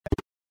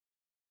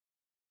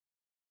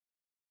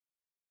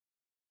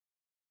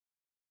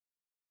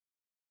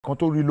kan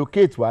tó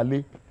relocate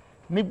wálé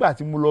nígbà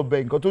tí mo lọ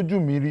bẹ̀ nǹkan tó jù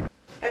mí rí.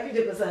 Ẹ fi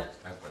jẹ́ kọ́sà.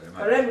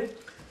 Ọ̀rẹ́ mi.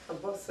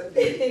 Àbọ̀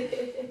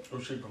sẹ́dẹ̀. Ó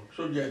ṣe gan.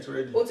 Ṣó jẹ́ ẹ ti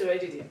ready? Ó ti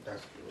ready dé.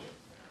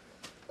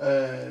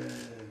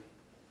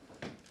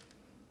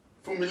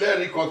 Fún mi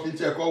lẹ́rìí kan kí n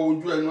tiẹ̀ kọ́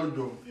wojú ẹ náà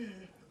jọ.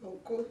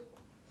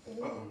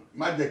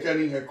 Má jẹ́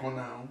kẹ́rin yẹn kan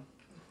náà.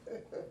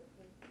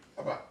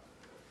 Bàbá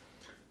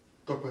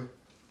Tọ́pẹ́.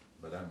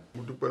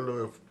 Mo dúpẹ́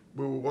lọ́wọ́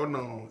pé wọ́n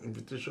náà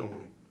invitation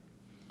mi.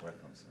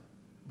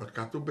 But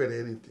ká tó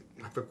bẹ̀rẹ̀ anything,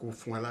 a fẹ́ kó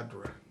fún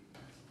aládùúrà.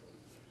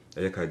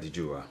 Ẹ jẹ́ ká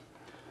díjú wa.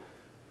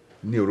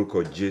 Ní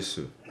orúkọ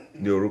Jésù,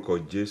 ní orúkọ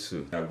Jésù.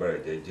 Ní agbára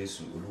ẹ̀jẹ̀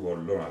Jésù, Olúwa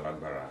Ọlọ́run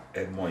alágbára,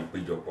 ẹ mọ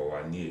ìpéjọpọ̀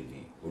wa ní èní.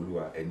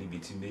 Olúwa, ẹ níbi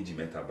tí méjì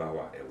mẹ́ta bá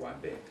wà, ẹ wà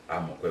bẹ́ẹ̀. A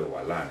mọ̀ pé ẹ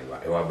wà láàrin wa,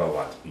 ẹ wá bá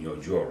wa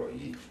yanjú ọ̀rọ̀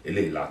yìí.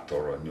 Eléyìí la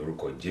tọrọ ní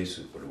orúkọ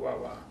Jésù, Olúwa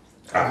wa.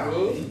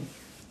 Àmín.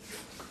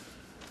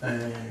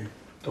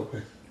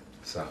 Tọ́pẹ́.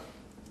 Sir.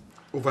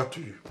 Over to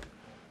you.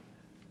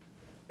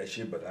 Ẹ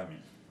ṣé bàdá mi.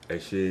 Ẹ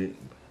ṣé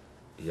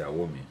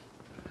ìyàwó mi.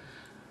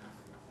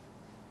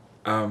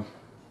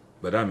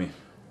 Bàdá mi,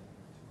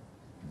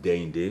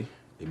 Dẹ̀yìndé,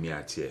 èmi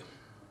àti ẹ̀,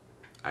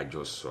 a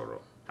jọ sọ̀rọ̀,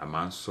 a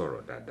máa ń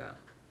sọ̀rọ̀ dáadáa.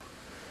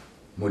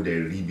 Mo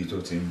dẹ̀ rí ibi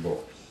tó ti ń bọ̀.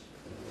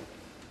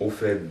 Ó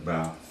fẹ́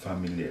gba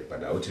fámílì ẹ̀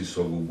padà, ó ti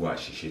sọ gbogbo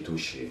àṣìṣe tó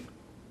ṣe.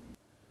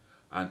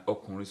 And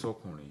ọkùnrin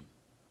sọ́kùnrin,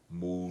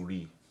 mo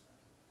rí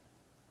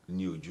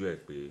ní ojú ẹ̀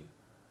pé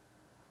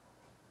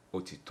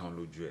ó ti tán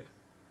lójú ẹ̀.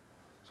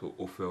 So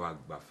ó fẹ́ wá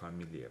gba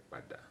fámílì ẹ̀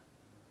padà.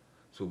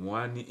 So mo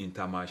wá ní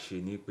ìta máa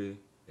ṣe ní pé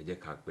ẹ jẹ́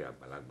ká pe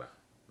àgbàlagbà.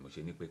 Mo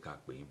ṣe ní pé ká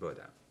pe yín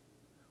brother.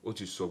 Ó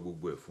ti sọ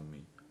gbogbo ẹ̀ fún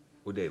mi.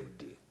 Ó dẹ̀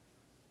dé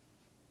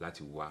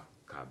láti wá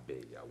ká bẹ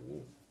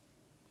ìyàwó.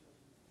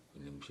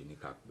 Ní mo ṣe ní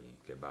ká pe yín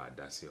kẹ́ bá a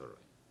dá sí ọ̀rọ̀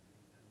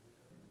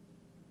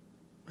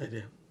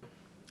yìí.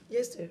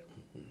 Yes sir.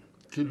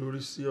 Kí ló rí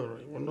sí ọ̀rọ̀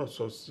yìí? Wọ́n náà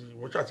sọ sí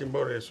wọ́n ṣáà ti ń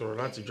bọ̀ rẹ̀ sọ̀rọ̀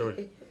látijọ́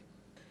yìí.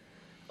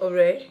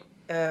 Ọ̀rẹ́,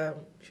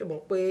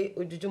 ṣùgbọ́n pé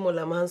ojoojúmọ́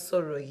la máa ń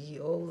sọ̀rọ̀ yìí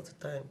all the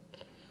time.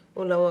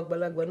 Wọ́n làwọn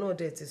àgbàlagbà náà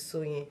dẹ̀ ti sọ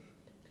yẹn.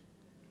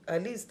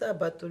 At least tá a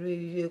bá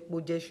torí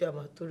epo jẹ́ iṣu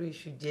àmà torí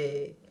iṣu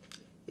jẹ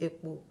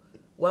epo.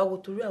 Wàá wo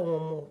torí àwọn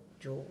ọmọ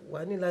òjò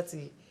wà ní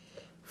láti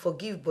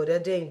forgive bọ̀dá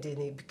Dẹ́yìndé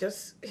ni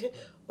because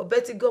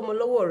ọ̀bẹ ti gé ọmọ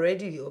lọ́wọ́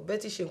already, ọ̀bẹ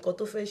ti ṣe nǹkan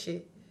tó fẹ́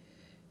ṣe.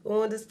 You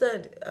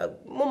understand?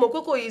 Mo mọ̀ pé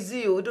kò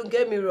easy o, don't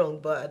get me wrong,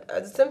 but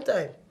at the same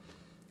time,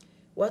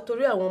 wàá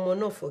torí àwọn ọmọ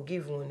náà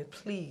forgive wọn ni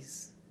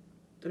please.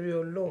 Torí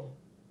Ọlọ́run.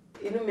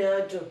 Inú mi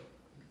á dùn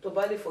tó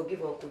bá lè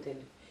forgive wọn kò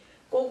tẹ̀lé.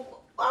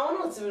 I want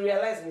not to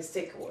realize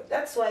mistake.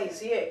 That's why he's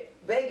here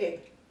begging.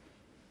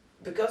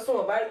 Because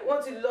somebody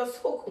want to lose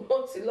hope,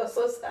 want to lose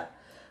us,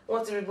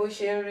 want to rí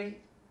Sherry.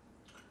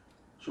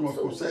 So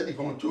kò sẹ́ni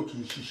kan tí ó kì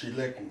í ṣiṣẹ́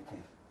lẹ́ẹ̀kọ̀ọ̀kan.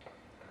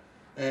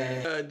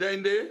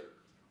 Dẹ́yìndé.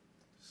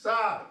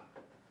 Sir.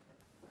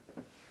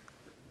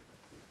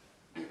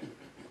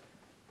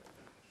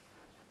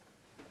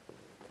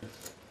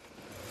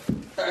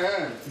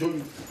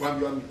 Jóni,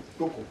 wámi,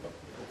 lóko.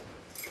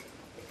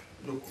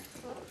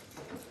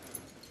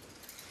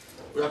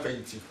 Oya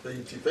fẹ̀yìntì.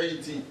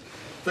 Fẹ̀yìntì.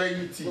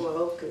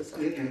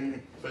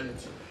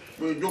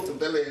 Mo jókòó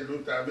tẹ́lẹ̀ ló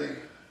ta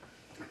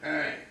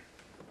bẹ́ẹ̀.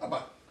 Bàbá.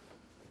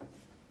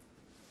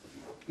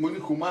 Mo ní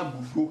kó má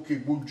gbókè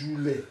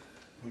gbójúlẹ̀.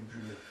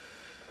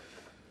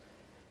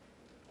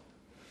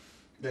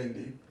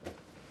 Dẹ́yìndé.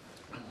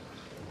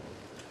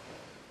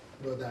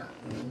 Brother,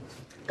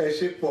 ẹ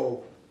ṣé pọ̀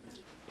o.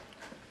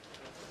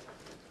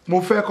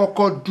 Mo fẹ́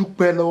kọ́kọ́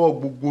dúpẹ́ lọ́wọ́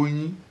gbogbo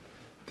yín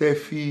tẹ́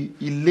fi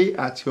ilé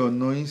àti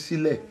ọ̀nà yín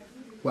sílẹ̀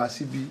wá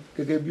síbi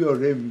gẹ́gẹ́ bí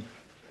ọ̀rẹ́ mi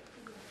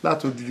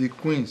láti odidi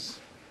Queens.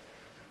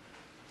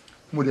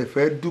 Mo dẹ̀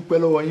fẹ́ dúpẹ́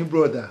lọ́wọ́ yín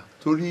brother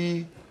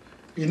torí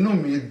inú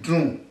mi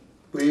dùn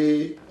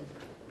pé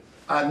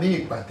a ní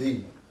ìpàdé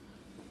yìí.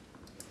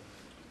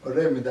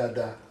 Ọ̀rẹ́ mi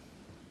dáadáa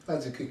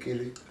láti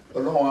kékeré.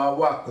 Ọlọ́run á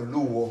wà pẹ̀lú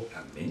wọ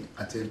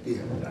àti ẹbí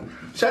ẹ̀.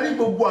 Ṣé ní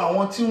gbogbo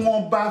àwọn tí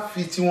wọ́n bá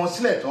fi tiwọn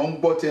sílẹ̀ tó ń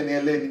gbọ́ tẹni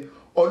ẹlẹ́ni,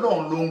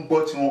 Ọlọ́run ló ń gbọ́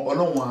tiwọn,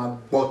 Ọlọ́run á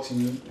gbọ́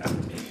tiyín.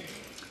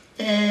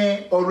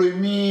 Ọ̀rọ̀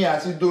èmi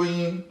àti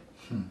Dóyin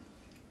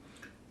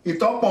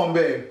ìtọ́pọ̀ ń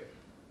bẹ.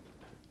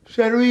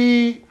 Ṣé rí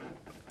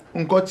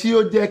nǹkan tí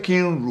ó jẹ́ kí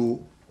n rò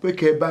pé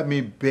kẹ́ bá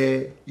mi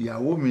bẹ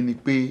ìyàwó mi ni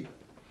pé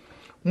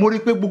mo rí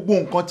pé gbogbo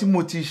nǹkan tí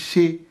mo ti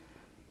ṣe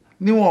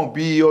níwọ̀n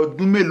bí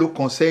ọdún mélòó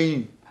kan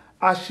sẹ́yìn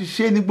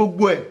àṣìṣe ní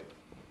gbogbo ẹ̀.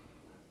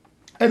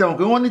 Ẹ dẹ̀ mọ̀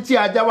pé wọ́n ní tí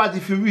ajá bá ti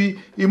fi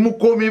imú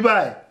kó mi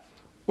báyìí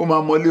ó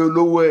máa mọlé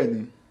olówó ẹ̀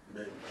ni.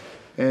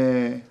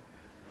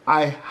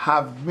 I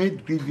have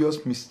made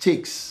grievous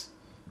mistakes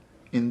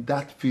in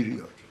that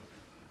period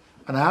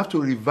and I have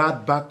to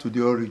revert back to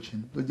the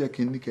origin. Ló jẹ́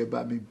kí n ní kẹ́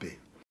bá mi bẹ̀.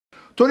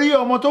 Torí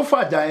ọmọ tó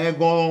fàjà yẹn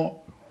gan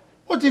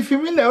ó ti fi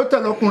mí lẹ̀ ó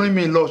tẹ̀lé ọkùnrin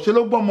mi lọ ṣe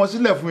ló gbọ́mọ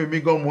sílẹ̀ fún mi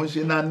gan mò ń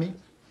ṣe nání.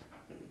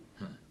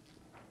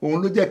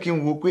 Òun ló jẹ́ kí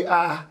n wo pé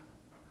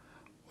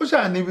ó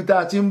ṣáà níbi tá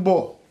a ti ń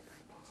bọ̀.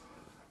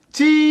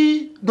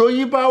 Tí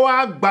Dóyin bá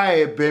wá gba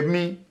ẹ̀bẹ̀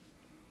mi,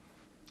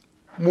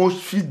 mo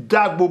fi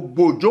dá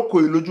gbogbo ìjókòó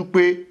yìí lójú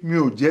pé mi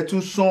ò jẹ́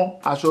tún sán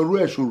aṣọ rú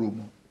ẹ̀ ṣòro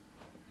mọ́.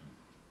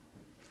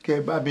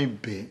 Kẹ́ bá mi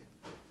bẹ̀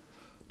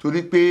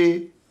torí pé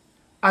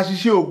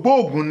àṣìṣe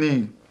ògbóògùn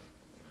ni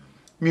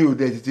mi ò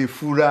dẹ̀ tètè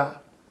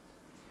fura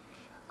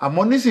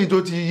àmọ́ nísìnyí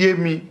tó ti yé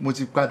mi mo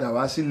ti padà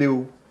wá sílé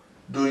o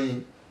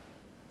Dóyin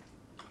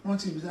wọ́n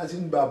ti ibi tá a ti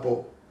ń gbà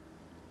bọ̀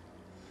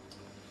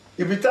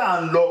ibi tá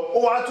à ń lọ ó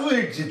wá tún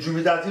èjì ju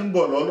ibi tá a ti ń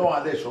bọ̀ lọ Ọlọ́run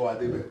adẹ́ṣọ́ wa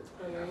débẹ̀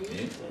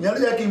ìyẹn ló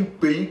jẹ́ kí n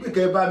pè yín pé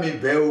kẹ́ bá mi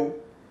bẹ̀ o.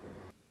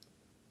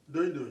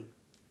 Dóyin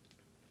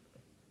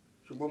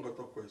ṣùgbọ́n nǹkan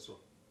tó kọ ẹ sọ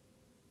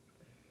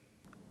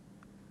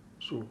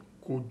so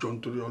kó jọ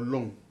nítorí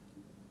Ọlọ́run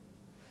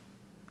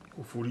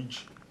kó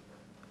foríjì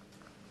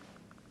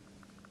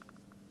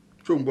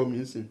ṣó ń gbọ́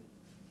mi sìn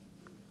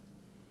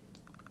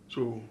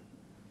so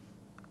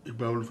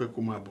ìgbà wo ló fẹ́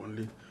kó máa bọ̀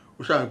nílé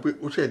ó ṣàwọn pé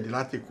ó ṣẹ̀dí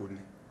láti Èkó ni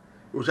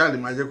ó ṣáà lè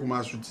máa jẹ́ kó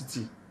máa sùn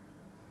títì.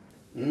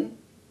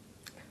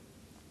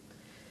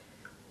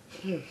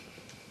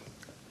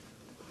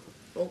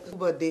 Uncle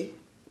Bode,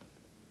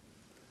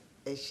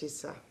 ẹ ṣé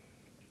sá.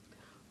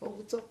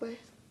 Uncle Tọ́pẹ́,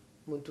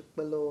 mo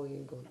dúpẹ́ lọ́wọ́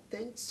yín gan.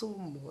 Thanks so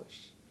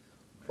much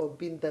for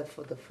being there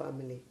for the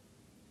family,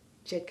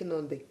 checking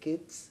on the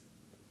kids,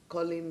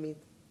 calling me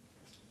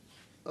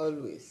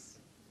always.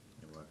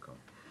 You're welcome.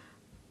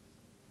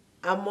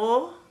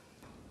 Àmọ́,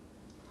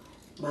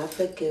 màá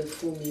fẹ́ kẹ́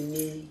fún mi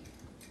ní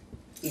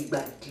ìgbà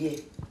díẹ̀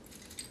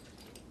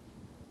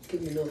kí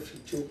mi náà fi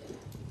jókòó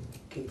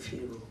kí n fi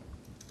rò.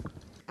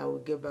 I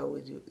will get back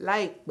with you.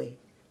 Láìpẹ́,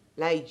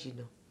 láì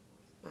jìnnà,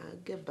 I'll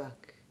get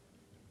back.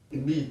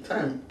 Bí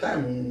time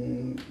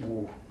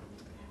wo?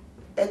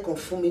 Ẹ kàn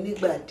fún mi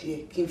nígbà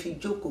díẹ̀ kí n fi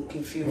jókòó kí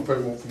n fi rò. Mo fẹ́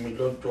mọ fún mi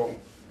lọ́jọ́.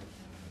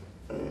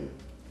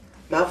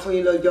 Màá fún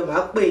yín lọ́jọ́,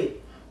 màá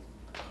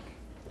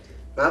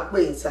pè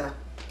yín sá.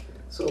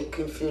 So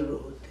kí n fi rò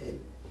then.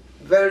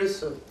 Very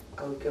soon,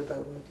 I will get back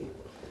with you.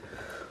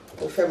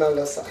 Mo fẹ́ máa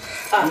lọ sá.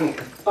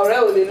 Ọ̀rẹ́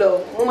ò lè lọ,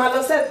 mo máa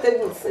lọ set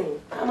table sí i.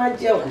 A máa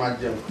jẹun.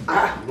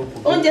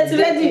 Oúnjẹ ti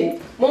ready.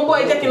 Mo ń bọ̀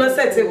ẹ jẹ́ kí n lọ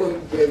set table.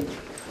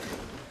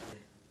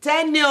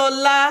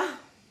 Teniola.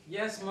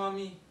 Yes,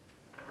 mommy.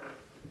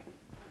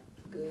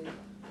 Good.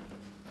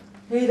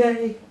 Hey,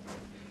 daddy.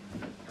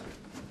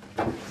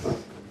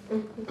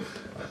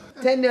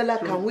 Teniola,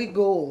 can we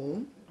go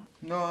home?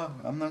 No,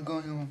 I'm not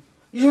going home.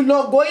 You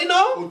not going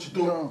home? Ó ti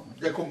tó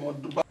jẹ́ kó mọ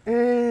dúpá.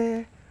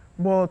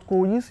 But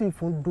kò yí sì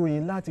fún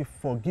Dóyin láti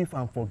forgive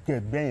and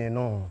forget bẹ́yẹn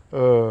náà.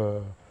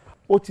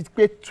 Ó ti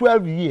pé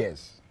 12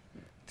 years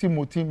tí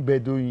mo ti ń bẹ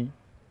Dóyin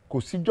kò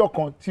síjọ́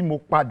kan tí mo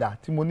padà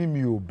tí mo ní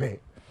mi ò bẹ̀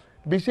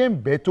bí ṣe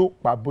ń bẹ tó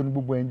pàbó ní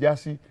gbogbo ẹ̀ ń já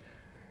sí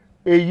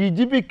èyí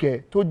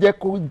Jíbìkẹ́ tó jẹ́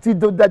kó tí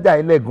tó dájà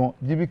ilẹ̀ gan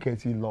Jíbìkẹ́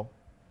ti lọ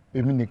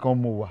èmi nìkan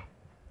mo wà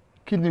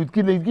kí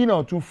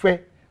náà tún fẹ́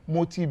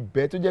mo ti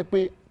bẹ̀ tó jẹ́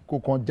pé kò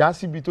kàn já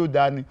síbi tó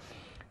dáa ni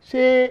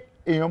ṣé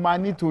èèyàn máa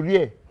nítorí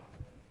ẹ̀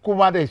kó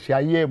má dẹ̀ ṣe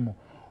ayé ẹ̀ mọ̀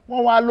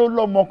wọ́n wá ló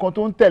lọ́mọ kan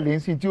tó ń tẹ̀lé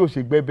sí tí ò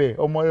ṣe gbẹ́bẹ̀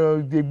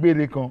ọmọ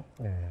gbére kan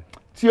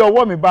tí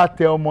ọwọ́ mi bá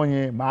tẹ ọmọ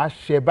yẹn màá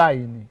ṣe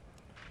báyìí ni.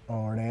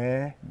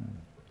 Ọ̀rẹ́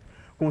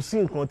kò sí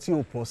nǹkan tí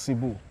ò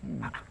possible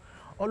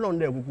Ọlọ́run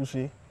dẹ̀ kúkú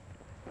ṣe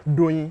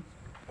Dóyin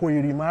kò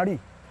ìrì má rì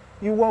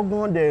ìwọ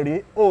gan dẹ̀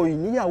rèé o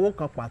ìníyàwó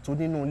kan pàtó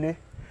nínú ilé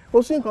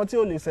kò sí nǹkan tí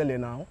ò lè ṣẹlẹ̀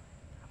náà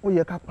ó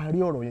yẹ ká parí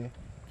ọ̀rọ̀ yẹn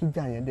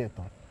kíjà yẹn dẹ̀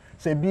tán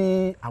ṣe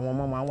bí àwọn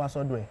ọmọ máa ń wá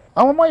sọ́dọ̀ ẹ̀.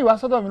 àwọn ọmọ yìí wá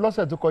sọ́dọ̀ mi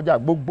lọ́sẹ̀ tó kọjá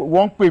gbogbo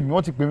wọ́n ń pè mí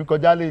wọ́n ti pè mí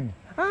kọjá lẹ́nu.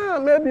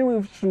 Maybe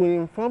we should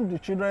inform the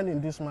children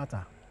in this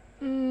matter.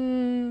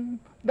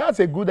 That's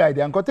a good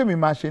idea. Nǹkan tèmi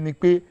máa ṣe ni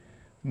pé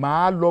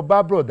màá lọ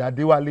bá bọ̀dà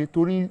Adéwálé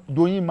torí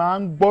Dóyin máa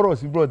ń gbọ́rọ̀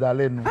sí bọ̀dà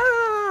lẹ́nu.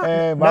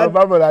 Màá lọ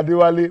bá bọ̀dà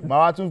Adéwálé màá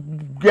wá tún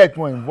get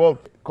more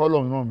involved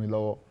kọ́lọ̀ ràn mí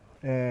lọ́wọ́.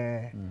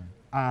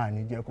 A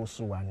ní jẹ́ kó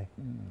sú wa ni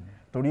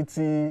torí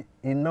tí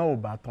iná ò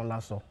bá tán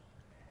lásọ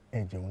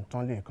ẹ̀jẹ̀ ò ń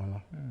tán lè kan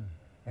náà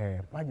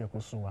má jẹ́ kó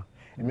sú wa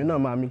èmi náà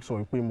máa make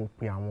sure pé mo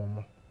pe àwọn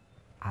ọmọ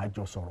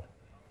àjọ sọ̀rọ̀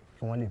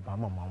kí wọ́n lè bá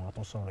màmá wọn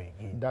tó sọ̀rọ̀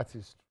yìí. That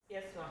is.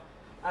 Yes, ma'am.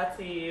 A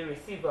ti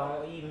receive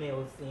àwọn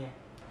emails yẹn.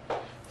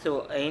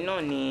 So ẹ̀yin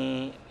náà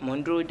ni mò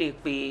ń dúró dè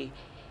pé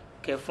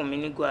kẹ́ fún mi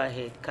ní go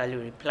ahead ká lè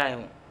reply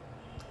wọn.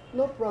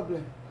 No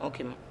problem.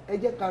 Okay, ma. Ẹ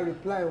jẹ́ ká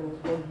reply wọn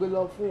lọ gbé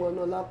lọ fún wọn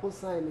náà lápò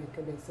sign ẹ̀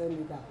kẹ̀lẹ̀ send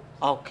it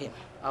out. Okay,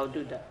 I'll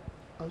do that.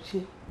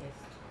 Ọ̀ṣẹ́. Yes.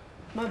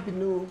 Má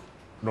bínú.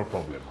 No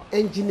problem.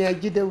 Engineer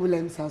Jide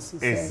Williams has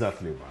said.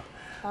 Exactly,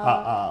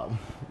 ma.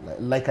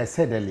 Like I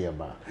said earlier,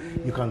 ma,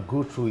 you can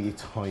go through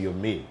it on your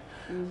mail.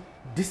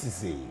 This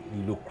is a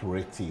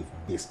lucrative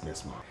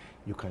business, ma.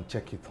 You can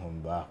check it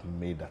on that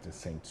mail that is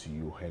sent to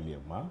you earlier,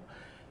 ma.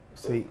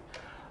 Say,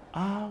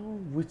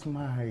 with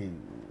my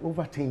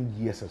over 10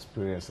 years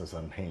experience as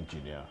an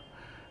engineer,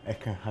 I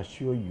can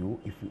assure you,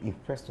 if you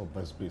invest in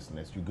this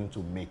business, you're going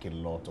to make a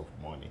lot of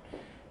money.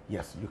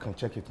 Yes, you can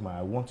check it, ma.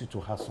 I want you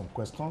to ask some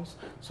questions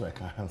so I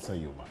can answer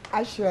you, ma.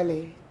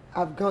 Actually,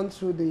 I've gone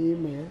through the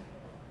email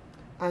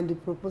and the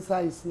proposal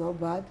is not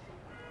bad.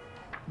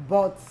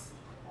 But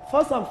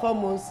first and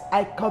foremost,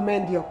 I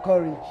commend your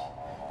courage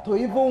to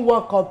even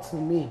walk up to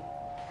me.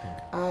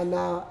 And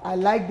I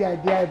like the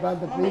idea about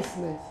the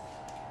business.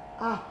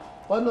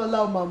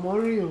 Onola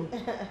Mamorio.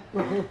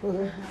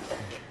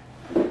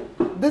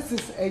 This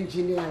is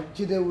Engineer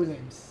Jide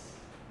Williams.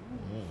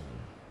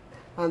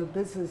 And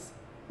this is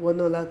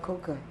Wonola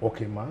Coker.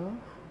 Okay, ma.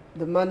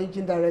 the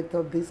managing director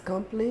of this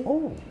company.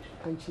 Oh.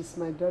 And she's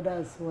my daughter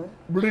as well.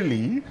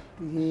 Really?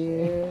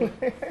 Yeah.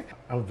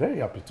 I'm very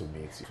happy to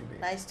meet you today.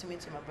 Nice to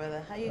meet you, my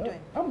brother. How you doing?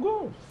 I'm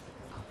good.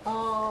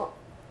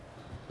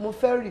 Mo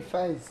fẹ́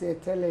refer sí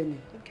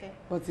telling. Okay.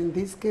 But in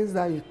this case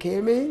that you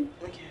came in,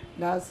 Okay.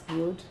 that's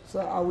good. So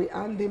I will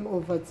hand him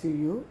over to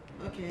you.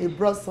 Okay. He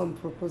brought some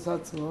proposal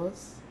to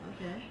us.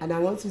 Okay. And I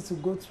want you to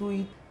go through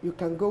it. You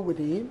can go with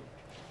him.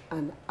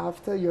 And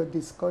after your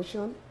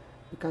discussion,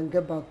 you can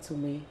get back to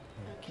me.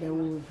 Okay. Then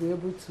we will be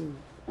able to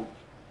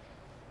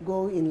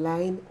go in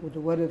line with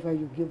whatever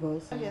you give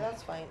us. Okay,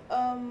 that's fine.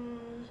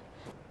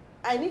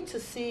 I need to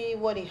see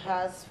what he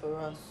has for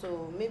us.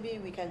 So maybe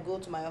we can go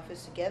to my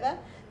office together.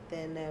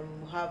 Then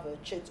have a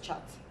chit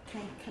chat.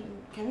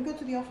 Can we go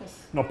to the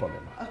office? No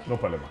problem. Okay. No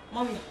problem.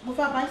 Mommy, move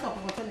our bikes up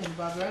and tell him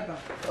about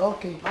the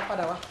Okay.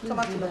 Come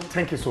back to them.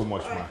 Thank you so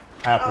much, ma.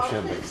 I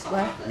appreciate this.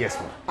 Right. Yes,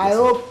 ma. I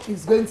hope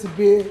it's going to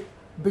be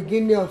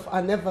beginning of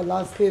an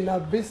everlasting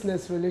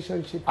business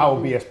relationship. I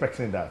will be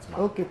expecting that, ma.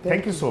 Okay,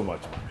 thank you so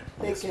much, ma.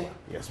 Take Yes, care.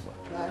 ma. Yes,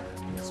 ma. Bye.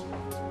 Yes,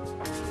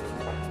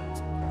 ma.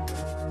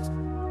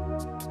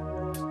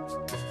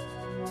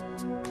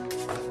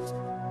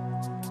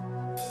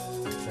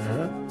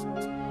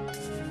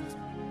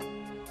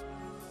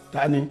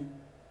 Tani?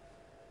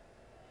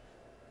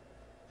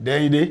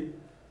 Dẹ́yìndé?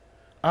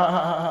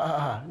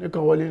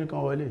 Nìkan wọlé, nìkan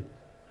wọlé.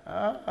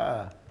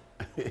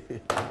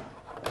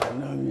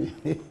 Àná mi.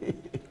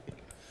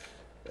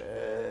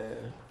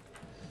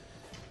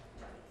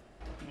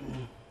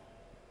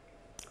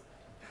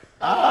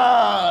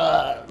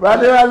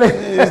 Wálé.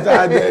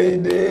 Mr.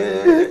 Dẹ́yìndé.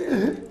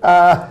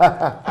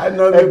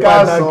 Àná mi Ẹ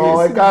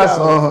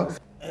káàsán.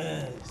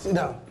 Sit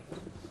down.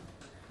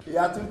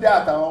 Ìyá Túndé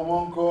àtàwọn ọmọ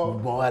ń kọ́.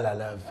 Gbọ́n wà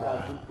lálàáfíà.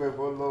 Àdúpẹ́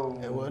fọ́lọ́run.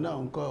 Ẹ̀wọ̀n náà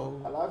ń kọ́ o.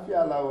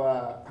 Àlàáfíà la wà.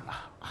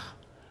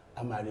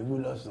 Àmàrègbú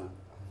lọ́sàn.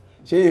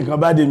 Ṣé nǹkan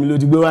bá dèmi ló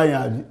ti gbé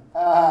wáyàn àbí?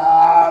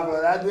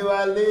 Bọ̀dá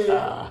Déwálé.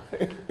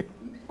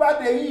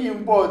 Bádé yìí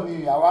ń bọ̀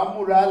ni àwa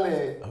múra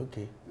lẹ̀.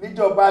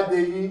 Níjọba dé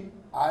yín,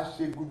 a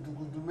ṣe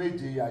gudugudu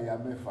méje yàyà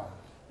mẹ́fà.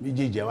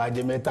 Méjèèjì wá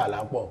jẹ́ mẹ́tàlá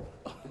pọ̀.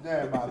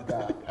 Ẹ máa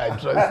ga. I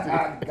trust you.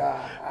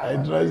 I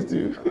trust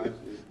you.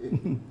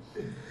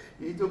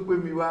 Èyí tó gbé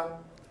mi wá.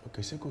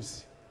 Okay, ṣé kò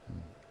sí.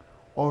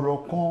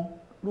 Ọ̀rọ̀ kan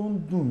ló ń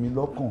dùn mí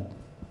lọ́kàn.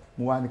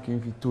 Mo wá ní kí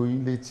n fi tó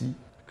yín létí.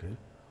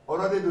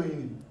 Ọ̀rọ̀ Dédoyin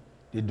ni.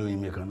 Dédoyin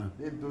mi kan náà.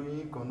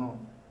 Dédoyin kan náà.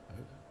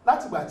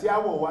 Látìgbà tí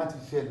àwọ̀ wa ti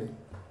ṣẹlẹ̀,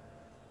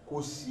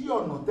 kò sí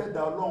ọ̀nà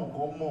tẹ́dà Ọlọ́run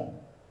kan mọ̀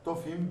tó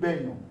fi ń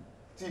bẹ̀yàn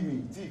tí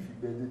mi tí fi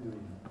bẹ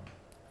Dédoyin.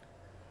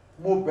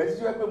 Mo bẹ̀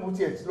sí pé mo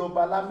tiẹ̀ ti lọ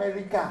bá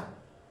l'Amẹ́ríkà.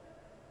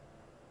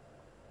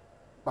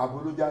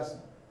 Pàbó ló já sí.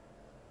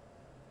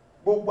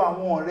 Gbogbo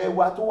àwọn ọ̀rẹ́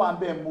wa tó wà ń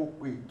bẹ̀ mo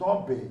pè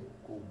tán bẹ̀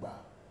kò gbà.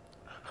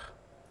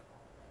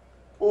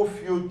 Ó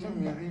fi ojú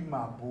mi rí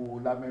màbo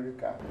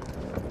l'Amẹ́ríkà.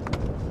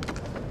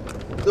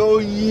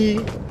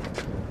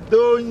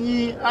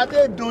 Dóyin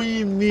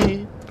Adédoyin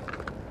mi.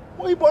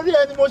 Mo ìborí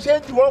ẹni mo ṣe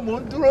ń jùwọ́ mò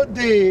ń dúró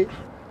dè.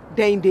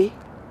 Dẹ́yìndé,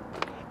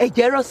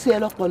 ẹ̀jẹ̀ rọ̀ sí ẹ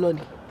lọ́pọlọ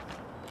ni.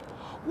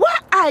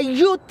 What are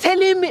you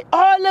telling me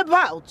all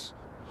about?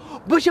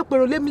 Bó ṣe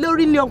pèrò lé mi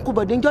lórí ilé ọ̀nkú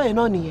bọ̀dé ńjọ́ yẹn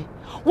náà nìyẹn.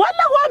 Wọ́n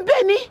láwọn ń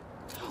bẹ̀ ni.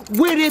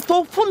 Wèrè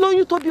tó fún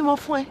lóyún tó bímọ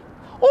fún ẹ.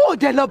 Ó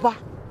dẹ̀ lọ́ba.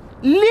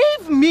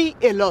 Leave me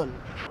alone.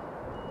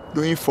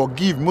 Doyin,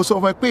 forgive. Mo sọ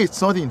fún ẹ pé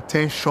it's not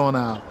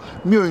intentional.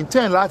 Mi ò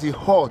intend láti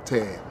hurt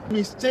ẹ.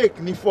 Mistake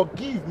ni,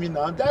 forgive me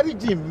now.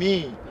 Dáríjì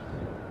mi.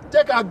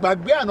 Jẹ́ ká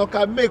gbàgbé àná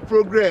ká make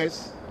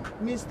progress.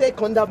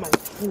 Mistake under my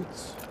foot.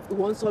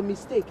 Ìwọ ń sọ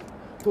mistake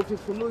tó fi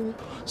fún lóyún.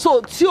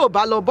 So tí ò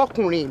bá lọ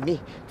bọ́kùnrin mi,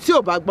 tí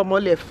ò bá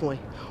gbọ́mọlẹ̀ fún ẹ,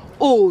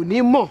 ò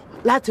ní mọ̀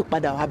láti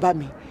padà wá bá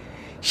mi.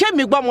 Ṣé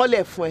mi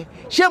gbọ́mọlẹ̀ fún ẹ?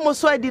 Ṣé mo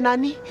sọ ẹ́ di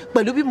nani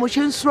pẹ̀lú bí mo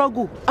ṣe ń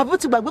struggle? Àbó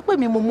ti gbàgbé pé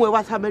mi mo mú ẹ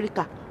wá sí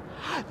America.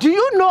 Do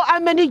you know how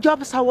many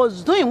jobs I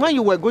was doing when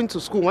you were going to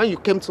school, when you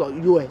came to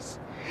US?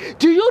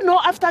 Do you know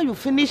after you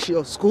finish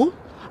your school,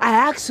 I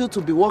asked you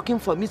to be working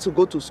for me to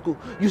go to school.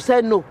 You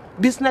said no.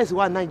 Business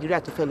was Nigeria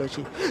to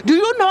fellowship. Do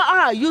you know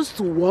how I used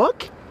to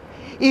work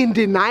in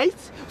the night,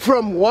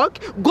 from work,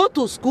 go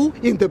to school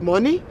in the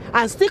morning,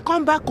 and still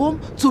come back home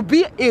to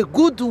be a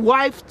good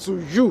wife to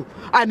you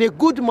and a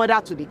good mother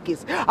to the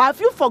kids? Have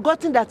you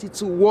forgotten that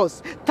it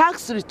was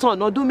tax return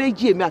ọdún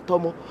méjì èmi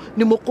àtọmọ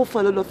ni mo kó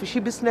fún ẹ lọ fi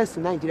ṣí business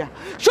in Nigeria?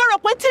 Ṣó rò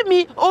pé tí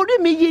mi orí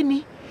mi yé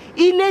ni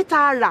ilé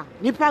tá a rà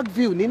ní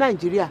Parkview ní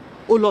Nigeria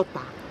ó lọ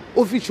tà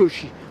ó fi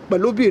ṣòṣì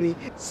pẹ̀lú obìnrin?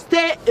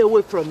 Stay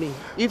away from me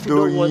if you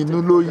don't want to. Doyin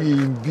inú ló yí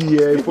ń bí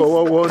ẹ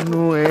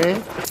fọwọ́wọ́nú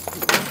ẹ.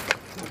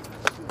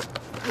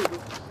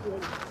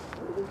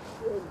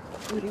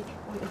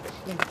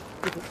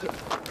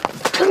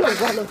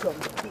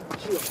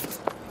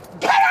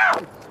 Get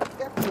out!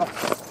 Get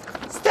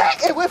lost.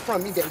 Stay away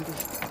from me, Dendi.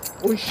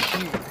 Oh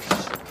shit.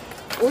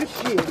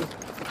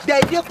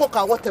 Dendi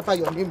Koka, whatever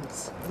your name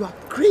is. You are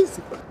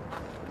crazy.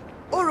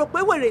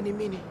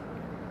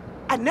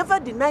 I never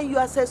deny you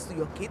access to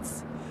your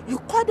kids. You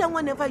call them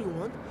whenever you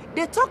want.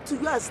 They talk to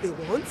you as they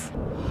want.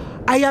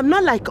 I am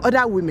not like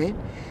other women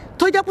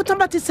tó jẹ́ pé tán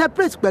bá ti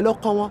separate pẹ̀lú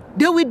ọkọ wọn,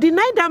 they will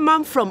deny that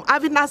man from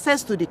having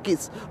access to the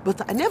kids.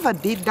 But I never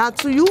did that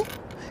to you.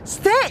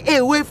 Stay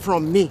away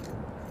from me.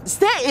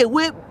 Stay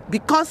away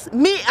because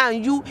me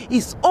and you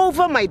is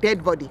over my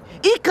dead body.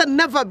 It can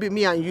never be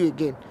me and you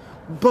again.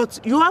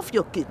 But you have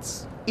your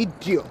kids.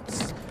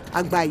 Idiots.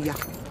 Agbaya.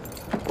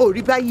 Oh,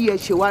 riba ye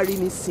shewari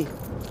nisi.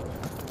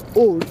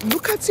 Oh,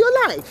 look at your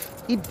life.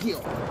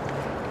 Idiot.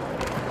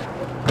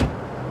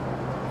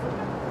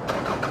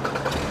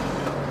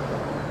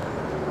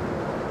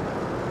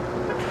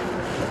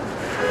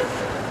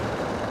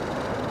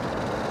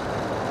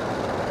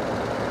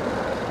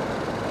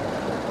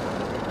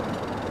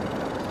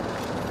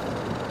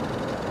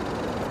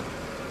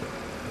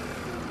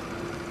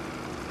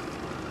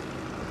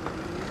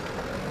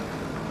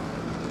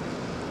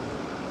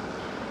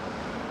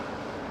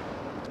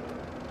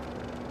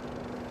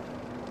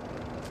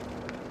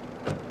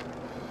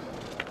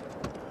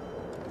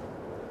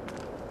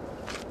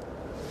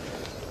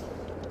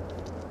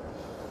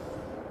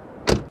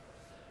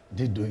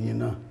 Dídòyìn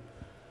náà.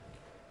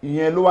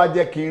 Ìyẹn ló wá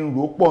jẹ́ kí n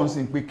rò pọ̀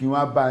nsìn pé kí n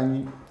wá bá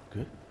yín.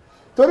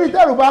 Torí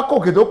tẹ́rù bá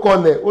kòkè tó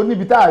kọlẹ̀ ó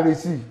níbi tá a rè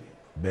sí.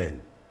 Bẹ́ẹ̀ni.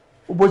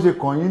 Ó bó ṣe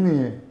kàn yín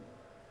nìyẹn.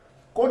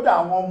 Kódà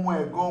àwọn ọmọ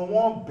ẹ̀gan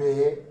wọ́n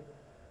bẹ̀ẹ́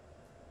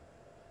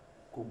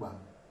kò gbà.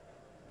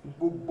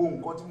 Gbogbo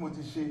nǹkan tí mo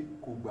ti ṣe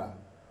kò gbà.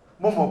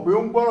 Mo mọ̀ pé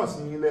ó ń gbọ́rọ̀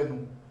sí yín lẹ́nu.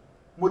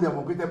 Mo dẹ̀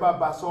mọ̀ pé tẹ́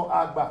bá sọ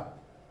á gbà.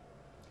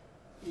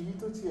 Èyí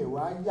tó tiẹ̀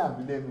wá yà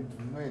mí lẹ́nu jù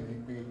náà ni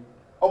pé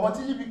ọmọ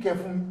tí yíbi kẹ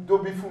fún tó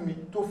bí fún mi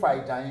tó fa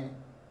ìjà yẹn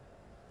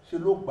ṣe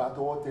ló gbà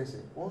tọwọ́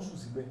tẹsẹ̀ ó ń sùn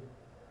síbẹ̀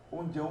ó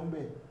ń jẹun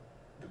bẹ́ẹ̀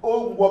ó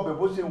ń wọbẹ̀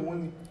bó ṣe wù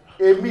ní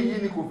èmi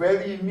yìí ni kò fẹ́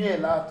rí imí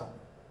ẹ̀ láàtọ̀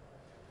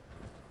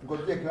nǹkan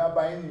tó jẹ́ kí wọ́n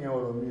bá yín nìyẹn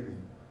ọ̀rọ̀ mi rè.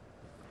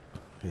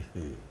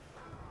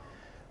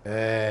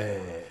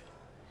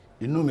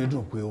 Inú mi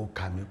dùn pé ó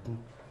kà mí kún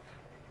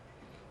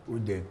ó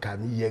dẹ̀ kà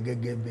mí yẹ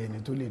gẹ́gẹ́ bí ẹni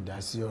tó lè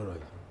dá sí ọ̀rọ̀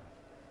yìí.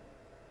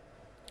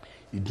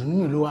 Ìdùnnú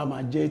mi ló wá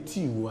máa jẹ́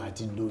tí ìwọ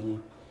àti Doyin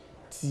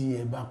tí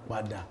ẹ bá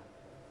padà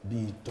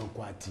bí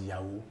tọkọ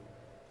àtìyàwó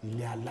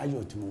ilé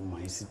aláyọ̀ tí mo mọ̀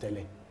yín sí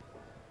tẹ́lẹ̀.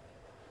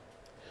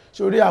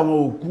 Sórí àwọn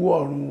òkú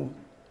ọ̀run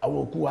àwọn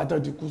òkú wa tó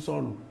ti kú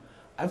sọ́run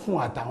á fún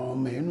àtàwọn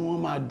ọmọ inú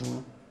wọn máa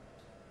dùn.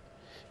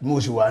 Mo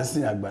sì wá ń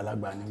sìn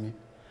àgbàlagbà ni mí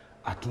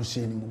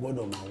àtúnṣe ni mo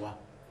gbọ́dọ̀ máa wá.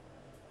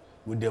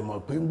 Mo dẹ̀ mọ̀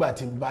pé ńgbà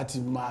tí n bá ti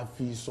máa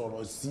fi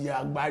sọ̀rọ̀ sí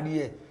agbárí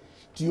ẹ̀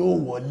tí ó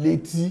wọ̀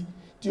létí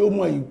tí ó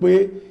mọ̀ yìí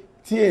pé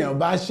tí èèyàn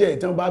bá ṣẹ̀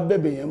tí wọ́n bá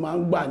bẹ̀bẹ̀ yẹn máa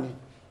ń gbà ni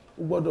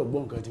ó gbọ́dọ̀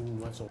gbọ́ nǹkan tí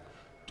mo bá sọ.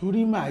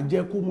 Torí màá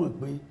jẹ́ kó mọ̀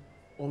pé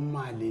ọmọ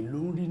àlè ló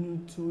ń rínú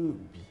tí ó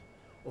bí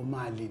ọmọ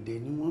àlè dẹ̀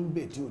ni wọ́n ń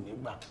bẹ̀ tí ò ní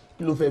gbà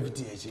kí ló fẹ́ fi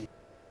tiẹ̀ ṣe.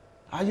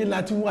 Ayé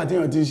láti wà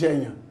téèyàn ti ń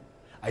ṣẹ̀yàn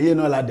ayé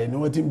náà la dẹ̀ ni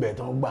wọ́n ti ń bẹ̀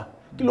tán gbà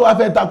kí ló wá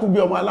fẹ́ takú bí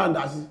ọmọ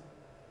aláǹdá sí.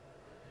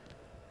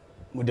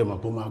 Mo dẹ̀ mọ̀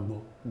pé ó máa gbọ́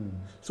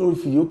so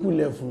fìyókù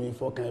lẹ̀ fún mi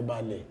fọkàn ẹ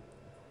balẹ̀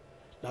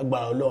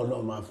lágbára Ọlọ́run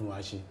náà máa fún wa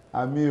ṣe.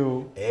 Àmín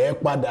o. Ẹ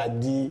padà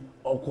di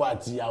ọkọ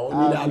àti ìyàwó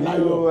nílé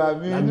aláyọ̀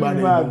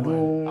lágbára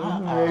ìdùnnú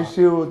ẹ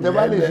ṣe o tẹ́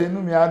bá lè ṣe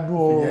inú mi á dùn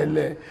o.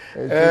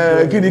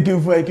 Kí ni kí n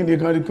fún ẹ kí ni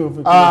kan ní kí n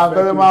fún ẹ.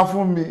 Bẹ́ẹ̀ máa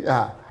fún mi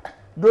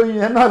Doyin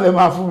yẹn náà lè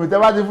máa fún mi tẹ́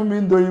bá ti fún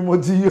mi ń Doyin mo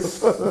ti yó.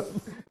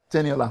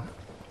 Teniola,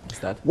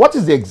 what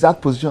is the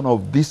exact position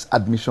of these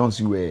admissions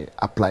you were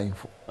applying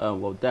for?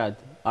 Well, Dad,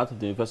 out of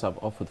the university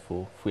I've offered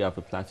for, 3 have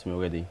applied to me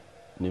already.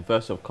 The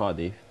University of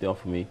Cardiff, they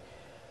offer me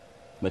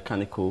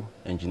mechanical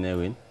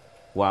engineering,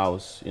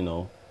 whilst, you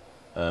know,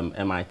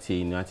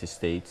 MIT in the United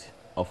States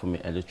offer me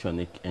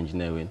electronic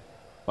engineering,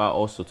 while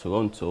also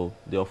Toronto,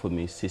 they offer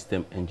me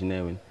system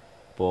engineering.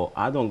 But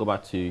I don't go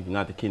back to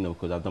United Kingdom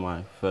because I've done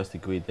my first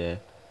degree there.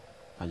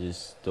 I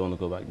just don't want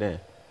to go back there.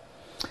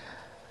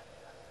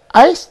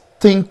 I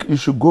think you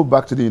should go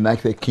back to the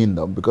United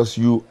Kingdom because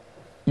you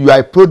are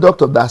a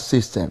product of that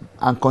system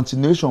and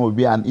continuation will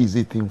be an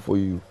easy thing for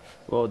you.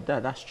 Well,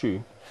 that's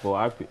true,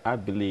 but I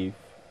believe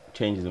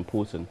change is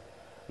important,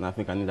 and I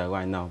think I need that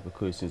right now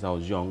because since I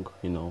was young,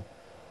 you know,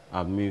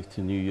 I've moved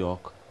to New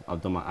York,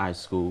 I've done my high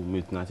school,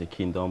 moved to the United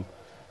Kingdom,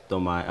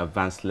 done my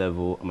advanced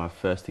level and my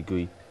first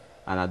degree,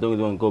 and I don't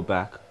really want to go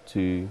back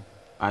to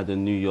either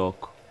New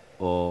York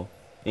or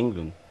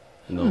England,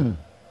 you know.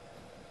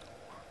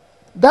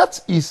 That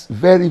is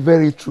very,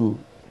 very true.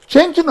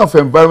 Changing of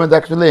environment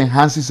actually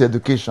enhances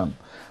education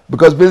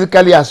because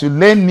basically as you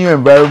learn new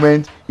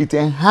environment, it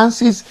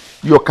enhances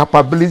your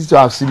capability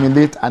to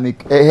assimilate and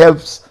it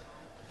helps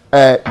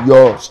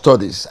your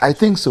studies. I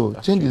think so.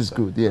 That's Change is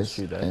good, yes. That's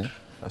true,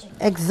 That's true.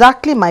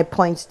 Exactly my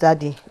point,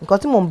 Daddy.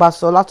 Because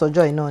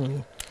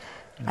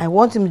I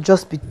want him to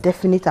just be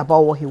definite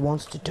about what he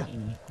wants to do.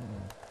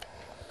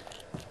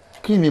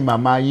 Kí ni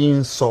màmá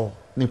yín sọ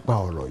nípa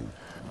ọ̀rọ̀ yìí?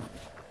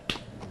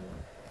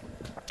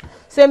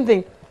 Same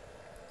thing.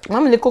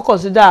 Mama could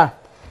consider,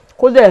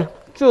 could they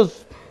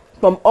choose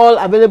from all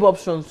available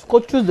options,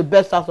 could choose the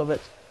best out of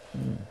it.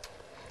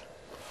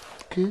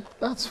 Okay,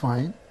 that's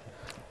fine.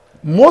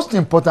 Most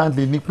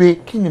importantly, ni pé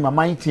kí ni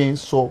màmá yín ti ń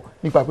sọ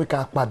nípa pé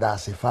ká padà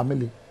as a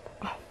family.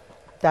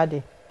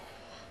 Daddy.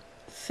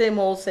 Same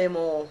old, same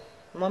old.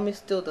 Mommy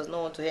still does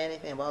not want to hear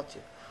anything about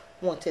you.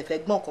 wọn tẹ̀ fẹ́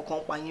gbọ́n kankan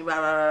pa yín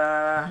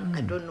rárá.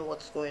 I don't know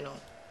what's going on.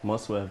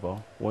 Whatsoever,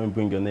 when you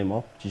bring your name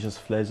up, she just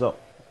flares up.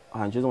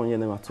 I just don't want your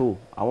name at all.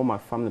 I want my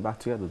family back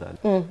together, Dad.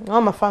 I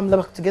want my family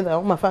back together. I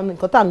want my family.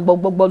 Nǹkan tá à ń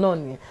gbọ́ náà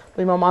nìyẹn.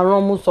 Pé màmá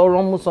rán mú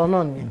sọ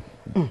náà nìyẹn.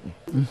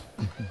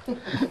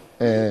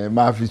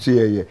 Máa fi ṣe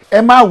ẹyẹ.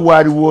 Ẹ má wo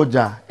ariwo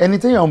ọjà. Ẹni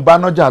téèyàn ń bá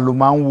nájà ló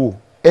máa ń wò.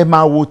 Ẹ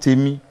máa wo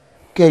tèmi.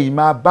 Kẹ́yìn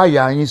máa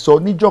báyà yín sọ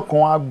níjọ́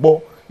kan á gbọ́.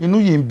 Inú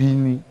yìí ń bí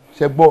ni.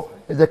 Ṣé gbọ́?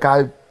 Ẹ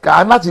jẹ́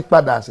ká láti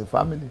padà as a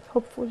family.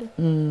 Hopefully.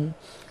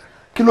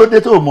 Kí ló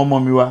dé tó mọ ọmọ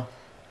mi wá?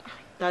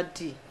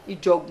 Daddy,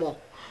 ìjọ̀gbọ̀n.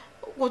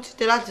 Ó ti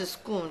dé láti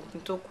school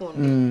tó kù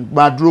ní.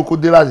 Máa dúró kó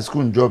dé láti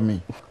school ń jọ mi.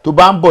 Tó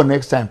bá ń bọ̀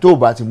next time tó o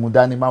bá ti mú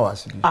dání má wá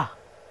síbi.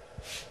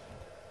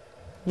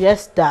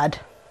 Yes, Dad.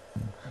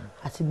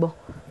 Àti gbọ́.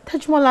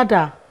 Tẹ́júmọ́lá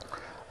dà.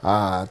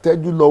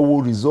 Tẹ́jú lọ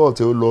wo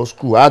result ẹ ó lọ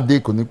school á dé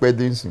kò ní pẹ́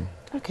dé nsìn.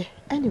 Okay,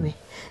 anyway,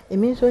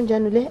 èmi tó ń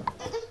jẹnu lé.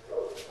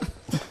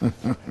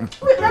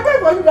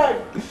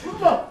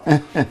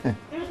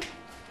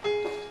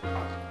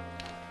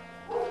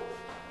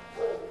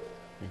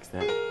 Mix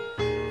that.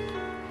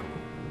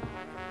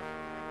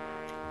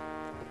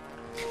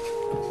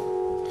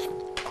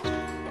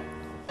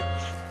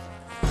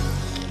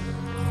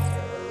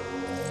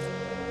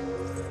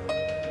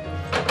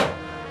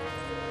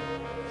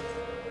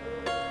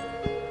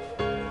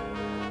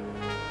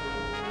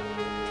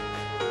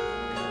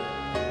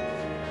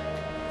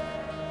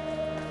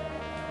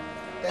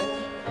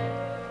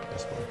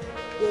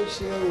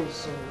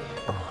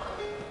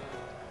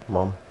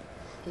 Mom,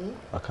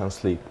 I can't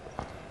sleep.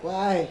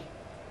 Why?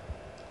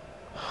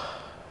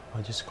 I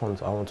want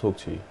to talk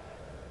to you.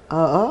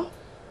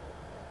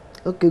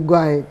 Okay, go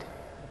ahead.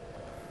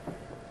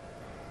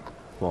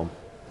 Mom,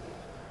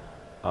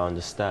 I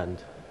understand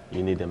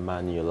you need a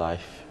man in your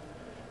life,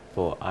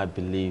 but I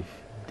believe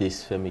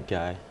this Femi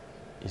guy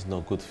is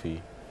not good for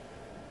you.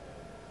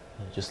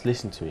 Just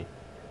listen to me.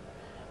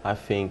 I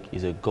think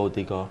he's a gold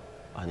digger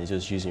and he's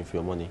just using for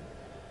your money.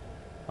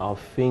 I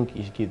think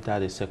you should give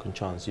Dad a second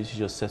chance. You should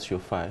just set your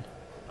fire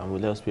and we'll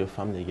let us be a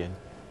family again.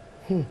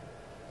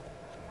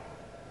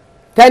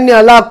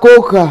 Teniola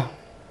Coca.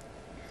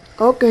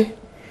 Okay,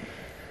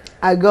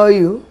 I got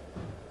you,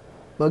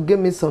 but give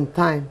me some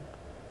time.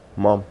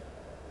 Mom,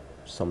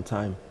 some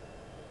time.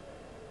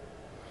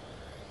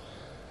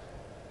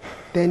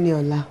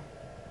 Teniola,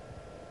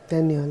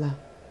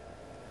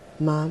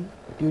 Mom,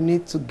 you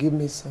need to give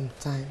me some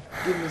time.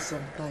 Give me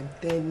some time,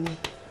 Tenny.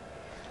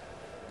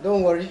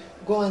 Don't worry,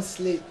 go and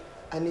sleep.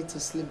 I need to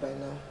sleep by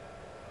now.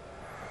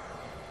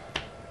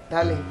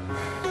 Darling.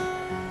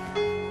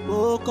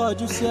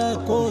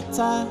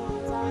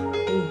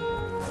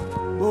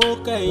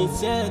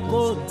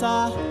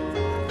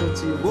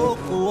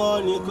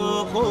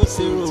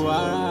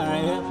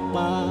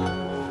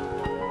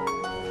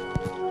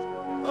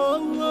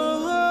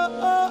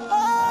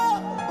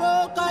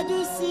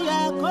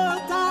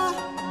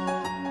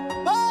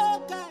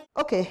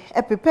 Okay,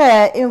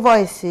 prepare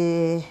invoice,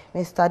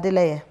 Mr.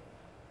 Adeleye.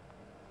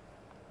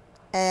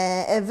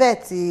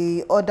 Vet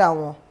the order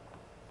one,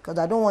 because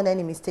I don't want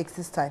any mistakes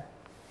this time.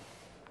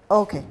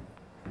 Okay.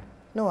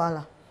 No,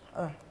 Allah.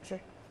 All right, sure.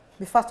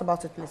 Be fast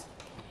about it, please.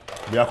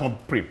 We are going to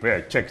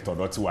prepare, check to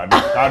not to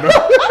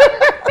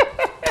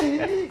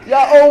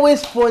You're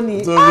always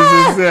funny. So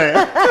this is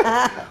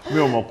me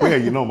ò mọ̀ pé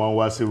ẹ̀yin náà máa ń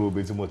wá sí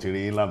robe tí mo ti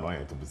rí yín lánàá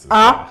yẹn tó bí sí.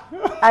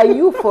 Are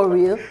you for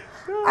real?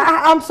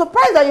 I'm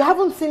surprised that you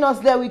haven't seen us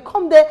there. We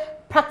come there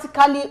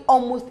practically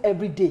almost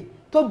every day.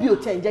 To be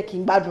hotel jẹ́ kí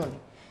n gbádùn ni.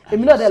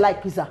 Èmi náà dey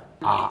like pizza.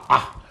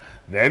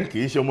 Then kì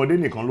í ṣe ọmọdé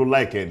nìkan ló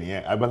like ẹ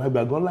nìyẹn.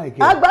 Àgbàlagbà gan like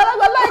ẹ.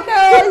 Àgbàlagbà like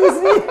ẹ, you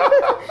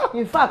see.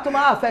 In fact, it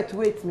might affect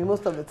weight me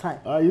most of the time.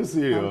 Are you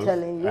serious? I'm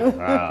telling you.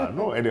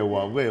 No,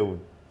 anyway, well,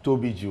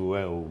 Toby Jew,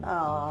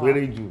 well,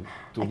 very Jew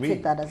to me. I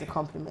take that as a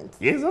compliment.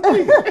 Yes,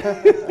 okay.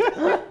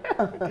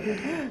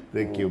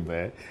 Thank you,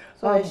 man.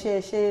 So I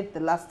share the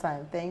last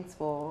time. Thanks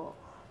for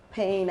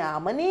paying our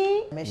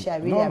money. I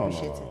really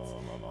appreciate it.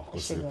 No. Kò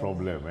sí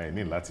problem ẹ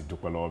ní láti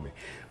dúpẹ́ lọ́wọ́ mi.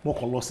 Mo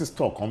kàn lọ sí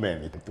store kan bẹ́ẹ̀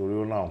ni torí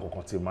ó láwọn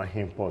kankan tí máa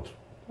import.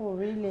 Oh,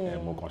 really?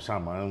 Mo kàn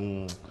ṣáà máa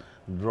ń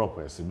drop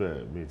ẹ̀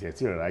síbẹ̀ mi tiẹ̀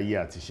tí ìráyè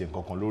àti ṣe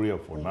nǹkan kan lórí ẹ̀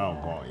for now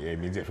gan.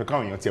 Èmi tiẹ̀ fẹ́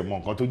káwọn èèyàn tiẹ̀ mọ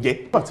nǹkan tó jẹ́.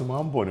 Nígbà tí mo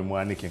máa ń bọ̀ ni mo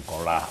wá ní kí n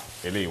kàn ra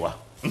eléyìí wá.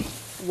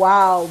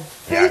 Wow,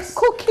 big Yes.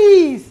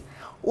 cookies.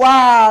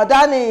 Wow,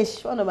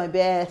 Danish, one of my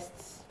best.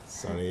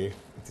 Sorry,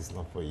 it is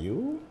not for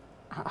you.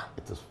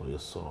 It is for your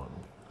son.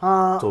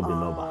 Toby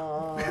Noba.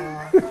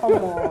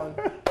 Come on.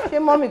 Ṣé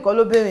mọ́mì kan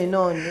ló béèrè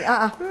náà ni?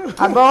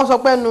 Àgbà wọn sọ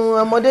pé nu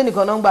ọmọdé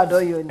nìkan náà ń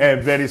gbàdọ̀ yọ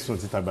ni. Very soon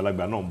títa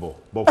àgbàlagbà náà ń bọ̀.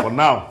 But for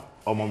now,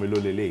 ọmọ mi ló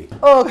lélẹ̀.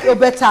 Oh, o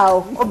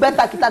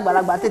better kí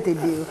tàgbàlagbà tètè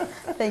dé o.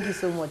 Thank you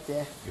so much.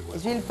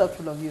 It's really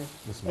thoughtful of you.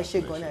 Ẹ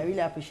ṣé gan-an, I really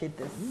appreciate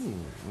this.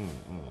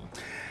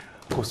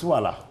 Kò sí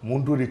wàhálà, mo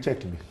ń dúró de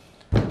check mi.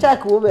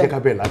 Check wo bẹ́ẹ̀. Jẹ́ ká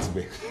bẹ̀rẹ̀ láti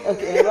bẹ̀.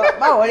 Okay,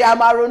 báwo rí a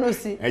máa ronú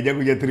sí? Ẹ jẹ́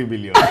kó jẹ́ 3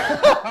 billion.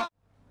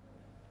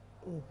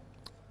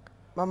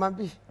 Mama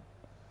B,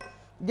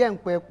 jẹ́ ń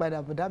pẹ́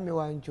padà bọ̀dá mi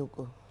wà ń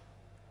jókòó.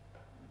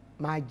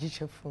 Máa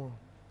jíṣẹ́ fún ọ.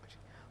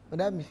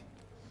 Bọ̀dá mi,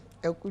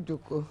 ẹ kú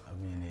jókòó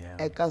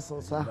ẹ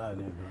káàsán sá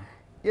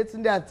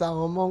Yétúndé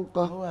àtàwọn ọmọ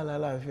ńkọ́. ó wà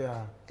lálàáfíà.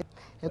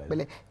 ẹ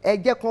pẹ̀lẹ́ ẹ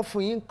jẹ́ kan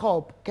fún yín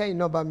cup kẹ́yìn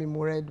náà bá mi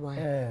mu red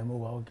wine. mo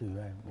wà ókè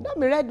báyìí. dá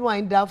mi red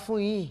wine dá fún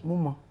yín. mo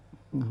mọ.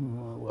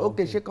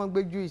 ókè ṣé kan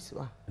gbé juice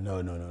wa.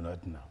 no not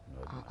now.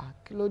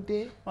 kí ló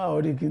dé. má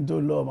ò rí kí n tó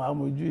lọ màá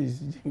mu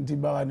juice tí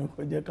bá wa ní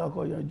kó jẹ́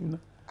kákọ́ yanjú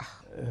náà.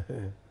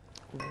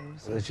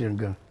 ó ṣe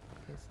nǹkan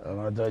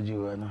ọmọ tọ́jú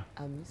wa náà.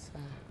 àmì sá.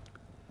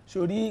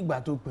 sórí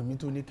ìgbà tó pè mí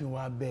tó ní kí n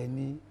wá bẹ́ẹ̀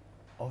ní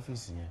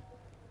ọ́fíìsì yẹn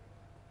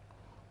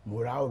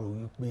mo rá ọ̀rọ̀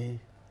wípé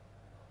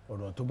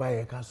ọ̀rọ̀ tó bá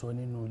yẹ ká sọ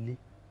nínú ilé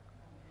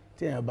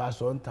tí èèyàn bá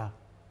sọ ń ta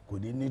kò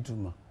ní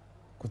nítumọ̀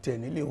kò tẹ̀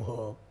nílé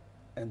wọ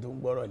ẹni tó ń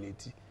gbọ́rọ̀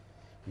létí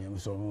ìyẹn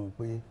sọ fún mi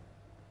pé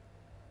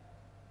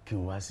kí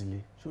n wá sílé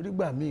sórí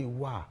ìgbà míì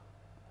wà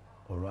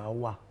ọ̀rọ̀ á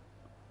wà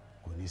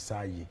kò ní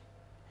sáàyè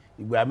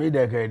ìgbà míì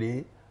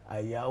dẹ̀kẹ̀rẹ́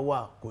àyè á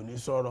wà kò ní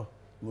sọ̀rọ̀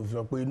mo fi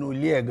sọ pé inú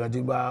ilé ẹ̀gàn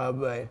tí bá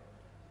bẹ́ẹ̀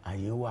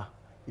àyè wà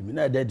èmi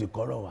náà dẹ̀ ti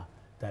kọ́rọ̀ wà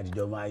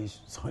tàdíjọ́ máa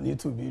sọ ní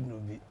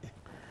tùbínùbí.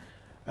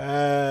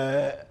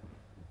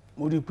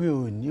 Mo rí pé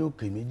o ní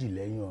òkè méjì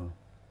lẹ́yìn ọ̀run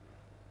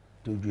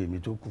tó ju èmi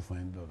tó kù fún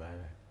ẹ bàbá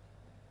rẹ̀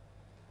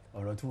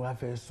ọ̀rọ̀ tí wọ́n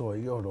fẹ́ sọ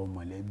yí ọ̀rọ̀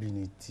mọ̀lẹ́bí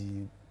ni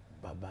ti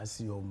bàbá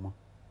sí ọmọ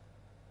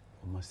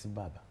ọmọ sí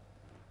bàbá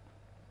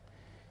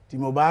tí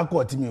mo bá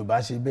kọ̀ tí mi ò bá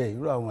ṣe bẹ́ẹ̀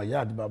irú àwọn ìyá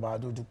àti bàbá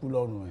tó ti kú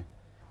lọ́rùn ẹ̀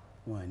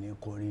wọn ní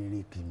kọrin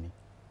eré kì mí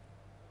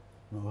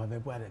mo bá fẹ́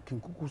padà kí n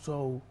kúkú sọ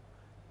o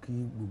kí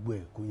gbogbo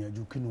ẹ̀ kó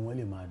yanjú kí ni wọ́n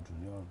lè máa dùn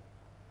ní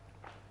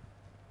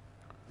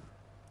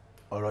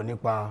ọ̀rọ̀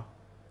nípa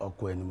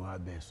ọkọ ẹni mo wá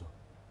bẹ́ẹ̀ sọ.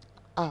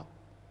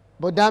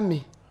 bọ̀dá mi.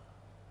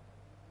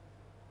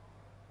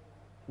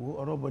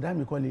 ọ̀rọ̀ bọ̀dá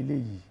mi kọ́ lè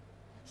léyìí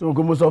so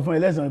kí mo sọ fún ẹ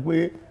lẹ́sàn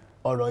pé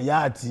ọ̀rọ̀ ìyá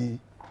àti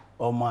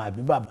ọmọ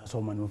àbí bàbá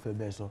sọmọ ni mo fẹ́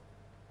bẹ́ẹ̀ sọ.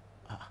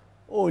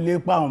 ó lè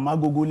pa àwọn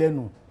mágógó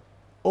lẹ́nu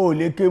ó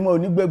lè ké mọ́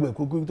onígbẹ̀gbẹ̀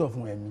kókó tọ̀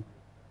fún ẹ̀mí.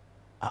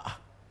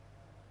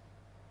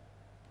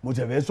 mo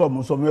tẹ̀fẹ́ sọ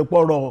mo sọ fún ẹ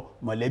pọ́rọ̀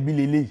mọ̀lẹ́bí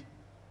lélẹ́yìí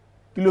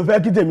kí ló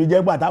fẹ́ kí tèmi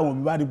jẹ́ gbà táwọn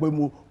òbí bá rí pé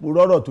mo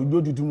rọ́rọ̀ tó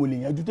jójú tí mo lè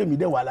yanjú tèmi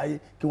dẹ̀ wà láyé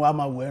kí wọ́n á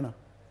máa wọ ẹ̀ràn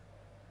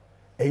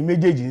ẹ̀yin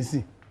méjèèjì ń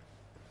sìn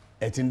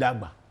ẹ̀ ti ń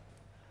dàgbà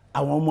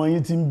àwọn ọmọ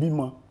yín ti ń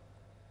bímọ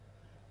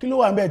kí ló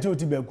wà ń bẹ́ẹ̀ tí ó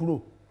ti bẹ̀ kúrò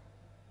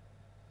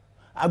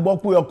a gbọ́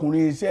pé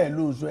ọkùnrin iṣẹ́ ẹ̀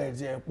ló ń sọ ẹ̀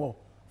tí ẹ pọ̀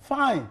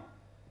fine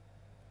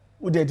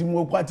ó dẹ̀ tí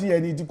mo pa tí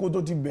ẹni tí kó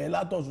tó ti bẹ̀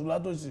látọ̀sùn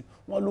látòsì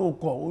wọ́n ló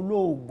kọ̀ ó ló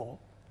gbọ́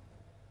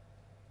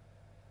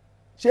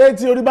ṣé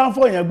tí orí bá ń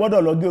fọ́ yẹn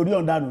gbọ́dọ̀ lọ gé orí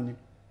ọ̀dànù ni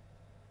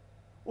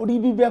orí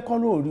bíbẹ́ kọ́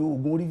lóòrí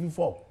oògùn orí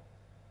fífọ́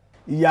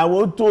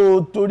ìyàwó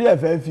tó torí ẹ̀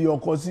fẹ́ fi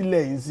ọkọ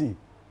sílẹ̀ yìí sì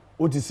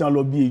ó ti san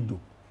lọ bí ejò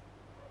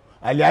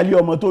àlẹ́àlẹ́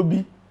ọmọ tó bí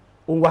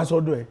ó ń wá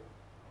sọ́dọ̀ ẹ̀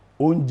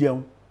ó ń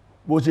jẹun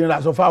bó ṣe ń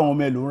raṣọ fáwọn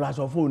ọmọ ẹ̀ ló ń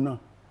raṣọ fóun náà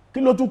kí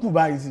ló tún kù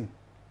báyìí sí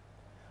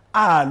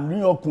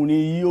àní ọkùnrin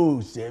yìí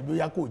ò ṣẹ́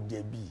bóyá kò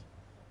jẹ̀bi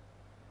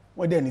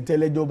wọ́n dẹ̀ ní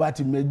tẹ́lẹ́jọ́ bá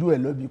ti mẹ́jú ẹ̀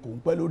lọ́bi kò ń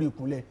pẹ́ lórí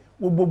ìkúnlẹ̀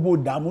gbogbo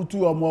dààmú tí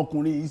ọmọ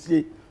ọkùnrin yìí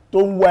ṣe tó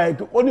ń wá ẹ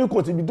ó ní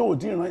kò síbi tó ò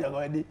tí ì ràn yàrá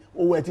ẹdẹ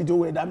owó ẹ títí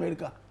owó ẹdá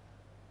Amẹ́ríkà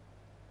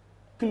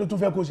kí ló tún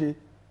fẹ́ kó ṣe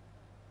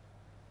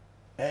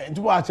tí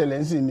wọ́n àṣẹlẹ̀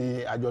ń sìn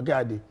ní Àjọkẹ́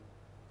Adé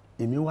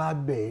èmi wá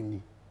bẹ́ẹ̀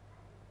ni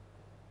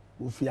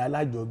mo fi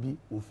alájọbí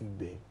mo fi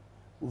bẹ́ẹ̀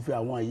mo fi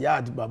àwọn ìyá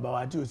àti bàbá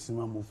wa tí ò sí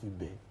mọ́ mo fi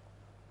bẹ́ẹ̀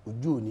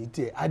ojú òní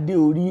tẹ adé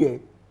orí ẹ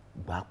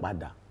gbà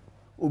padà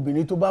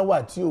obìnrin tó bá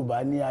wà tí ò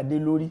bá ní adé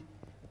lórí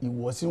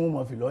ìwọ̀sí wọn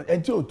mọ̀ fi lọ ẹ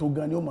tí ò tó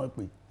gan ni ó mọ̀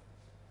pé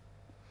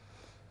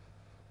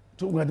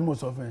tó gbà tí mo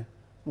sọ fún ẹ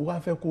mo wá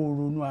fẹ́ kó o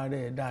ronú ara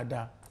ẹ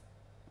dáadáa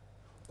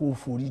kó o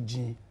forí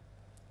jìn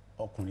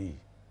ọkùnrin yìí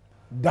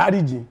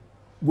dáríjì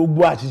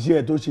gbogbo àṣìṣe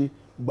ẹ tó ṣe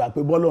gbà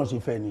pé bọ́lọ̀ ṣe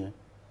fẹ́ nìyẹn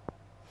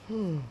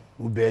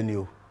mo bẹ́ẹ̀ ni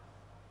o.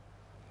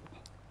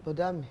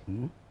 bọ̀dá mi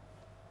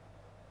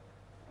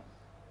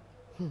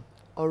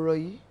ọ̀rọ̀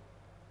yìí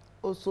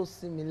ó sọ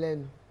sí mi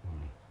lẹ́nu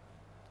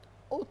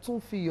ó tún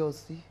fi yọ̀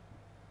sí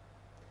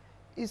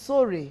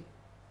ìsòrè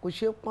kò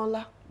ṣe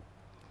pọ́nlá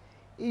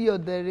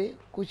iyọ̀dẹ̀rẹ̀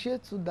kò ṣe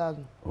tú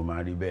dànù. ó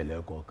máa rí bẹ́ẹ̀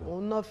lẹ́kọ̀ọ̀kan.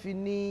 òun náà fi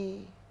ní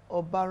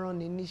ọba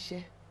ránni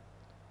níṣẹ́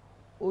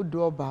odò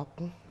ọba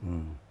kún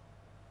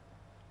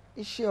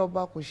iṣẹ́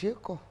ọba kò ṣe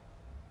kọ̀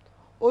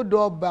odò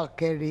ọba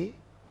kẹrẹ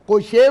kò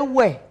ṣe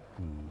wẹ̀.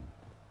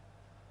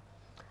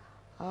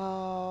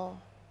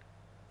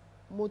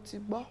 mo ti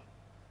gbọ́.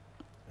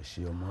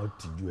 ṣe ọmọ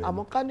tìjú ẹ.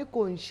 àmọ́ ká ní kò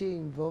ń ṣe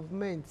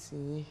involvement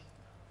yín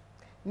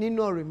nínú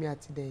ọ̀rọ̀ mi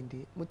àti Dẹ̀yìndé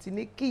mo ti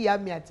ní kí ìyá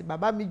mi àti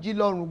bàbá mi jí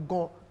lọ́rùn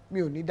gan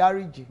mi ò ní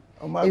dáríjì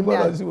èmi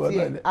àti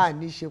ẹ̀ à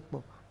ní ṣe pọ̀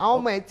àwọn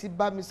ọmọ ẹ ti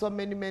bá mi sọ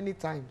many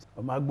times.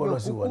 ọmọ agbọ́dọ̀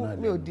sí wọn náà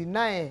lẹ́nu. mi ò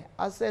deny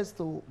access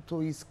to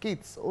his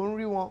kids ó ń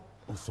rí wọn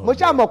mo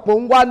ṣàmọ̀ pé ó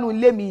ń wánú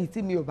ilé mi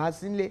tí mi ò bá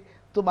sí ilé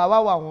tó bá wá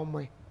wà àwọn ọmọ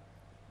ẹ̀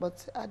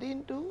but I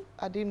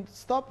didn't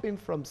stop him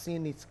from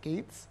seeing his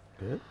kids.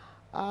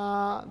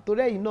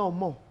 torí ẹ̀yin náà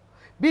mọ̀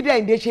bí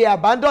Dẹ̀yìndé ṣe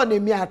abandon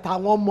èmi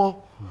àtàwọn ọmọ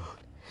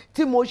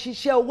tí mo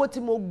ṣiṣẹ́ owó tí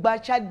mo gba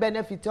child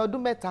benefit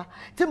ọdún 3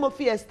 tí mo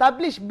fi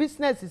establish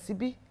business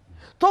síbí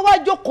tó wá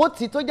jókòó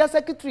tí tó jẹ́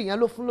secretary yẹn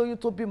ló fún lóyún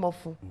tó bímọ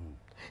fún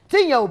tí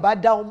yẹn ò bá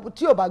dá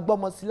tí ò bá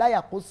gbọ́mọ sí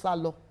láyà kó sá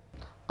lọ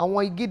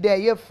àwọn igídẹ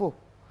ẹyẹ fò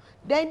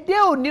Dẹ́ndé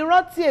ò ní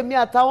rántí èmi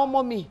àtàwọn ọmọ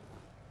mi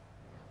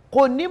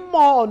kò ní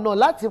mọ ọ̀nà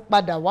láti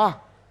padà wá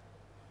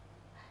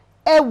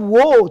ẹ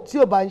wò ó tí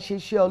ò bá ń ṣe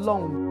iṣẹ́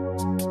Ọlọ́run.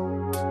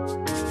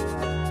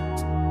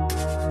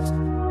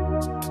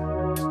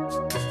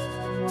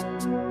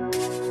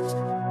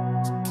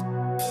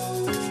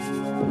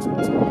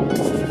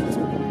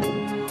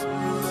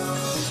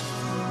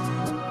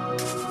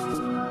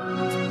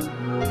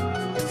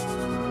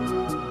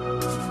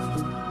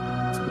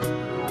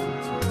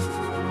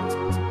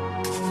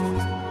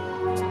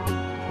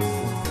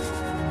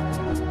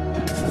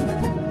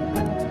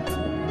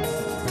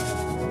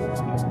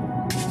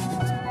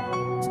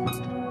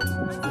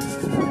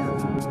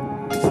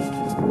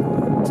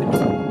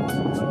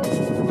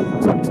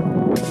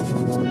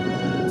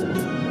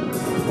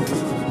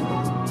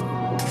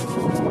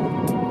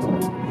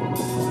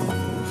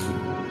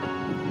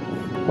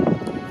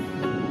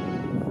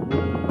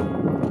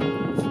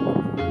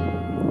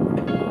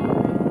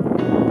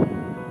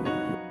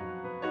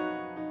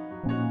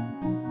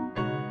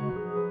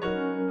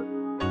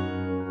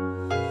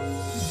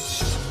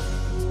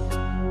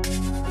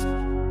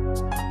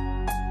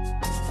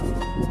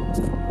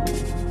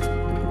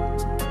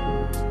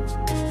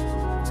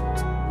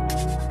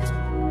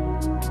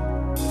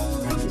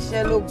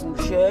 Iṣẹ́ ló gùn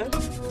ṣẹ́.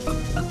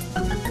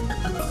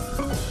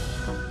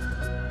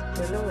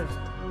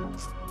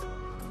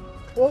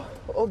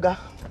 Ó ga.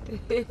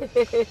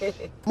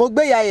 Mo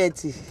gbé ìyá yẹn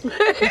tì.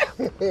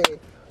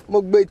 Mo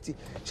gbé tì.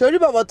 Ṣorí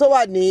bàbá tó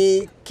wà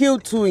ní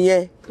Q2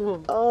 yẹn.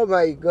 Oh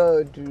my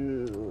God.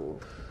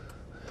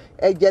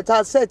 Ẹ̀jẹ̀ tá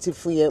a sẹ́ẹ̀tì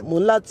fún yẹn, mo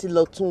ń láti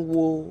lọ tún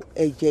wo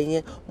ẹ̀jẹ̀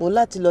yẹn, mo ń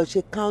láti lọ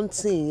ṣe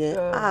counting yẹn.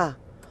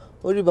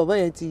 Orí bàbá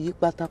yẹn ti yí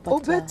pátápátá. Ó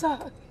bẹ́tà.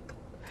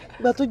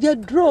 Ìgbà tó jẹ́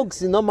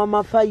drugs iná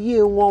máa fa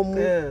yé wọn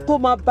mu tó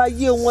máa bà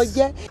yé wọn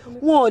jẹ́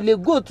wọn ò lè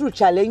go through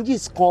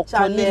challenges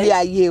kankan nílé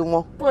ayé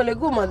wọn. Wọn ò lè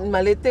go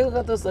màlété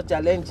kó tó sọ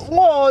challenge.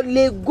 Wọn ò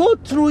lè go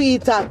through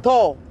it at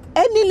all.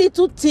 Any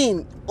little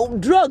thing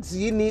drugs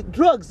yìí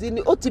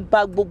ni ó ti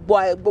bà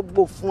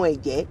gbogbo fún ẹ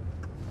jẹ́.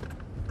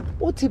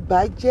 Ó ti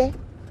bà jẹ́.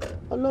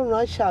 Ọlọ́run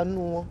á ṣàánú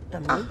wọn.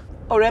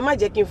 Ọ̀rẹ́ má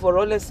jẹ́ kí n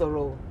fọ̀rọ̀ lẹ̀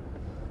sọ̀rọ̀ o.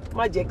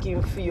 Má jẹ́ kí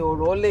n fi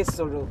ọ̀rọ̀ lẹ̀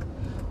sọ̀rọ̀.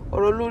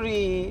 Ọ̀rọ̀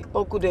lórí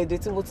Uncle Dede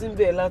tí mo ti ń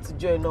bẹ̀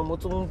látijọ́ iná mo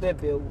tún ń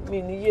bẹ̀bẹ̀ o.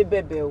 Mi ní yé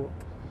bẹ̀bẹ̀ o.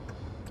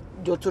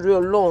 Jọ̀ọ́ torí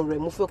Ọlọ́run rẹ̀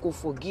mo fẹ́ kó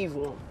forgive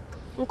wọn.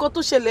 Nǹkan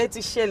tó ṣẹlẹ̀ ti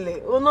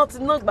ṣẹlẹ̀. Ọ̀nà ti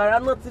ná gbàrà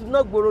náà ti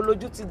ná gbòòrò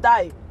lójú ti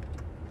dáì.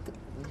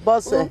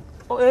 Bọ́sẹ̀.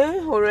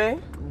 Ọ̀rẹ́.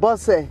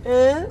 Bọ́sẹ̀.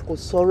 Kò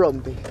sọ̀rọ̀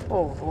ńbẹ̀.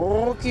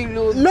 Kí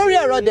ló dé? Lórí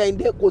ọ̀rọ̀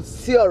Dende kò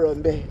sí ọ̀rọ̀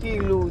ńbẹ̀. Kí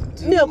ló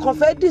dé? Mi ò kàn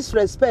fẹ́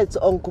disrespect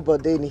Uncle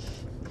Bode ni.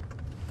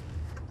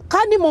 Ká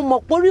ní mo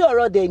mọ̀ pé orí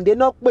ọ̀rọ̀ Dende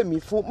náà pè mí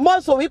fún. Mo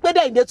sọ wípé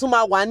Dende tún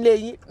máa wà nílé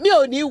yín. Mi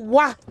ò ní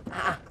wá.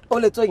 Ó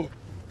lè tó yẹn.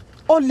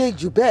 Ó lè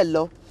jù bẹ́ẹ̀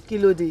lọ. Kí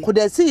ló dé? Kò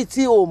dẹ̀ sí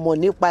tí o mọ̀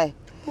nípa ẹ̀.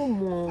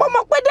 Mo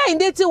mọ̀ pé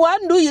Dende ti wà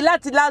ń lù yìí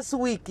láti last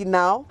week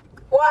now.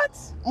 What?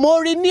 Mo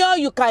rí ní all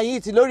you can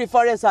eat lórí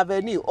Forest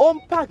Avenue. Ó ń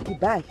pààkì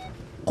báyìí.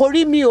 Kò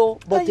rí mi o,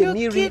 but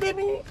èmi rí. Are you kidding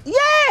me?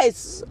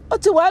 Yes! Ó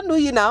ti wà ń lù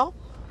yìí now.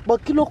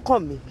 But kí ló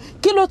kàn mí?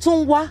 Kí ló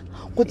tún wá?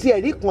 Kò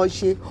tiẹ̀ rí kan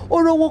ṣe.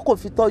 Ó rówó kò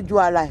fi tọ́jú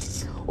ara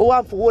ẹ̀. Ó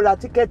wá ń fowó ra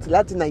tíkẹ́ẹ̀tì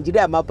láti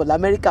Nàìjíríà máa bọ̀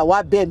l'Amẹ́ríkà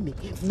wá bẹ̀ mí.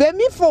 Bẹ̀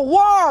mí for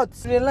what?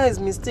 Realize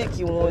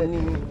mistake wọn ni.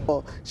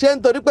 Ṣé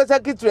nítorí pé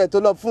sẹ́kítì rẹ̀ tó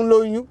lọ fún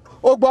lóyún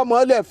ó gbọ́ ọmọ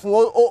ọlẹ̀ fún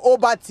ó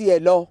bá tiẹ̀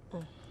lọ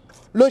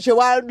ló ṣe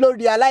wá ló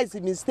realize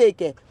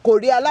mistake ẹ̀ kò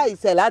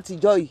realize ẹ̀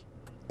látijọ́ yìí.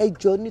 Ẹ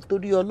jọ̀ọ́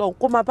nítorí Ọlọ́run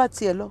kó má bá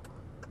tiẹ̀ lọ.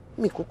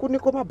 Mi kúkú ní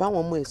kó má bá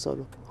àwọn ọmọ ẹ̀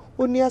sọ̀rọ̀.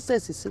 Ó ní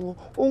access sí wọn.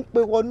 Ó ń pe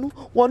wọnú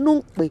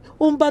ń pè.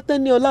 Ó ń bá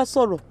Tẹ́níọlá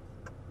sọ̀rọ̀.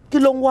 Kí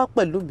ló ń wá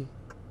pẹ̀lú mi?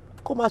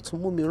 Kó má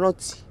tún mú mi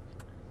rántí.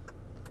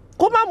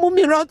 Kó má mú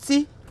mi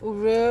rántí.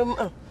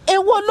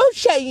 Èwo ló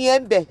ṣẹ̀yìn ẹ̀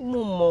ń bẹ̀?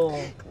 Mo mọ̀.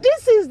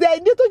 This is the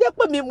idea tó jẹ́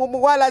pé mi mú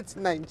wá láti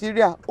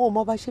Nàìjíríà. Ó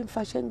mọ bá ṣe ń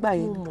faṣẹ́ ń gbà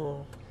yẹn. Mo mọ̀.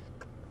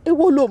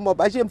 Èwo ló mọ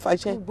bá ṣe ń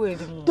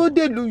faṣẹ́? Tó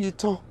dé ìlú yìí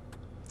tán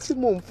tí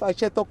mò ń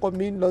faṣẹ́ tọkọ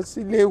mi ń lọ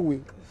síléèwé.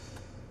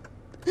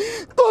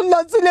 Tó ń lọ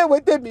síléèwé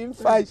tèmi ń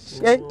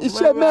faṣẹ́.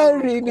 Iṣẹ́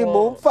mẹ́rin ni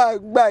mò ń fà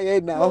gbà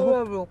yẹn náà.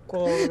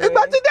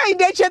 Ìgbà tí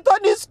Dende ṣe tán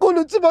ní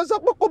skúlù tí mo sọ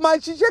pé kó máa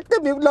ṣiṣẹ́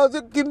tèmi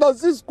kí n lọ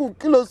sí skúlù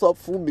kí ló sọ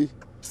fún mi?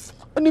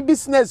 Ó ní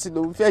bísínẹ́sì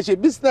lòun fẹ́ ṣe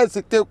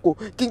bísínẹ́sì kẹ́kọ̀ọ́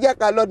kí jẹ́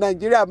ká lọ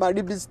Nàìjíríà máa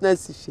rí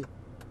bísínẹ́sì ṣe.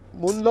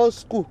 Mo ń lọ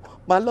skúl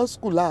máa lọ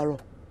skúl láàárọ̀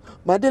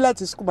máa dé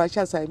láti skúl máa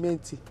ṣe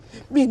àsáímẹ́ǹtì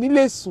mi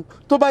nílé sùn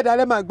tó bá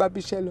dalẹ́ máa gba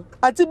bíṣẹ́ lọ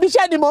àti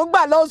bíṣẹ́ ni mò ń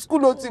gbà lọ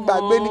skúl ó ti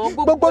gbàgbé ni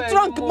gbogbo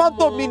trunk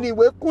mọ́tò mi ni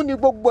ìwé kún ni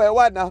gbogbo ẹ̀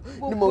wà náà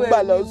ni mò ń gbà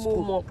lọ skúl.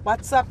 Mo mọ̀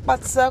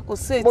pátápátá kò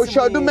sí ètí mi. Mo ṣe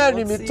ọdún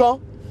mẹ́rin mi tán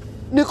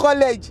ní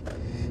kọ́lẹ́jì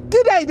kí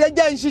Dende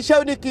jẹ́ ń ṣiṣẹ́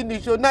ó ní kí ni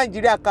ìṣó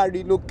Nàìjíríà ká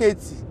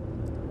relocate.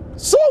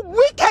 So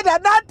wicked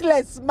and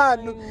heartless man.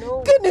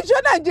 Kí ni ṣé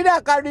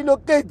Nàìjíríà ká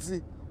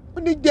relocate? Ó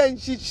ní jẹ́ ń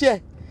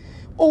ṣiṣẹ́.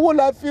 Owó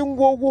la fi ń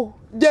wówó.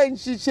 Jẹ́ ń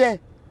ṣiṣẹ́.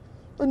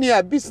 Ó ní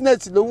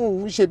business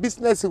lòun ń ṣe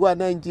business wa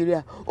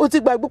Nàìjíríà. Ó ti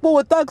gbàgbé pé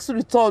owó tax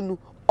return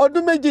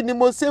ọdún méjì ni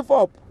mo save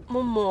up.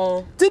 Mo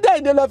mọ̀. Tí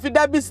Dende lọ fi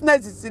dá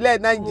business sílẹ̀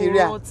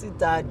Nàìjíríà. Mo ti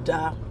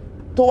dáadáa.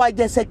 Tó wá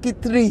jẹ́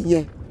secretary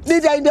yẹn. Ní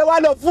Dende wá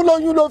lọ fún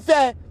lóyún ló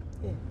fẹ́.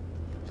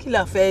 kí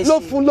la fẹ́ ṣe ló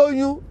fún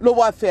lóyún ló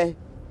wá fẹ́.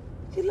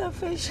 kí la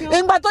fẹ́ ṣe.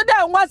 ìgbà tó dé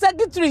àwọn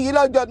sẹ́kítírì yìí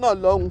lọ́jọ́ náà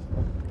lọ́hùn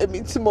èmi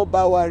tí mo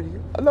bá wà rí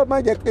ọlọ́mọ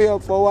jẹ́ pé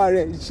ọ̀fọwọ́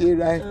rẹ̀ ń ṣe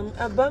ra ẹ̀.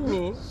 àbá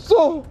mi.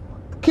 so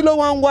kí ló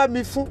wá ń wá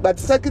mi fún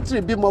gbàtí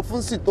sẹ́kítírì bímọ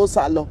fún sì tó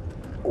sá lọ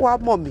ó wá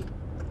mọ̀ mí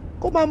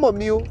kó má mọ̀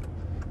mí o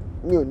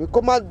mi ò ní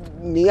kó má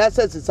ní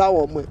access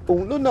sáwọn ọmọ ẹ̀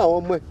òun ló ná àwọn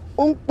ọmọ ẹ̀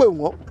ó ń pè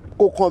wọ́n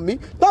kò kàn mí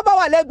tó bá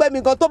wà lẹ́gbẹ̀ẹ́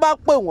mi gan tó bá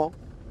pè wọ́n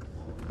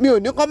mi ò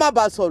ní kó má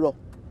bàa sọ̀rọ̀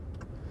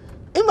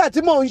nígbà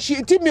tí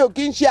mi ò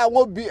kí ń ṣe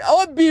àwọn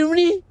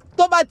obìnrin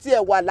tó bá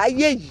tiẹ̀ wà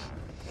láyé yìí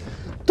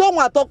tóun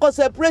àtọkọ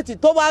separate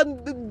tó wá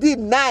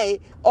deny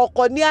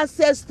ọkọ ní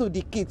access to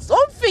the kids ó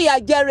ń fìyà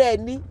jẹrẹ ẹ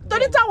ní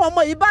torí táwọn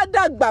ọmọ yìí bá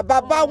dàgbà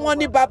bàbá wọn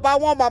ní bàbá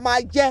wọn máa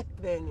jẹ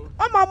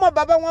ọmọ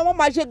bàbá wọn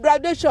máa ṣe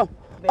graduation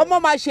ọmọ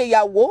máa ṣe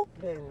ìyàwó.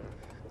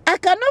 I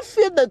cannot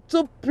feel the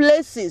two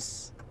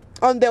places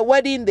on the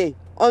wedding day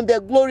on the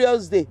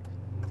glorious day.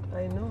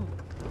 I know.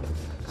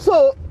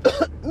 So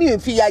mi ò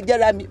fìyà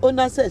jẹra mi ó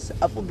nonsense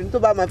àfọbìnrin tó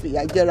bá máa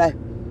fìyà jẹra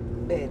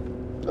ẹ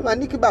tó máa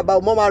ní kí bàbá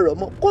ọmọ máa rọ̀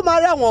mọ́ kó máa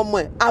rí àwọn ọmọ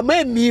ẹ̀ àmọ́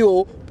èmi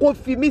o kò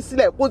fi mí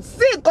sílẹ̀ kò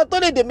sí nǹkan tó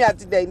lè dèmi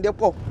àti Dẹ̀yìndé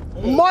pọ̀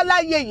mọ́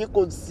láyé yìí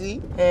kò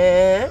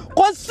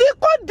sí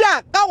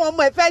kódà káwọn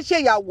ọmọ ẹ̀ fẹ́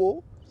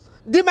ṣèyàwó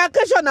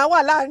demarcation náà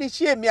wà láàrin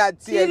iṣẹ́ èmi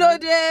àti ẹ̀. kí ló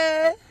dé.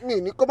 mi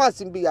ní kó má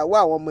sí ibi ìyàwó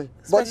àwọn ọmọ ẹ̀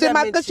but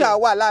demarcation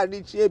wà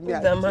láàrin iṣẹ́ èmi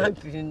àti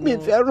ẹ̀ mi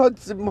fẹ́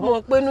rántí mọ́.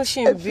 mo pinnu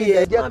ṣì ń bí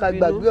ẹ jẹ́ ká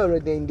gbàgbé ọ̀rọ̀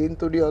Dẹ̀yìndé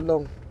nítorí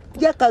Ọlọ́run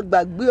jẹ́ ká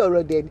gbàgbé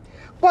ọ̀rọ̀ Dẹ̀yìndé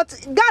but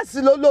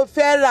gáàsì ló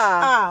fẹ́ rà.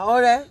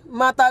 ọ̀rẹ́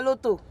máa ta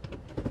lótò.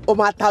 ó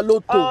máa ta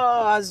lótò.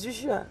 as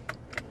usual.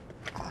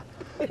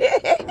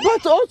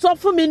 but ó sọ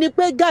fún mi ni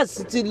pé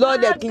gáàsì ti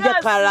lọ́ọ̀dẹ̀ kí n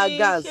jẹ́ kára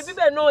gáàsì. ṣe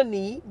bíbẹ̀ náà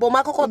ní bọ̀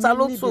máa kọ́kọ́ ta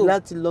lótò.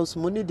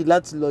 mo nídìí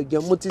láti lọ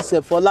jẹun mo ti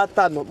ṣẹ̀fọ́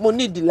látànà mo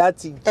nídìí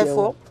láti jẹun.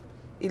 ẹ̀fọ́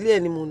ilé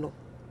ẹ̀ ni mo lọ.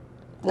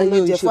 mo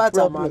lọ jẹ fún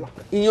àtàmàlà.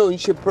 ìyẹn ò ń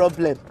ṣe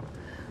problem.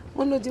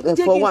 mo lọ jẹ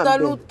kí n ta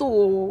lótò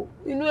o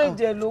inú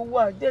ẹ̀jẹ̀ ló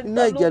wà inú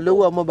ẹ̀jẹ̀ ló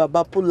wà ọmọ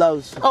bàbá pull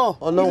house.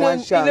 ọlọ́run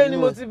aṣáájú ilé ni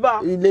mo ti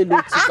bá. ilé ló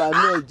ti bá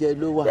inú ẹ̀jẹ̀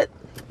ló wà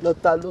lọ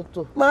ta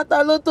lótò. máa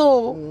ta lótò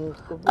o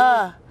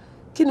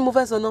kí ni mo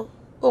fẹ́ sọ náà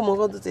ó mọ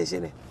nǹkan tó ti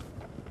ṣẹlẹ̀.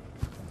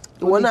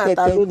 ìwọ náà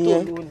ta lótò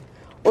lónìí.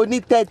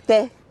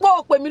 onítẹ́tẹ́. pọ́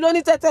ò pè mí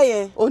lónítẹ́tẹ́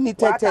yẹn.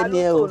 onítẹ́tẹ́ ni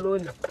ẹ o.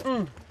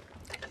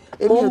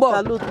 èmi ò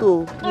ta lótò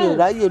mi ò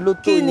ráyè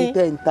lótò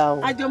onítẹ́ ń ta o.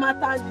 àjọ máa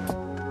ta ni.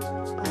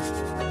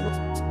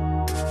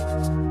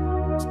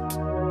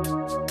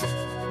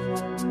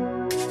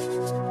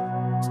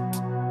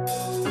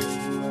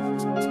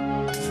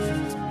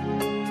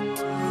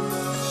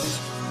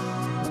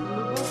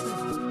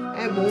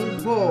 mò ń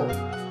bọ̀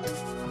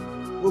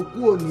òkú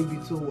ò níbi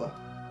tó wà.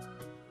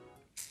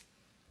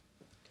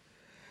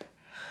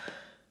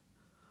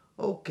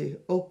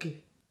 ok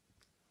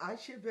à ń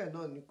ṣe bẹ́ẹ̀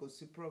náà ni kò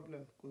sí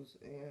problem kò sí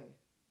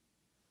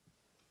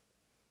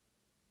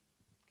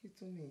kí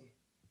tún nìyẹn.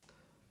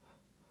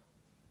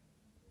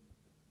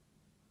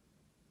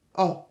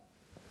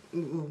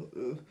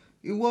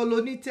 Ìwọ ló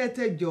ní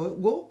tẹ́tẹ́ jọ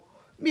wo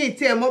mi ì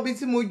tiẹ̀ mọ̀ bí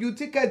tí mo ju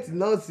tíkẹ́ẹ̀tì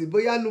náà sí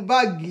bóyá nu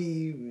báàgì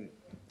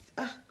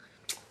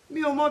mi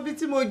ò mọ̀ bí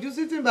tí mo jù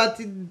sí tí n bá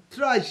ti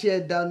trash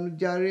ẹ̀ dànù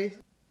jàre.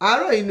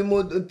 Àárọ̀ yìí ni mo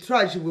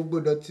trash gbogbo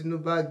dọ̀tí inú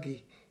báàgì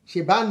ṣe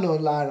bá nà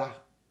lára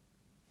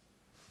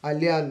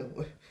alẹ́ àná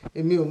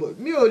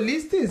mi ò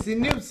listen sí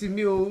news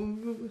mi ò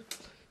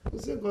kò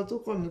sí nǹkan tó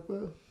kàn mí pé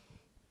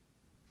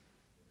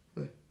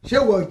ṣé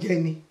ìwọ jẹ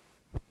ni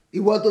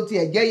ìwọ tó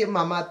tiẹ̀ jẹ́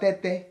màmá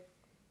tẹ́tẹ́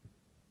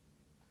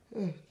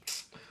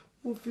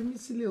mo fi mí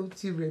sílẹ̀ ó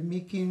ti rẹ̀ mí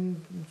kí n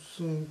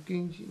sùn kí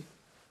n ṣe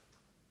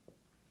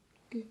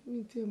kí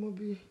n tiẹ̀ mọ̀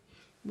bí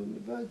mo ní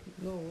báàgì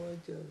náà wọ́n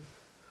jà rẹ̀.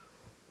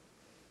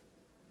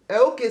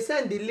 Okay,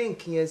 send the link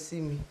yẹn sí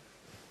mi.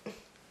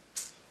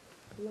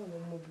 Láwọn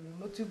ọmọbìnrin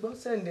mo ti gbọ́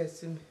send ẹ̀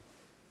sí mi.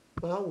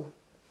 Màá wò.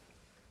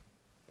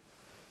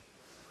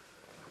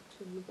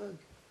 Ṣé ní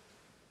báàgì?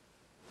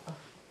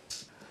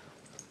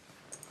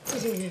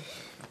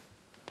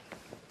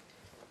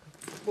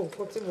 Gbogbo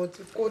nǹkan tí mo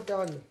ti kó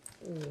dànù.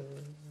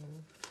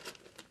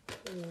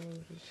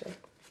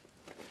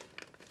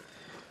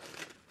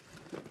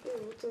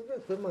 Mo tó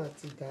bẹ́ẹ̀ pé màá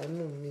ti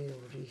dànù mi ò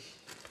rí.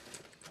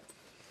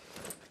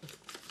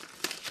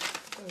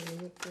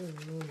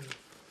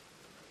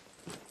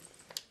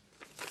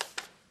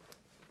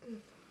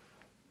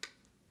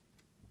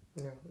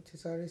 Yeah, it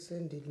is already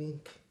send the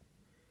link.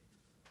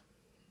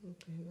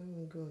 Okay, let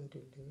me go on the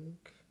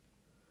link.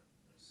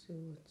 See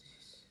what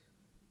is.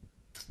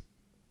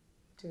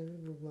 Tẹ́rí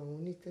gbogbo àwọn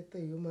onítẹ́tẹ́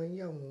yìí ó máa ń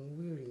yà wọ́n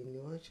wèrè ni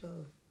wọ́n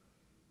ṣáà.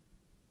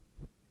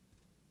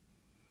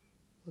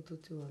 Wọ́n tó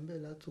ti wà ń bẹ̀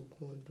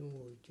látògún ọdún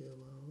ò jẹ́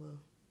wá wá.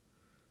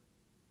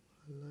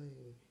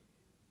 Aláìní.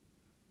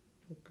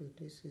 Okay,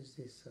 this is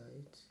the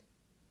site.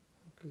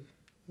 Okay,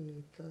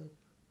 new type.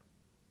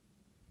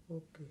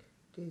 Okay,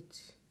 date.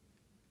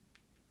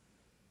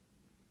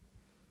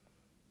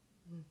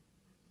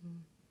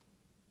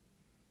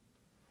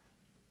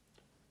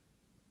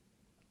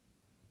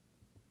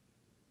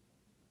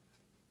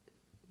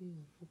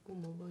 Fúnkún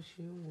mo bá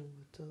ṣe ń wò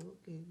wòtá,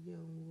 okay, jẹ́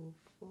ń wo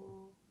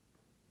 4,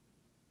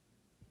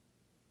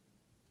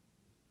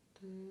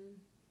 10,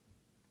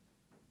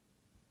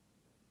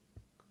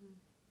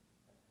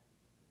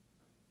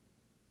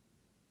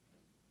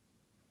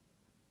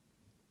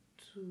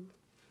 2.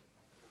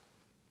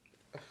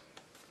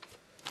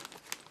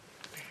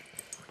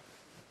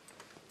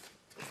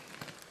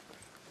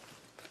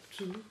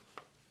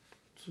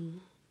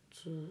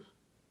 Two,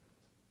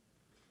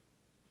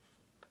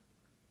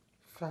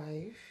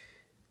 5,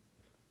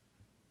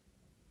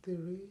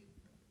 3,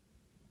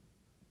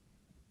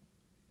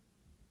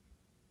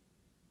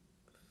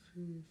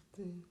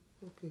 15.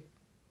 Okay.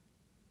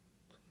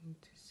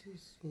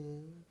 26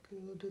 yẹn. Kí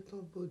ló dé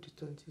tán bóòdì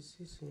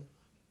 26 yẹn?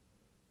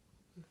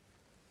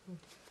 Okay.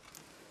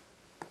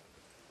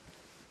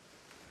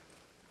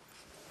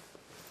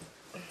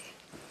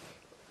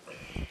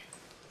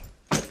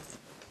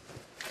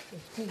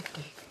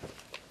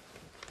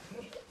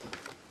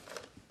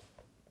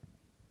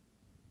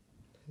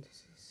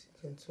 26,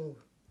 22,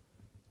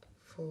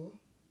 4,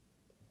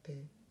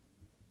 10,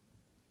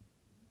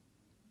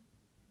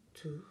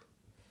 2,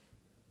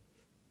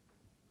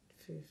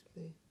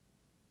 15,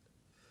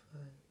 5,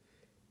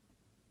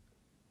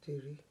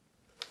 3,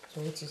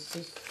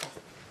 26.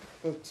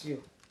 What's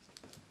you?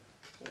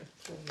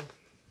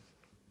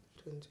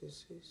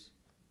 26.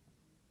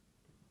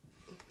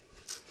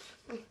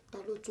 Ta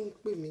ló tún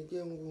pè mí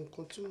jẹ́ ń wo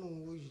nǹkan tí mò ń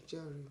wò yìí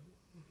jàre.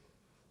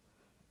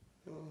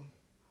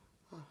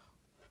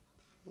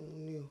 Òun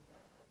ni o,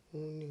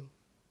 òun ni o,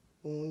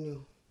 òun ni o,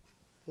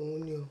 òun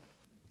ni o.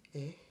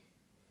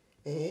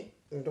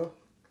 Ǹdọ́.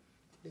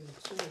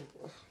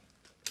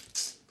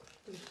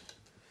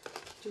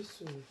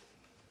 Jésù.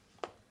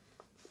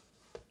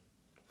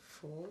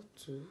 4,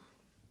 2,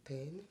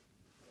 10.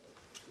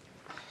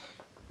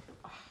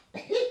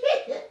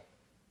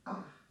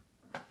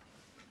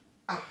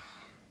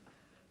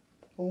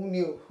 Òun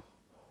ni o,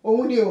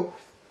 òun ni o,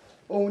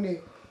 òun ni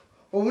o,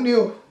 òun ni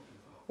o,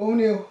 òun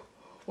ni o,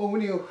 òun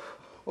ni o,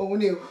 òun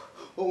ni o,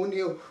 òun ni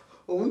o,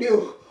 òun ni o,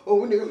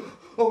 òun ni o,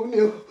 òun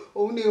ni o,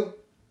 òun ni o.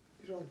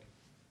 Irọ́ ni.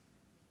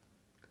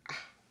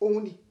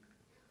 Òun ni,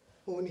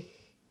 òun ni.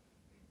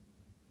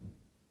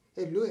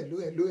 Hello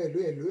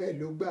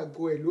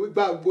gbàgbó, hello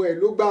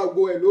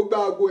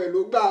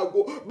gbàgbó.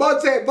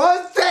 Bọ́sẹ̀.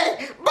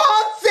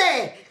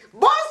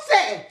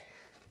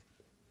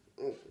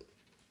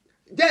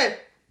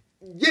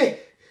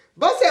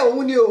 Bọ́sẹ̀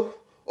òun ni o.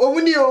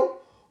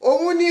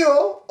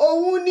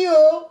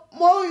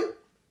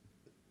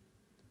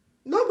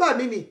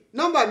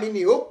 Nọ́mbà mi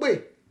ni ó pè.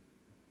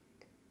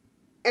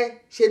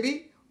 Ṣebí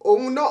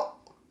òun náà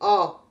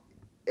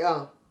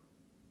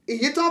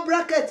ìyí tán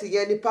bracket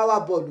yẹn ni power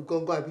ball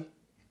gangan àbí?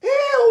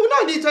 Òun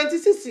náà ni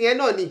 26 yẹn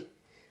náà ni.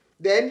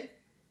 Then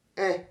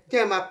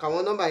jẹ́ ẹ máa kà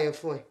wọ́n nọ́mbà yẹn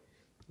fún ẹ.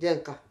 Jẹ́ n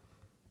kà.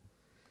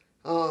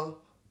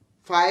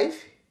 5,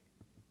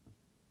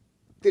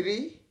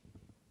 3,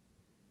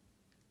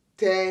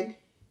 10,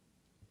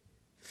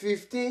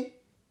 15,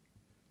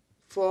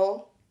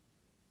 4.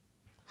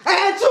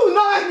 2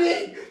 náà ni.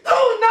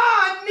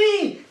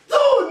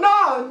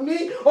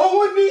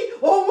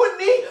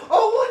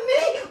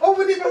 Òun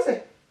ni bọ́sẹ̀.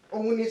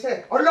 Òun ni sẹ́.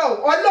 Ọlọ́run.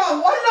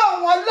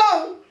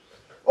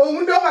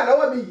 Òun ló wà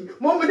lọ́wọ́ mi yìí.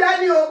 Mo mú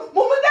dání o.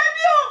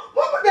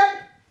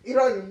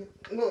 Irọ́ ni.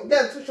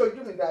 Jẹ́ tún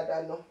ṣojú mi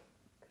dáadáa náà.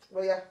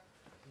 Bóyá.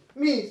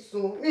 Mi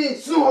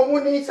sùn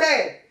òun ni sẹ́.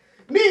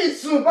 Mi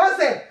sùn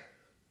bọ́sẹ̀.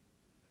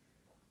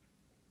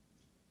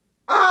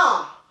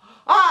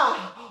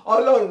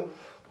 Ọlọ́run.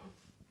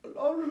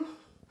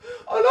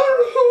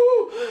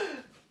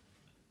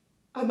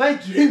 Am I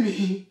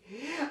dreaming?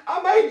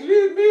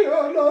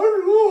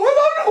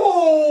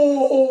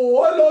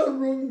 Ọlọ́run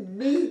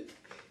mi.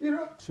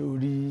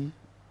 Sórí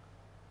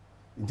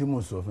tí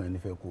mo sọ fún ẹ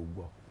nífẹ̀ẹ́ kó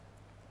gbọ́.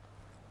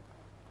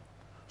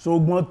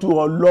 Ṣùgbọ́n tó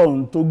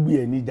Ọlọ́run tó gbé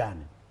ẹ níjà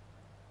ni.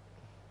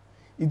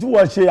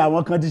 Ìtúwọ̀ ṣe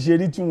àwọn kan ti ṣe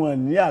rí tí wọ́n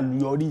ní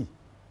àlùyọrí.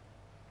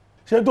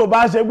 Ṣé tó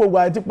bá ṣe gbogbo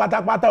àti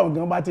pátápátá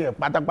ọ̀gán bá tiẹ̀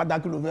pátápátá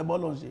kí ló fẹ́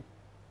bọ́lọ̀ ṣe?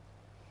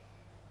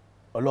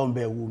 Ọlọ́run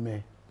bẹ̀ wo mẹ́,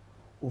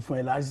 ó fún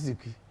ẹ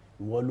lásìkò,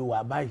 ìwọ ló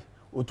wà báyìí,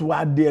 ó tún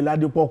wá dé ẹ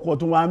ládé pọ́kọ́,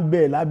 tún wá ń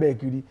bẹ̀ lábẹ́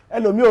kiri.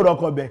 Ẹlòmíì ò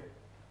rọ́kọ bẹ̀,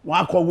 wọ́n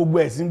á kọ gbogbo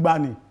ẹ̀ sí gbà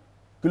ní,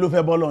 kí ló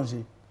fẹ́ bọ́lọ̀ ṣe?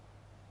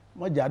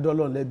 Mọ̀jà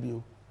dọ́lọ̀ lẹ́bi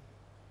o,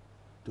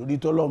 torí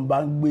tọ́lọ́run bá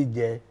ń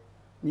gbèjẹ,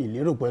 mi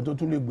ìlérò pé tó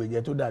tún lè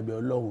gbèjẹ tó dàbí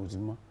Ọlọ́run sí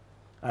mọ́.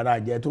 Ara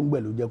àjẹ tó ń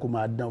gbẹ̀ ló jẹ́ kó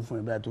máa dán fún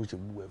ẹ báyìí tó ṣe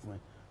gbogbo ẹ̀ fún ẹ,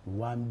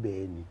 wá ń bẹ̀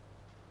ẹ ni.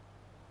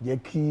 Jẹ́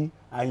kí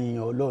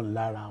àyìnyàn Ọlọ́run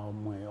lára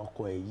ọmọ ẹ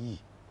ọkọ ẹ yìí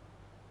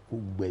kó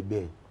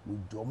gbẹ̀bẹ̀.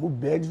 Mo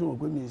bẹ́ẹ̀ ní sọ̀rọ̀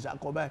pé mi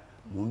ìṣàkọ́ báyìí,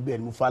 mo ń bẹ̀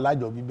ni mo fa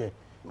alájọ bíbẹ̀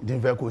ní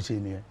fẹ́ kó ṣe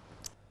nìyẹn.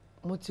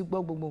 Mo ti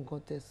gbọ́ gbogbo nǹkan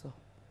tẹ́ sọ,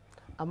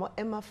 àmọ́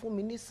ẹ máa fún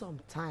mi ní some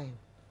time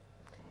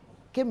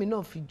kémi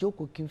náà fi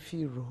jókòó kí n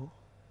fi rò ó,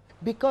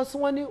 because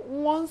wọ́n ní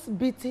once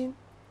beaten,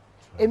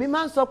 èmi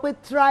máa ń sọ pé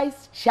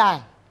thrice shy,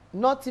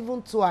 not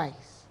even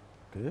twice.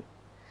 Okay.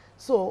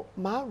 So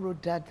màá rò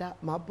dáadáa,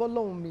 màá bọ́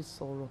lọ́hùn mi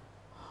sọ̀rọ̀,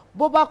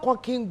 bó bá kan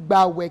kí n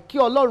gbàwẹ̀ kí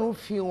Ọlọ́run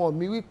fi hàn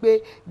mí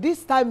wípé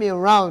this time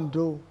around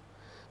o,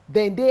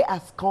 then they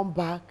has come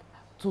back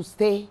to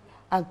stay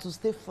and to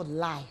stay for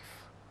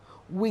life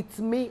with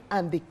me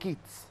and the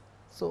kids.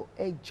 So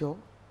ẹ jọ̀ọ́,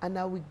 and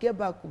I will get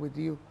back with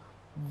you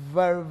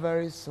very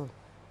very soon.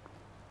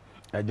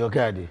 Ẹjọ́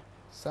Káyọ̀dé.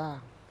 Sir.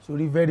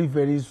 Sórí very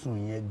very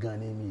soon yẹn gan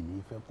ni mi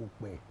ní fẹ́ kó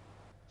pẹ́.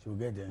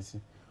 ṣògẹ́ jẹ́nsí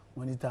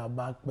wọ́n ní tá a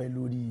bá pẹ́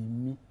lórí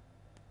mi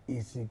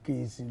èsìn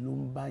kéèsìn ló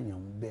ń báyàn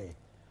ń bẹ̀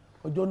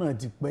ọjọ́ náà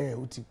ti pẹ́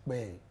ó ti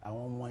pẹ́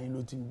àwọn ọmọ yín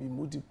ló ti ń bí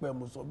mo ti pẹ́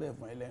mo sọ bẹ́ẹ̀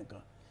fún ẹ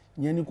lẹ́ǹkan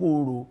ìyẹn ni kò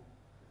ro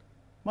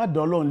má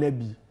dán Ọlọ́run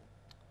lẹ́bi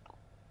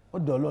ó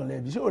dán Ọlọ́run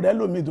lẹ́bi ṣé òrẹ́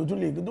lómi tó tún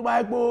lè tó bá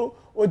yẹ pé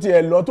ó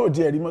tiẹ̀ lọ tó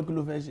tiẹ̀ rí mọ́ kí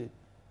ló fẹ́ ṣe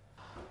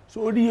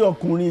sórí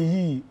ọkùnrin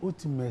yìí ó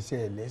ti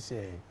mẹsẹ̀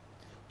lẹ́sẹ̀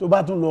tó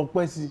bá tún lọ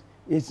pẹ́ sí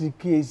èsì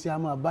kí èsì á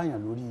máa báyàn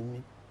lórí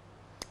mi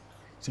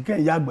síkẹ́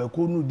ìyàgbẹ́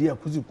kó nù díẹ̀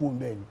kó sì kú ń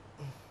bẹ́ẹ̀ ni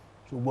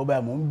ṣùgbọ́n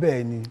báyìí mò ń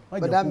bẹ́ẹ̀ ni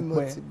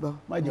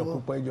má jẹ́ kó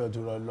pẹ́ jọ tó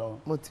lọ lọ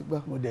mo ti gbọ́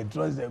mo dẹ̀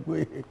trust ẹ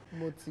pé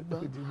mo ti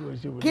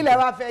gbọ́ kí lẹ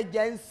wá fẹ́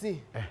jẹ ń sìn.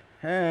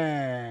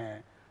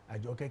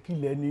 Àjọkẹ́ kí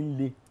lẹ ní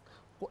le.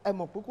 ẹ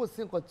mọ̀ pé kò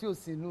sí nǹkan tí ò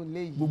sí inú ilé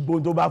yìí. gbogbo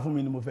tó bá fún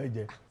mi ni mo fẹ́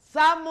jẹ.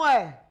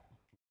 Samuel.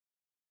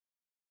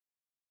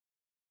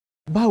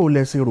 báwo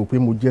lẹ ṣe rò pé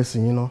mo jẹ́ sí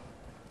yín ná.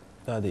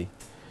 Daddy,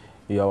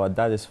 you are our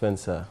daddy's friend,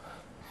 sir.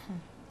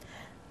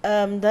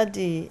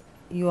 Daddy,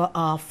 you are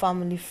our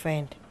family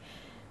friend.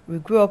 We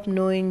grew up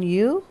knowing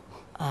you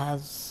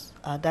as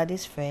our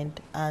daddy's friend,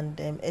 and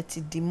it's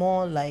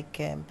more like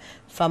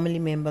family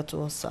member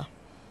to us, sir.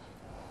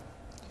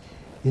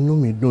 Inú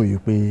mi dùn yìí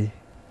pé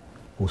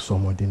kò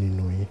sọmọdé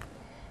nínú yín.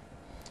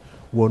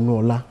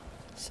 Wọnúọlá.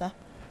 Sir.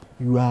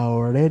 You are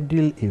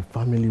already a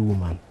family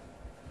woman.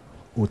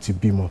 O ti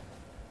bímọ.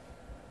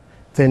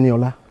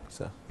 Tẹ́níọlá.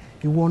 Sir.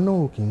 Ìwọ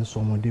náà ò kì í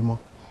sọmọdé mọ́.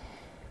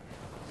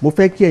 Mo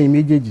fẹ́ kí ẹ̀yin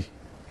méjèèjì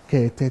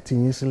kẹ́ ẹ tẹ́tí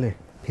yín sílẹ̀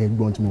kẹ́ ẹ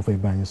gbọ́n tí mo fẹ́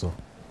bá yín sọ.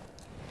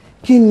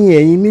 Kí ni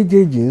ẹ̀yin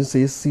méjèèjì ń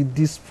ṣe sí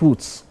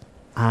disputes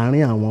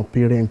àárín àwọn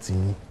parents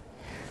yín?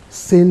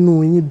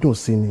 Ṣénú yín dùn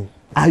sí ni?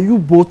 Are you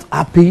both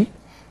happy?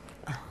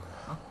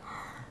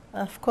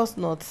 Of course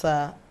not,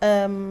 sir.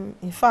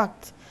 In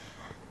fact,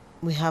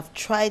 we have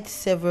tried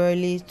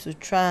severally to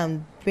try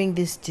and bring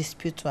this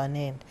dispute to an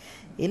end.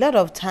 A lot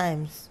of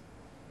times,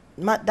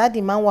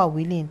 Daddy man were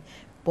willing,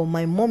 but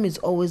my mom is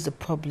always the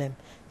problem.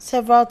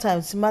 Several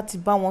times, she will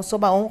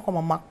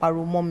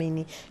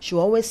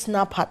always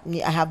snap at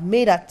me. I have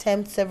made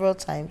attempts several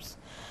times.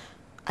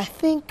 I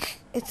think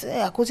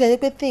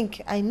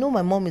I know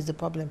my mom is the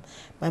problem.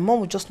 My mom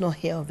will just not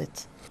hear of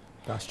it.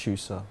 That's true,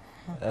 sir.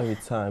 Every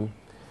time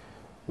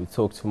we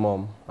talk to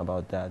mom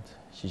about dad,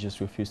 she just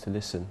refused to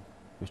listen.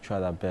 We've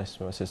tried our best.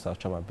 My sister has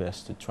tried my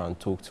best to try and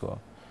talk to her.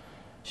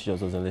 She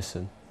just doesn't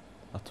listen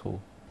at all.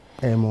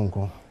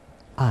 Mongo,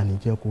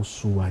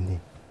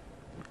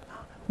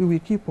 we will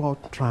keep on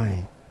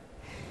trying.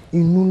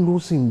 Inú ló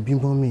sì ń bí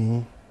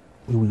mọ́mì,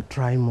 we will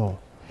try more.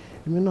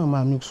 Èmi náà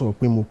máa make sure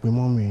pé mo pe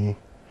mọ́mì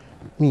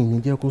mi ní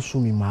jẹ́ kó sú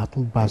mi máa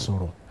tún bá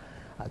sọ̀rọ̀.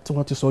 Tí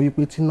wọ́n ti sọ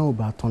wípé tí náà ò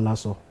bá tán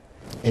lásọ,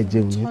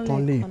 ẹ̀jẹ̀ ò ní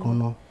tán lé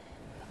ìkànnà.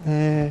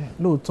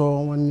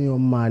 Lóòótọ́ wọ́n ní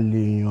ọmọ àlè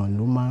èèyàn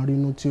ló máa ń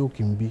rínú tí ò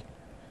kì í bí.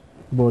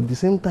 But at the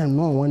same time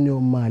náà wọ́n ní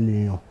ọmọ àlè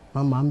èèyàn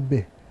wọ́n máa ń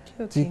bẹ̀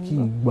tí kì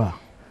í gbà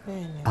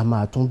a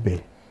máa tún bẹ̀.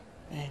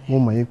 Mo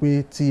mọ̀ yín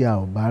pé tí a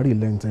ò bá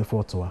relent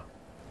effort wa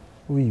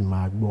ó yìí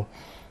máa gbọ́.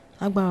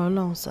 Agbára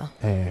Ọlọ́run sà.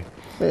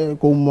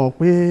 Kò mọ̀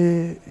pé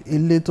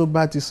ilé tó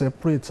bá ti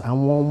separate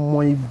àwọn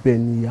ọmọ ibẹ̀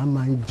ni a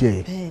máa ń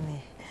jẹ. Bẹ́ẹ̀ni.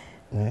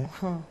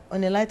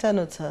 On a lighter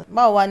note, sir.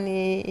 Báwo wá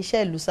ní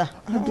iṣẹ́ ìlú sà?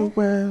 A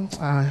dúpẹ́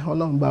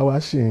Ọlọ́run bá wa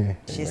ṣe yẹn.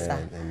 Ṣé sà?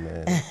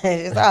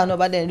 Ṣé sáà náà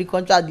bá dẹ̀ rí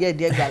contract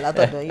díẹ̀díẹ̀ gbà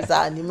látọ̀dọ̀ yín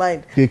sáà ní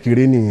mind.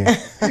 Kékeré nìyẹn.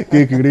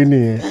 Kékeré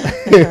nìyẹn.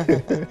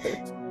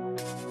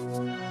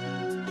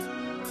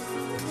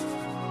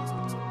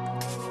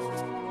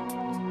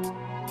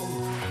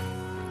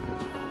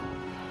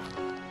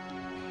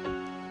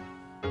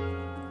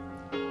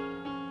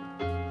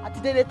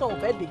 Délé tó ń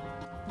fẹ́ dé.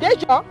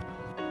 Déjọ́.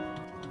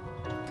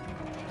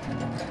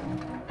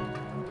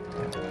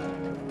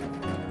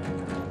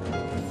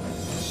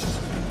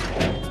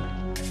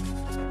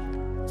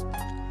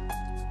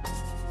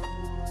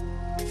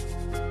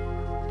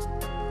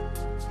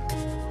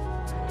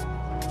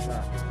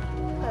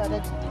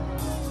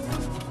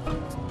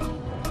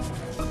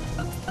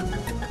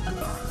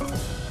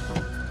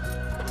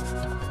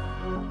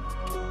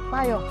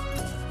 Báyọ̀.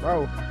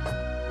 Wow.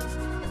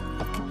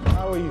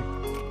 How are you?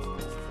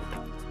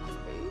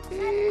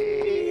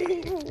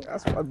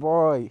 That's my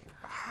boy.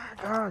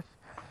 Gosh,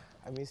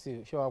 I miss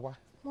you. Show up.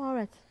 I'm all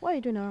right. What are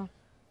you doing around?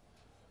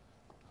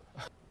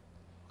 What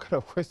kind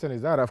of question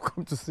is that? I've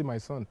come to see my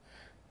son.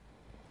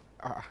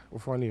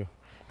 What's on you?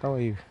 How are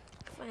you?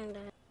 Fine,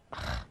 Dad.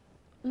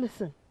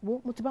 Listen,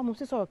 mo ti bá mo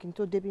sí sọ̀rọ̀ kí n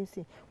tó débi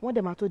nsìn. Wọ́n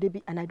dẹ̀ máa tó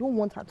débi, and I don't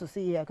want her to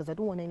see here because I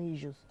don't want any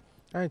issues.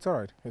 It's all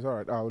right. It's all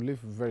right. I'll leave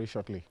very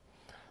shortly.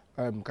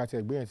 Kati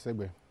Egbe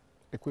Segbe,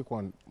 a quick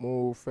one.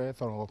 Mo fẹ́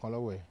tọrọ nǹkan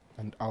lọ́wọ́ ẹ,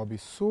 and I'll be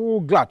so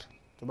glad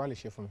to buy a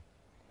share for me.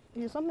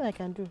 It's something I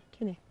can do.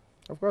 Kini?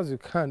 Of course you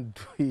can't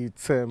do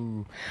it.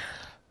 I'm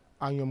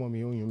your mommy,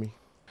 you me.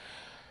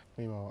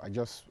 You know,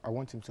 I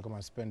want him to come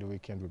and spend the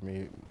weekend with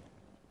me.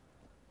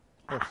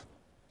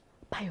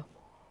 Bayo,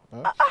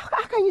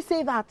 how can you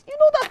say that? You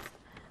know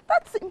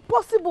that's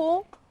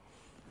impossible.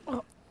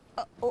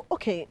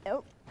 Okay,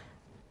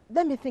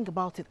 let me think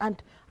about it,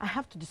 and I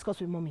have to discuss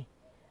with mommy.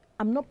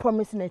 I'm not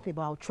promising anything,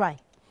 but I'll try.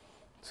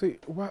 See,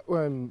 why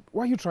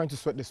are you trying to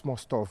sweat the small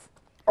stuff?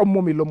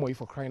 ọmọ mi lọmọ yìí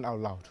for crying out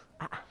loud.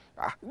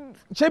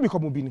 Ṣé mi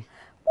kọ́ mo bí ni?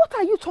 What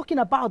are you talking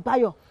about,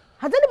 Bayo?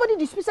 Has anybody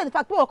disputed the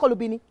fact that Okolo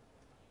Bini?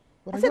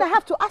 I said I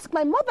have to ask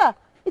my mother.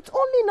 It's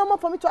only normal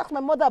for me to ask my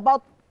mother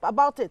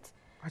about it.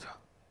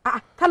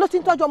 Ta ló ti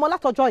ń tọ́jú ọmọ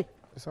látọjọ́ yìí?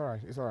 It's all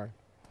right, it's all right.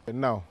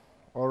 Now,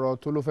 ọ̀rọ̀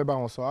tó ló fẹ́ bá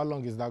wọn sọ, how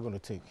long is that going to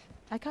take?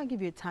 I can't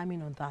give you a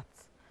timing on that.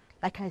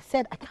 Like I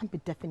said, I can't be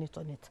definite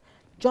on it.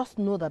 Just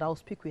know that I'll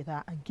speak with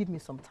her and give me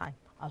some time.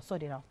 I'll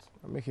sort it out.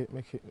 Make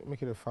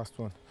it a fast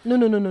one. No.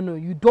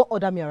 You don't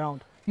order me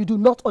around. You do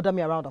not order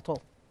me around at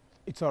all.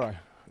 It's all right.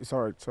 It's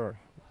all right. It's all right.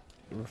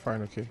 We're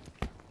fine, okay?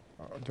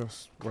 I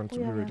just want to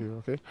be ready,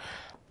 okay?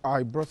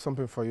 I brought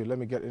something for you. Let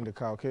me get in the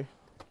car, okay?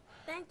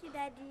 Thank you,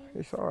 Daddy.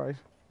 It's all right.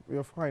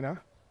 You're fine, huh?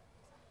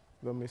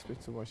 Don't miss me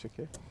too much,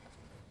 okay?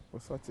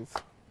 We'll sort it.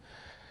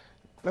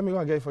 Let me go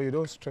and get it for you.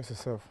 Don't stress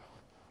yourself.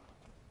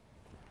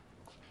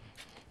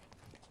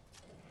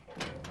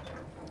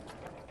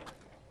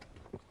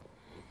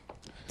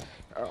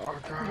 Oh,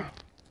 God.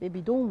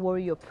 Baby, don't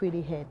worry your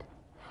pretty head.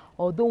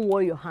 Or don't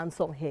worry your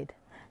handsome head.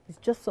 It's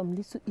just some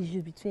little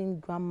issues between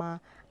grandma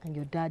and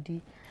your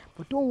daddy.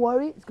 But don't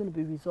worry, it's going to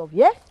be resolved,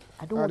 yeah?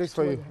 I don't want this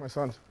for you, my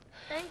son.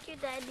 Thank you,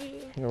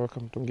 Daddy. You're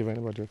welcome. Don't give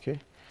anybody, okay?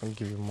 Don't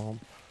give your mom.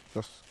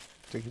 Just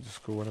take you to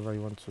school whenever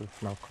you want to.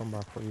 And I'll come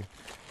back for you.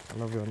 I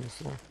love you,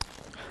 honestly.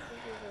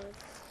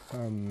 I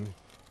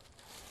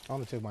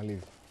want to take my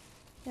leave.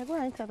 Yeah, go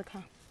ahead and enter the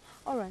car.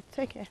 All right,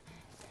 take care.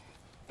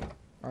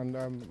 And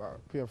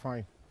you're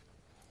fine.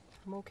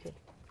 I'm okay.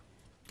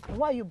 And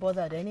why are you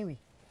bothered anyway?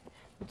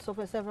 It's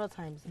suffered several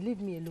times. Leave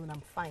me alone,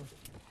 I'm fine.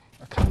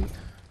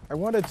 I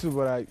wanted to,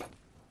 but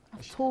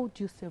I've told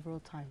you several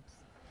times.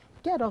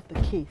 Get off the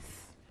case.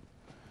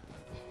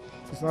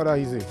 It's not that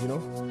easy, you know?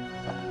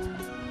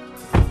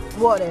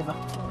 Whatever.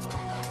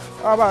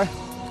 Bye.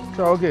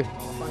 So, okay.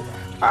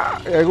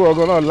 I go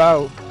on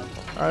loud.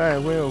 I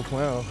will.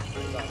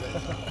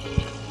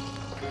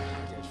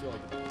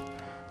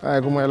 I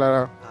go my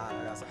lara.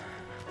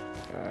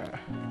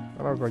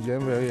 I don't go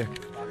jam here.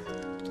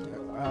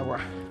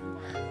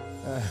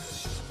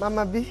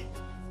 Mama B,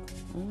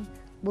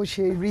 bó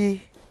ṣe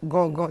rí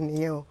gangan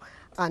nìyẹn o,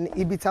 and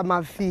ibi tá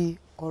máa fi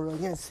ọ̀rọ̀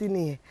yẹn sí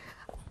nìyẹn.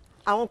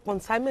 Àwọn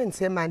consignment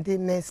yẹn máa dé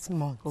next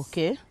month.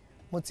 Okay.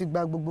 Mo ti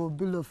gba gbogbo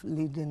bill of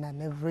lading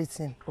and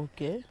everything.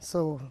 Okay.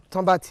 So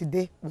tán bá ti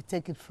dé, we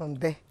take it from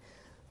there.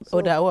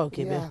 Ó dà wá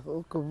okay bẹ́ẹ̀. Yeah,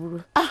 ó kò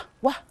burú.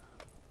 Wá.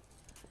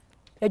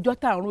 Ẹjọ́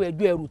tá ń rú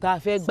ẹjọ́ ẹrù tá a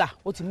fẹ́ gbà,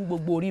 ó ti mú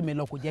gbogbo orí mi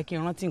lọ kò jẹ́ kí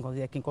n rántí nǹkan tó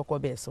yẹ kí n kọ́kọ́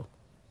bẹ́ẹ̀ sọ.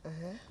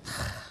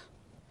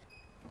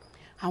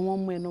 Àwọn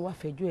ọmọ ẹnu wá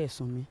fẹjọ́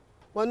ẹ̀sùn mi.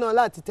 Wọ́n náà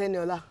láti tẹ́ni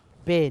ọlá.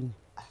 Bẹ́ẹ̀ ni.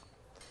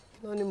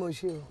 Kí ló ní mo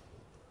ṣe o?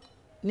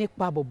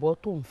 Nípa bọ̀bọ̀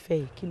tó ń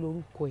fẹ́ kí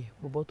lorúkọ ẹ̀?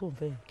 Bọ̀bọ̀ tó ń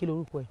fẹ́ kí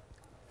lorúkọ ẹ̀?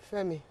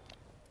 Fẹ́mi.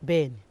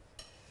 Bẹ́ẹ̀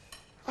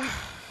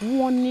ni.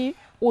 Wọ́n ní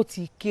ó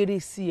ti kéré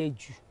sí ẹ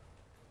jù.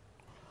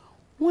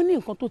 Wọ́n ní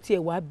nǹkan tó tiẹ̀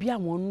wá bí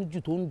àwọn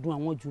nújù tó ń dùn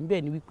àwọn jù ń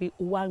bẹ̀ ni wípé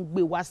ó wá ń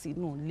gbé wá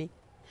sínú ilé.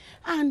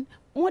 And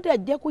wọ́n dẹ̀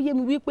jẹ́ kó yé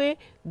mi wípé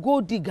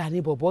gold digger ni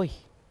bọ̀bọ̀ yìí.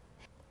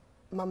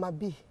 Mama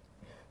B,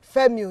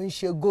 Fẹ́mi ò ń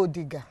ṣe gold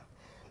digger.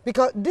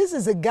 Because this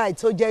is a guy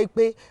tó jẹ́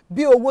pé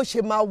bí owó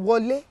ṣe máa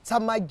wọlé tá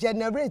máa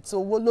generate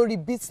owó lórí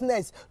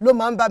business ló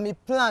máa ń bá mi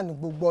plan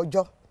gbogbo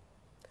ọjọ́.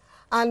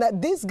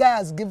 And this guy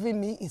has given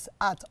me his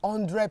heart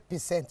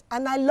 100%.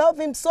 And I love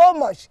him so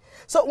much.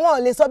 So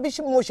wọ́n lè sọ bí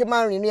mo ṣe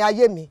máa rìnrìn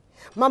ayé mi.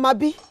 Mama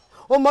B,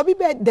 o mọ bí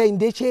bẹ́ẹ̀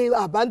Dẹ̀yìndé ṣe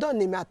abandon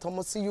mi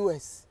àtọmọ sí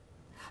US.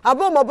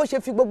 Àbọ̀ ọmọ bó ṣe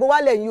fi gbogbo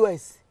wálẹ̀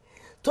US.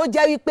 Tó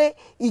jẹ́ wípé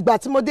ìgbà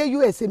tí mo dé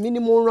US èmi ni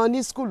mo rán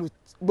ní school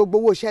gbogbo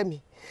owó iṣẹ́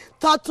mi.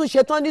 Tó tún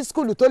ṣe tán ní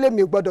school tó lè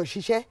mi gbọ́dọ̀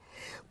ṣiṣẹ́.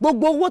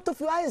 Gbogbo owó tó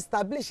fi wá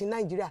establish ní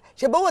Nàìjíríà.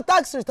 Ṣèbí owó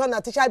tax return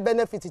àti child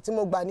benefit tí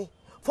mo gbà ní.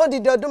 Fún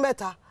dídí ọdún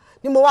mẹ́ta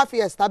ni mo wá fi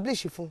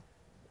establish fún.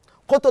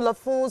 Kó tó lọ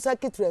fún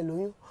secretary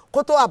lóyún.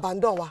 Kó tó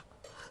abandon wa.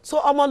 So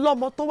ọmọ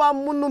lọ́mọ tó wá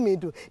múnú mi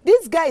dùn.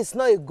 This guy is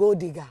not a gold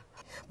digger.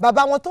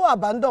 Bàbá wọn tó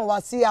abandon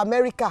wa sí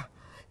America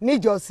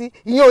níjọ́sí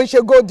ìyẹn ò ń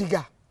ṣe gold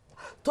digger.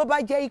 Tó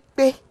bá jẹ́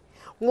pé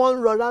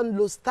wọ́n rọra ń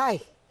lo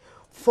style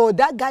for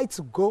that guy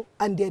to go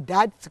and their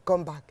dad to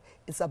come back,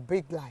 it's a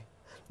big lie.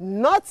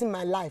 Not in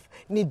my life.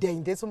 Ni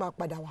Dẹ̀yìndé tó máa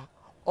padà wá.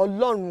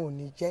 Ọlọ́run ò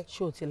ní jẹ́.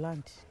 Ṣé o ti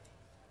land?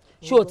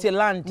 Ṣé o ti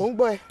land? Mo ń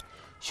gbọ́ ẹ.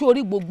 Ṣé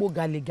orí gbogbo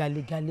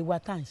gàlégàlégàlé wa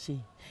tá à ń ṣe?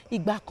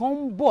 Ìgbà kan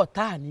ń bọ̀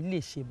tá à ní lè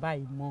ṣe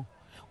báyìí mọ́.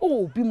 O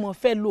ò bímọ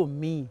fẹ́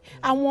lòmíì.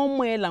 Àwọn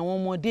ọmọ ẹ làwọn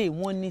ọmọdé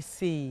wọ́n ní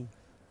ṣe é.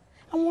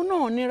 Àwọn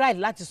náà ní right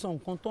láti sọ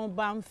nǹkan tó ń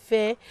bá ń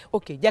fẹ́.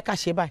 Ok, jẹ́ ká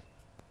ṣe báyìí.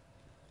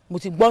 Mo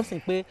ti gbọ́ sí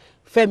pé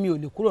Fẹ́mi ò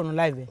lè kúrò ní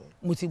live ẹ̀.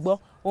 Mo ti gbọ́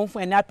ó ń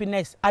fún ẹ ní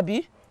happiness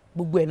àbí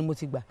gbogbo ẹ̀ ni mo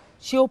ti gbà.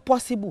 Ṣé ó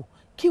possible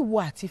kí wo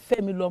àti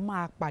Fẹ́mi lọ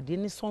máa pàdé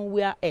ní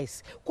somewhere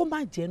else kó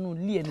má jẹ́nu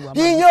ilé ẹni wà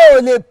máa. Ìyẹn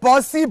ò lè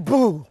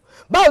possible.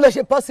 Báwo ló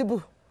ṣe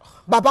possible?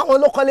 Bàbá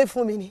wọn ló kọ́lé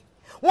fún mi ni.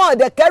 Wọ́n ò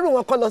dẹ̀ kẹ́rù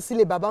wọn kọ́ lọ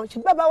sílé bàbá wọn.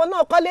 Ṣé bàbá wọn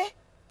náà kọ́lé?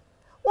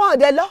 Wọ́n ò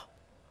dẹ̀ lọ.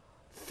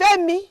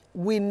 Fẹ́mi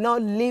will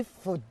not live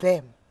for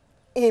them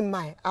in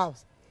my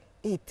house.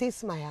 It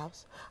is my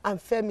house and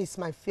Femi is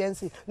my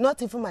fiancé, not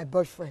even my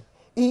boyfriend.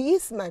 He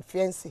is my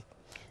fiancé.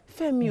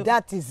 Femi,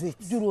 that is it.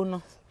 Dúró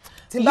ná.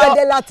 Tí bá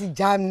dé láti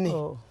Germany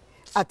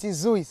àti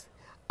Swiss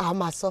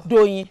Àmàsọ.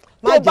 Doyin.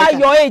 Tó bá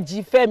yọ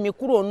èjì Fẹ́mi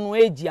kúrò nínú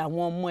èjì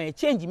àwọn ọmọ ẹ̀,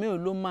 change mélòó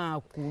ló máa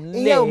kù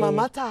lẹ̀. Ìyẹn ò mà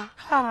matter.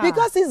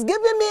 Because it's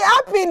giving me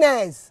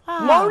happiness.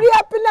 Mo rí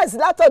happiness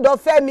látọ̀dọ̀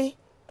Fẹ́mi.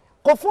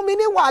 Kò fún mi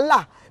ní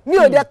wàhálà. Mi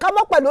ò dẹ̀ ká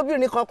mọ́ pẹ̀lú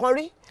obìnrin kankan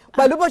rí.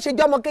 Pẹ̀lú bó ṣe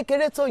jẹ́ ọmọ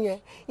kékeré tó yẹn.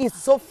 It's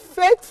so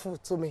faithful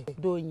to me.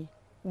 Doyin.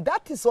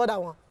 That is what I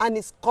want. And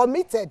it's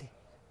committed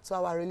to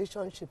our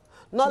relationship.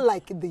 Not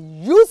like the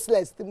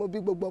useless tí mo bí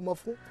gbogbo ọmọ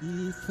fún.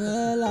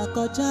 Ìfẹ́ là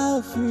kọjá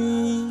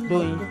òfin.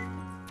 Doyin.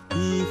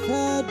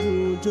 Ìfẹ́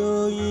dùn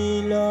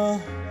joyin lọ.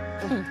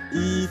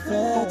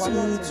 Ìfẹ́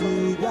tutù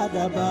bí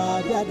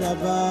àdàbà bí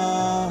àdàbà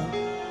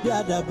bí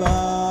àdàbà.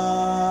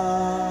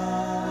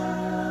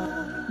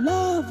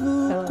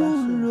 Love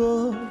cool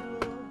o.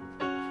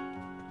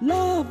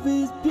 Love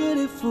is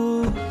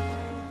beautiful.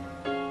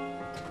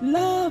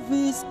 Love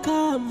is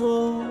calm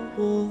oh.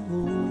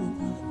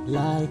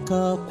 Like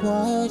a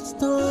quiet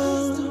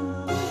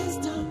storm.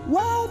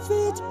 Why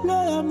fit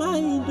blow your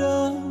mind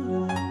oh.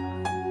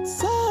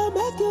 So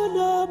make you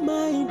no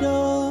mind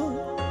oh.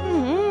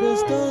 The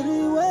story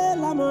where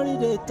Lamori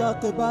they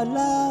talk about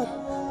love.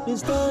 The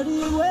story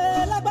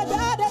where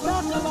Labada they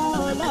talk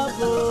about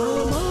love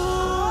oh.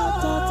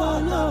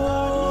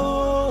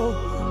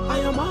 I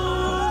am a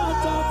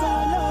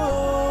Tatalo.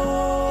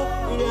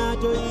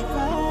 Ìrìnàjò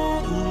ìfẹ́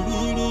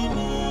ìrírí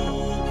ni.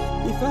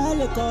 Ìfẹ́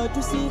lè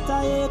kọjú sí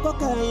táyé kó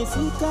kẹ̀yìn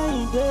sí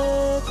kẹ́hìndé.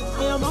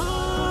 I am a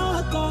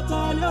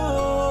Tatalo.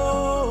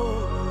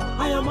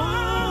 I am a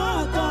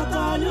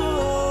Tatalo.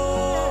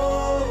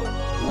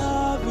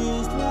 Love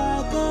is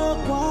like a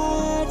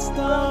quiet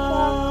storm.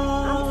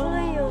 I'm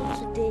following you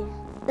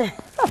today.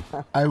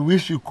 I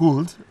wish you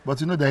could,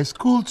 but you know there is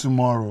school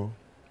tomorrow.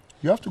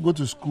 You have to go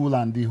to school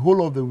and the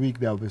whole of the week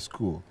there will be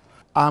school.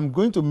 I'm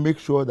going to make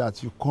sure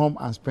that you come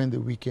and spend the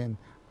weekend.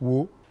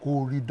 Wo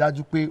kó rí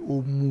dájú pé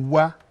o mú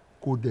wá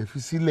kó dẹ̀ fi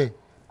sílẹ̀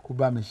kó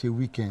bá mi ṣe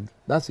weekend.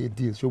 That's a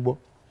deal, ṣùgbọ́n.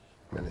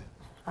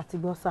 Àti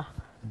gbọ́ sà.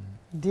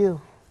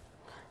 Deal.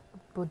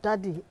 But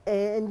daddy,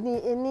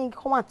 any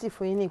come at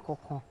for any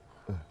kankan.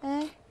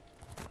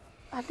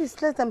 At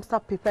least let them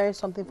start preparing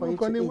something for you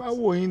to eat. Nǹkan ni wá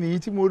wò yín nìyí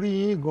tí mo rí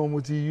yín gan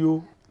mo ti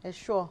yó.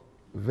 Sure.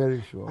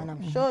 Very sure. And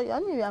I'm sure,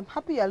 anyway, I'm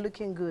happy you're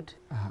looking good.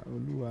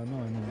 Olúwa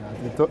náà ni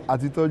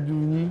àti tọ́jú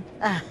yín.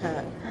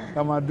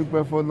 Ká máa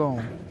dúpẹ́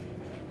fọ́lọ́run.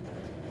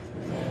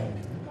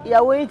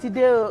 Ìyàwó yín ti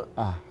dé o.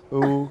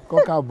 O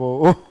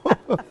kọ́kàbọ̀ o.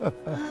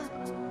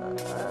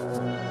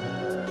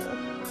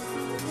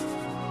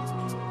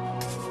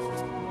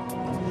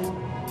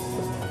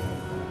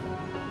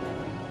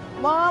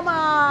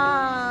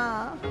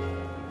 Mama!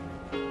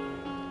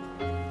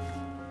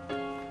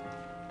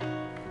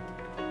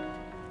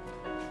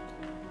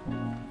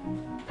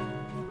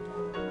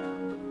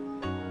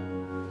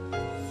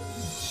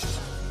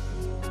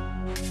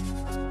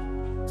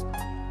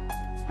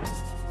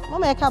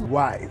 Mama, I can't.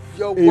 Wife.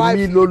 Your wife.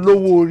 Èmi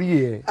lolówó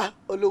orí ẹ̀.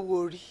 Olówó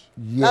orí.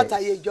 Yes.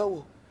 Látàyè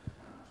ìjọ́wò.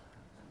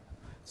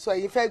 So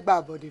ẹ̀yin fẹ́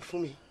gba àbọ̀dè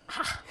fún mi.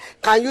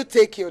 Can you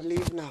take your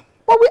leave now?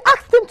 But we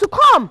asked him to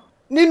come.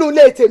 Nínú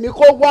ilé tèmi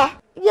kó wá.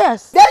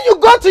 Yes. Then you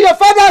go to your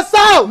father's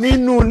house.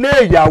 Nínú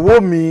ilé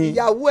ìyàwó mi.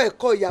 Ìyàwó ẹ̀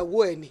kọ́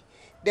ìyàwó ẹ̀ ni.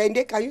 Then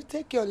can you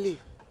take your leave?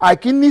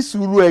 Àkí ní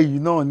sùúrù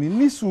ẹ̀yìn náà ni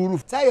ní sùúrù.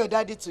 Tell your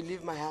daddy to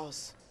leave my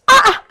house.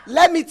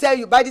 Let me tell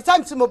you, by the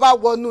time tí mo bá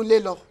wọnú ilé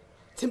lọ,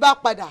 tí n bá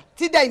padà,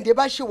 tí Dẹ́yìndé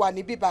bá ṣì wà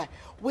níbí báyìí,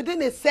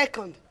 within a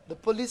second, the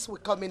police will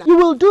come in. You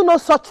will do no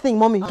such thing,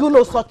 mommy. Do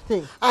no such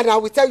thing. And I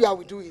will tell you I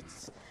will do it.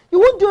 You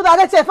won't do that.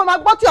 Let's say, if I'm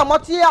about to your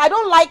mother, I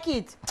don't like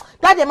it.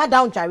 Daddy, am I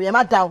down, Jerry? Am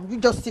I down? You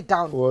just sit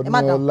down. Am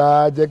I down?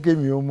 Odunlade jẹ́ kí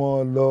mi ó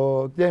mọ́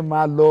lọ, jẹ́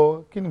máa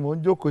lọ, kí ni mò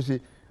ń jókòó ṣe?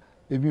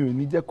 Èmi ò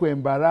ní jẹ́ kó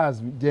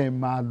embarrass mi, jẹ́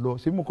máa lọ.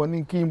 Ṣé mo kàn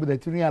ní kí n bẹ̀rẹ̀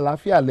tí rí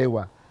àlàáfíà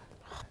lẹ́wà?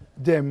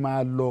 Jẹ́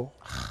máa lọ.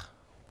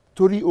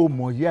 Torí o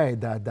mọ̀ yá ẹ̀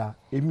dáadáa,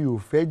 èmi ò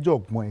fẹ́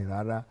jọ̀gbọ́n ẹ̀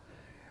rárá.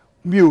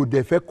 Mi ò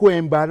dẹ̀ fẹ́ kó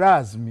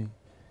embarrass mi.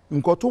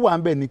 Nǹkan tó wà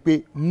ńbẹ̀ ni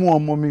pé mú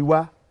ọmọ mi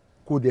wá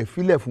kó dẹ̀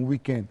filẹ̀ fún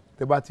weekend.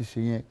 Tẹ́ bá ti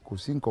ṣe yẹn kò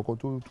sí nǹkan kan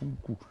tó tún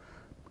kù.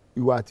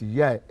 Ìwọ àti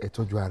ìyá ẹ̀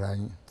tọ́jú ara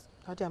yín.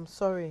 Daddy, I'm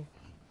sorry.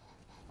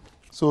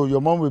 So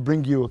your mom will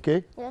bring you,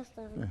 okay? Yes,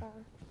 sir. Yeah.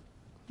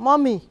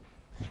 Mommy,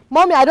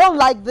 I don't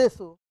like this.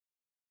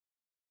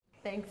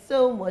 Thanks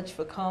so much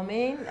for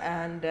coming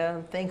and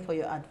thanks for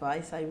your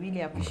advice. I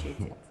really appreciate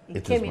it.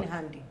 It came in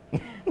handy.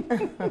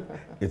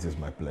 It is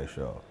my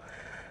pleasure.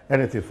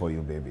 Anything for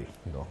you, baby.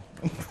 You know.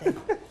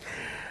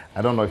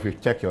 I don't know if you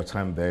check your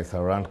time there. It's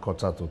around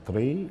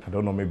 2:45. I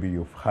don't know. Maybe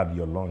you've had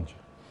your lunch.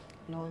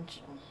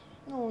 Lunch?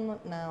 No,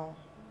 not now.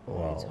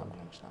 Wow. Let's have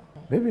lunch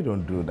now. Maybe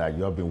don't do that.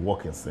 You have been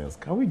working since.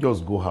 Can we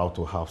just go out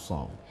to have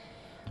some?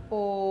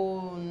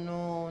 Oh,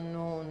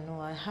 no.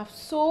 I have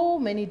so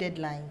many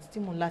deadlines. To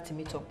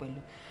meet up with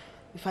you.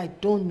 If I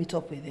don't meet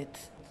up with it,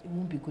 it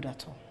won't be good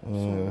at all. So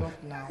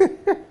not now.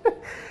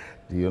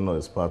 Do you know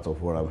it's part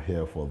of what I'm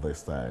here for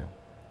this time?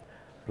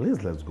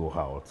 Please, let's go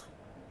out.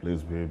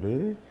 Please,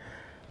 baby.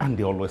 And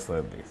they always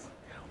say this.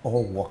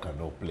 All work and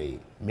no play.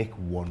 Make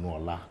one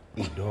ola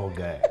a dog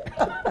guy.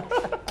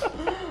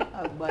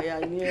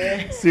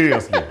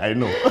 Seriously, I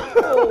know.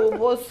 Oh,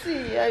 but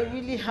see, I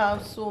really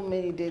have so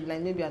many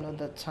deadlines. Maybe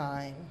another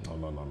time.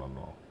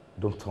 No.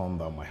 Don't turn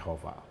down my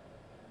offer.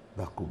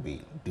 That could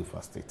be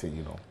devastating,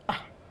 you know.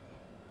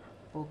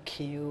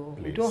 Okay,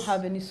 we don't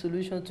have any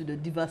solution to the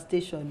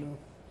devastation. No.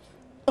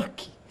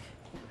 Okay.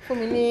 For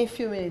me, a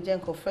few minutes, then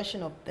go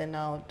freshen up. Then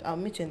I'll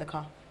meet you in the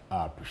car.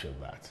 I appreciate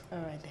that. All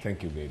right. Then.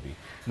 Thank you, baby.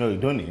 No, you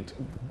don't need.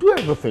 Do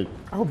everything.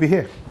 I'll be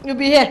here. You'll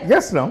be here?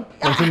 Yes, now.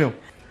 Continue.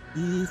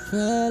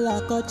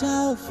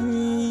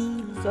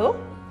 So?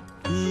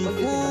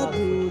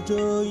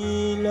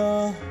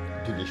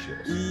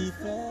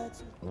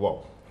 Delicious.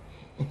 Wow.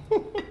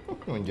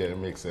 It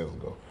makes sense,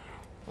 go.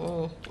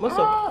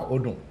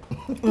 Odun.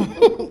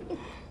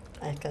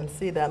 I can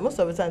see that. Most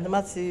of the time,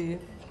 the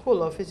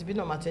whole office be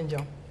no change.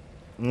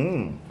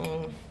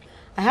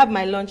 I have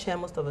my lunch here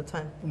most of the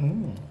time.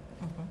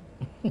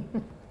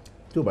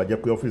 Tó bá jẹ́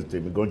pé office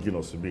tèmi gan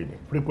jìnnà síbí ni.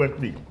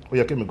 Frequently, ó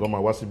yẹ kémi gan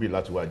máa wá síbí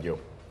láti wá jẹun.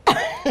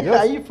 Yes.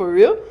 Are you for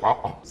real?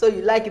 So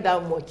you like it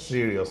that much?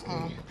 Seriously.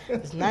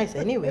 It's nice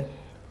anyway.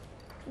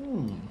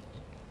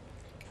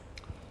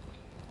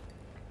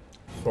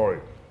 Sorry.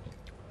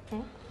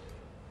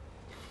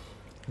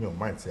 Your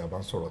mind say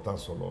about sọ̀rọ̀ tá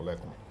sọ̀rọ̀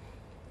lẹ́kùn.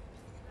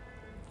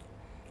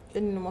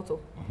 In the motto.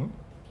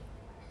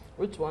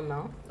 Which one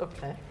now?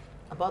 Okay.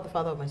 About the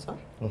father of my son?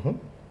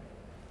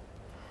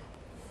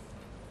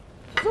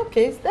 It's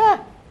okay, it's there.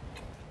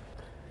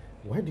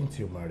 Why didn't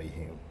you marry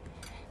him?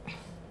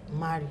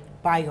 Marry?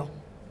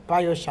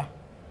 Bayosha.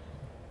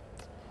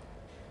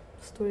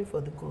 Story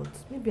for the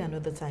gods. Maybe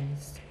another time.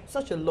 It's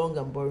such a long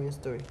and boring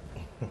story.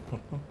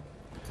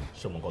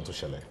 Ṣé mo nǹkan tó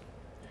ṣẹlẹ̀?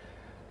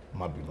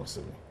 Má bínú sí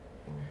mi.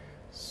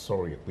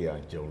 Sorry pé à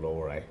ń jẹun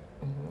lọ́wọ́ right?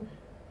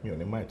 Mi ò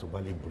ní mind tó bá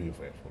lè brief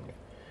ẹ fún mi.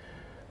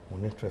 Mo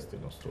ní interest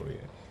in the story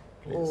ẹ.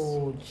 Please.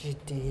 Oh,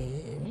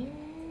 Jide.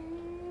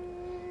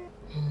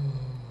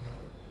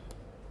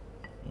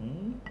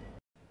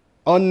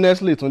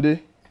 Honestly, Túndé,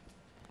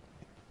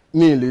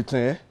 mi ì lè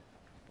tàn ẹ́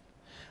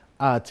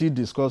àti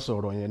discuss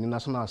ọ̀rọ̀ yẹn ní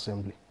National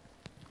Assembly.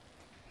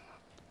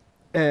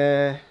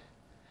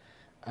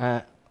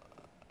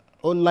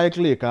 Ó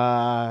likely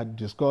ká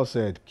discuss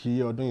ẹ̀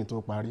kí ọdún yìí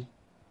tó parí.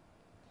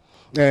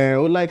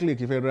 Ó likely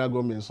kí federal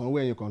government sanwó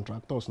ẹ̀yìn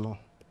contractors náà.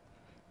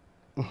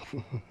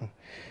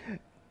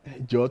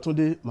 Jọ̀ọ́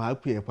Túndé, màá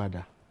pè ẹ́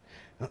padà.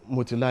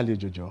 Mo ti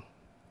lálejò jọ.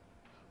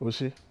 Ó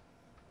ṣé.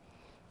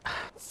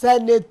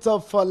 Senator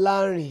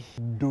Fọlárin.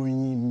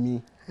 Doyin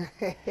mi.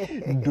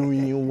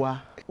 Doyin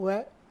wa.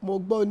 Well, mo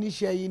gbọ́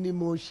oníṣẹ́ yìí ni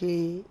mo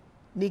ṣe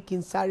ní kí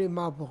n sáré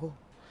máa bọ̀.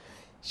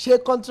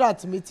 Ṣé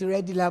contract mi ti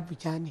ready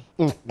l'Abuja ni?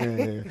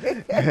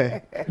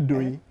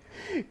 Doyin,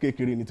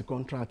 kékeré ni ti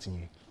contract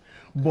yẹn.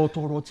 But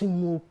ọ̀rọ̀ tí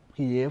mo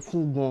pè ẹ́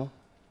fún gan,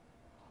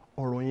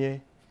 ọ̀rọ̀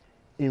yẹn,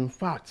 in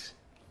fact,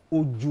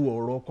 ó ju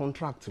ọ̀rọ̀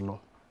contract lọ.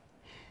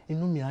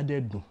 Inú mi á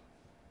dẹ̀ dùn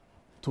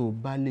tó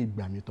bá lè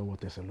gbà mí tọwọ́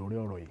tẹsẹ̀ lórí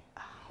ọ̀rọ̀ yìí.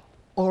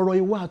 Ọ̀rọ̀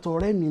ìwà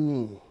àtọ̀rẹ́ mi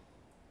ni.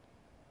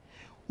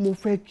 Mo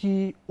fẹ́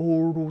kí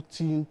ọ̀rọ̀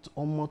tí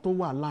ọmọ tó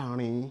wà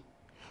láàrin yín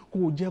kó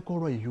jẹ́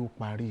kọ́rọ̀ yìí ó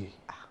parí.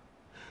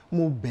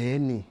 Mo bẹ̀ ẹ́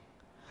ni.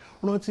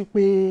 Rántí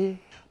pé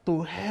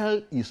to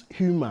hell is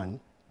human,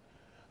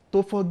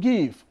 to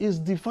forgive is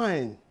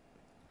divine.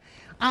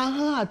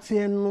 Ahọ́n àti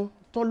ẹnu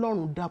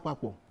tọ́lọ́run dá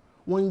papọ̀,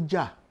 wọ́n ń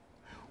jà,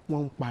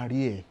 wọ́n ń parí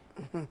ẹ̀.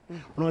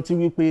 Rántí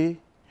wípé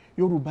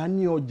Yorùbá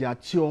ní ọjà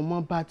tí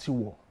ọmọ bá ti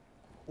wọ̀,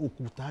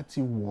 òkúta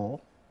ti wọ̀.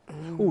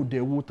 Ó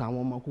dẹ̀ wo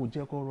tàwọn ọmọ kó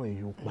jẹ́ kọ́rọ̀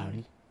èyí ó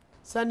parí.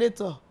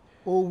 Senator,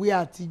 òwe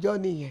àtijọ́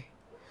nìyẹn.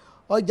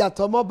 Ọjà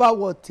tọmọ bá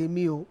wọ̀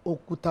tèmi o,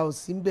 òkúta ò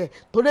sí ńbẹ̀.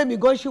 Torí èmi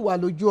gan ṣì wà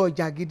lójú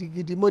ọjà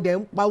gidigidi, mo dẹ̀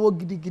ń pawó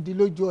gidigidi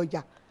lójú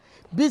ọjà.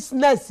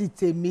 Bísínẹ́sì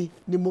tèmi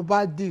ni mo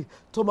bá dì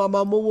tó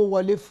máa mówó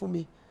wọlé fún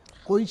mi.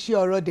 Kò ń ṣe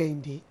ọ̀rọ̀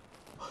Dẹ̀yìndé.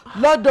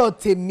 Lọ́dọ̀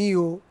tèmi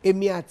o,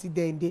 èmi àti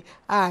Dẹ̀yìndé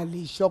a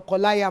lè ṣọkọ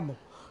láyà mọ́.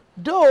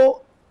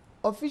 Though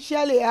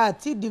officially I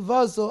still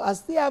divorced, so I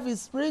still have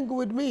his ring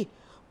with me.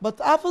 But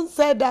having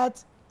said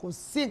that, kò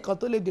sí nǹkan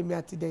tó lè dèmi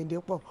àti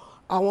Dẹ̀yìndé pọ̀.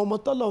 Àwọn ọmọ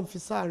tọ́lọ̀ ń fi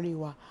sáàrin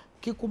wa,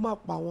 kíkú má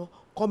pa wọn,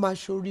 kọ́ máa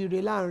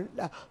ṣoríire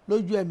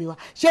lójú ẹ̀mí wa.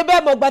 Ṣé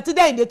bẹ́ẹ̀ mọ̀ gbà tí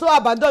Dẹ̀yìndé tó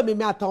abandon mi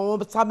àtàwọn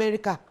ọmọ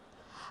Amẹ́ríkà?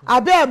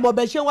 Àbẹ́ ẹ̀ mọ̀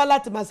bẹ́ẹ̀ ṣe wá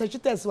láti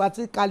Massachusetts wá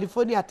sí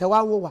California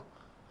tẹ́wá wò wá.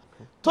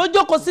 Tó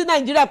jókòó sí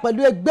Nàìjíríà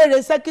pẹ̀lú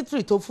ẹgbẹ́rẹ́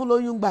secretary tó fún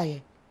lóyún gbà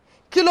yẹn.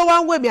 Kí ló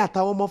wá ń wé mi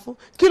àtàwọn ọmọ fún?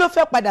 Kí ló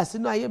fẹ́ padà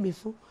sínú ayé mi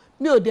fún?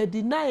 Mi ò dẹ̀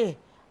deny ẹ̀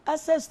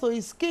access to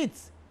his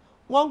kids.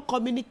 Wọ́n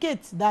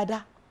communicate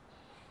dáadáa.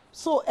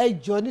 So ẹ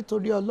jọ̀ọ́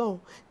nítorí Ọlọ́run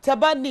tẹ́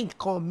bá ní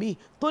nǹkan mi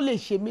tó lè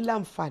ṣe mí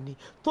láǹfààní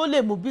tó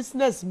lè mú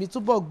business mi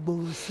túbọ̀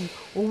gbòòrò sí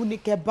òun ní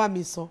kẹ́ bá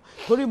mi sọ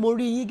torí mo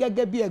rí yín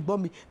gẹ́gẹ́ bí ẹ̀gbọ́n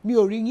mi mi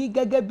ò rí yín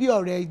gẹ́gẹ́ bí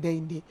ọ̀rẹ́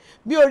Dẹ̀yìndé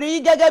mi ò rí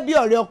yín gẹ́gẹ́ bí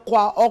ọ̀rẹ́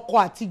ọkọ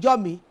àtijọ́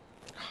mi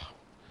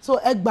so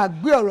ẹ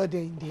gbàgbé ọ̀rọ̀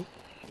Dẹ̀yìndé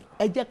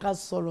ẹ jẹ́ ká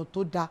sọ̀rọ̀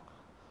tó dáa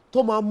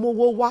tó máa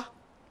mówó wá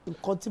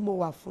nǹkan tí mo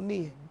wà fún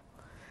nìyẹn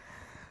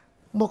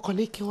mo kàn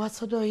ní kí n wá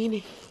sọ́dọ̀ yín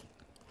ni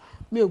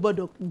mi ò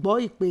gbọ́dọ̀ gbọ́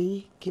ìpè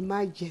yín kí n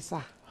má jẹ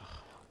sáà.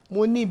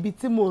 Mo ní ibi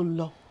tí mò ń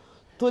lọ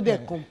tó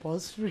dẹ̀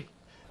compulsory.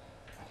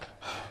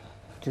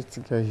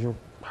 Kìtìkẹ́ yóò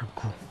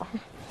pàgọ́.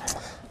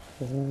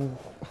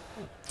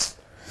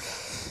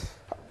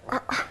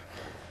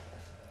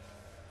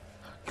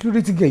 Kí ló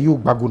dé tí gẹ̀ yóò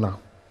gbágo náà?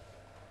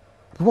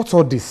 What's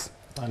all this?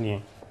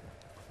 Daniel.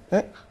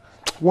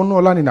 Wọ́n ná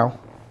ọlá ni now.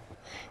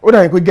 Ó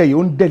dàbí pé gẹ̀ yìí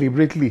ó ń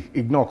deliberately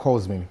ignore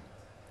calls mi.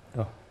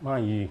 Máa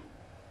yí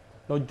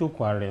lọ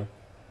jókòó ara ẹ.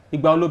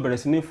 Ìgbà wo ló bẹ̀rẹ̀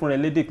sí ní fún rẹ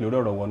lédè lórí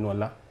ọ̀rọ̀ wọnú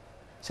ọlá?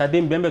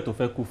 Ṣadé ń bẹ́ẹ̀ tó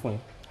fẹ́ kú fún ẹ.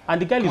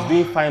 And the girl is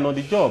doing fine on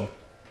the job.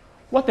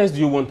 What else do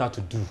you want her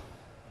to do?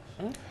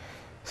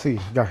 See,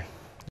 guy,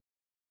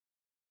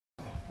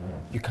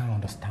 you can't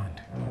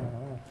understand.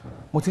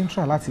 Mo ti ń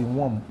try láti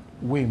warm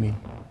way me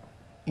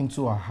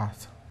into her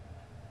heart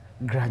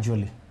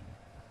gradually.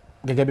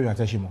 Gẹ́gẹ́ bí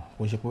àtẹ̀ṣe mọ̀,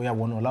 kò ṣe pé ó yà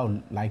wọnú ọlá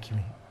ò like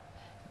me.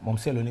 Mom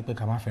say ló ní pé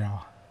ká má fẹ́ra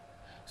wa.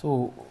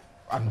 So,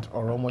 and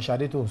ọ̀rọ̀ ọmọ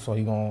Ṣadé tó sọ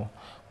igan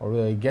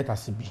ọ̀rọ̀ ẹ̀ get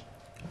as be.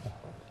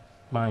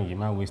 Máa yìí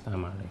má waste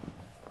time rẹ̀.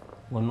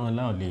 Wọnú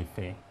ọlá ò lè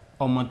fẹ́.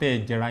 Ọmọ tẹ́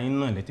ẹ jẹra yín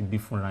náà lẹ ti bí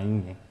fúnra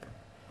yín yẹn.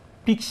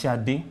 Pick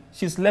Ṣadé,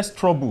 she's less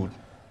troubled.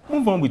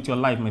 Move on with your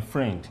life, my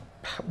friend.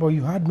 But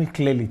you heard me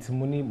clearly.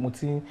 Mo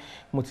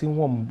ti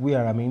warm way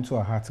ara mi into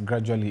her heart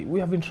gradually. We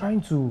have been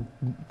trying to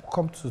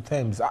come to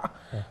terms.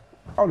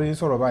 How do you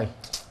sọ̀rọ̀ báyìí?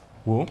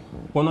 Wo,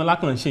 Wọnúọlá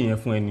kàn ṣe yẹn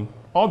fún ẹni.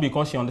 All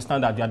because she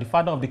understands that you are the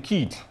father of the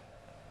kid.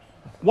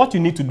 What you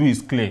need to do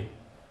is clear.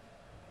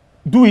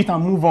 Do it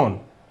and move on.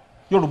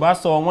 Yorùbá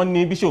sọ wọ́n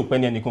ní bí ṣe ò pẹ́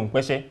ni ẹnìkan ò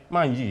pẹ́ṣẹ́.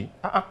 Máa yí.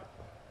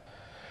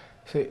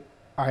 See,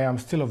 I am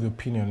still of the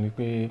opinion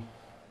pé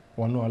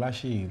Wọnúọlá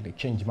ṣì lè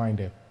change mind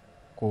ẹ̀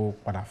kó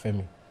padà fẹ́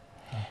mi.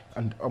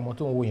 And ọmọ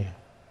tó ń wò yẹn,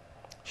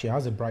 she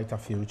has a brighter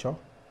future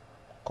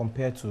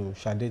compared to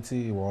Ṣadé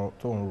tí ìwọ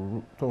tó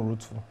ń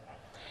root for.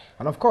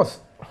 And of course,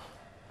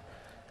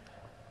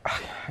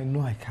 I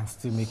know I can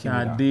still make it.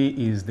 Ṣadé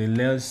is the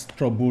less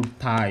troubled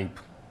type.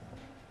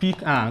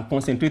 Pick her and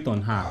concentrate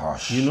on her.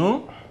 Gosh. You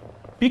know?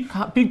 Pick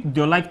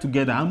your life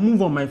together and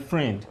move on, my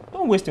friend.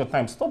 Don't waste your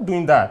time. Stop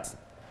doing that.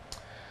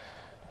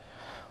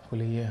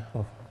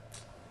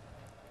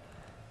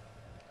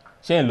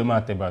 Ṣé ẹ̀ ló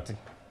máa tẹ̀ bàtì?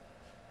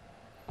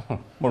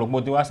 Mo rò pé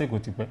o ti wá sèkò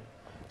tipẹ́.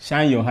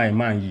 Shine your eye,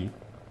 man yìí.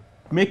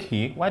 Make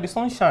hay while the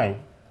sun shine.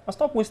 And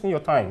stop wasting your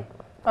time.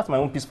 That's my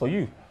own piece for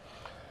you.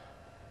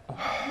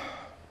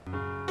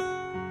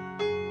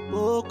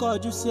 Bó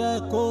kọjú sí ẹ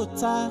kó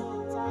tá,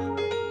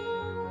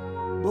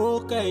 bó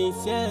kẹ̀yìn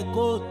sí ẹ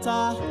kó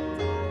tá,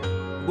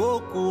 bó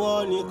kù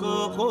ọ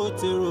nìkan kó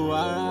tèrò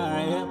ara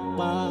rẹ̀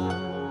pa.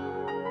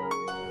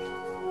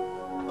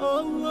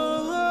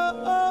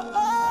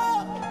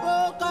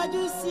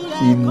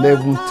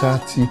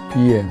 11:30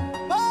 p.m.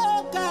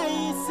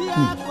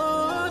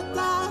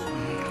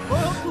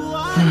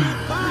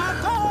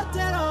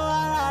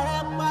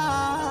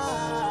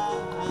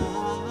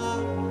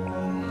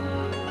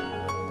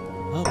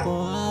 Ọkọ̀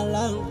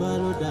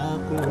aláǹgbàlódà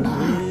kò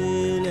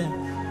nílẹ̀,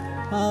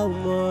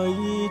 ọmọ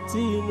yìí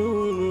tí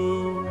nùnú.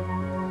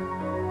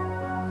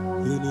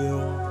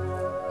 Ènìyàn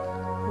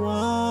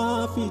wọ́n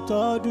á fi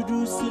tọ́ dúdú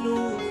sínú,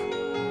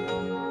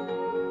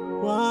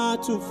 wọ́n á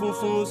tún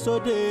funfun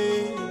sóde.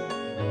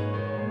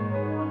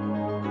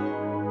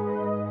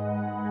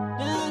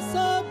 They're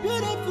so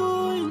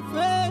beautiful in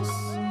face,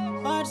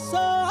 but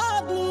so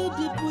ugly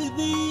deep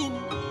within.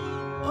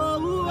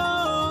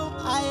 Oh,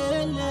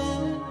 ayele,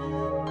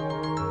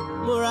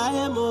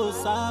 moraye mo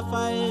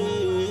safaye,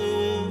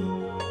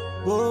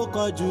 bó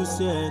kọjú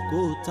sí ẹ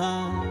kó tá,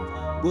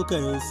 bó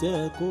kẹ̀yìn sí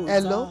ẹ kó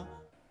tá.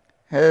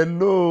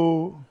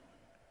 Hello.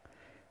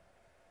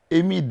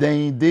 Èmi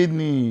Dẹ̀yìndé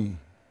ni.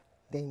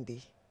 Dẹ̀yìndé.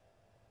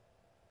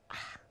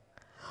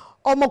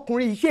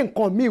 Ọmọkùnrin yìí ṣe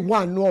nǹkan míì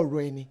wà nú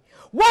ọ̀rọ̀ ẹni.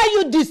 Why are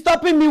you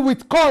disturbing me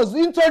with calls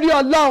nítorí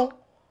Ọlọ́run?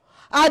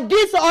 At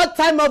this odd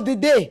time of the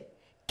day.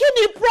 Kí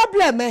ni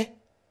problem ẹ?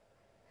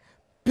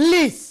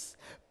 Please,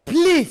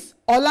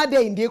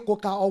 Ọládẹ̀yìndé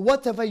Koka or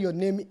whatever your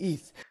name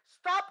is.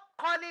 Stop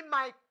calling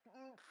my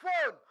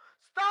phone.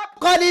 Stop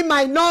calling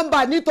my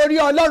number nítorí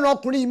Ọlọ́run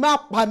ọkùnrin yìí máa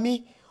pa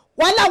mí.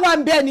 Wàhálà wà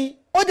ń bẹ ni,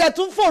 ó dẹ̀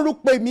tún fòrú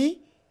pè mí.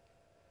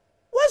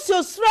 What's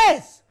your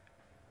stress?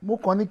 Mo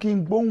kàn ní kí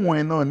n gbóhùn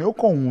ẹ náà ni ó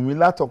kàn wù mí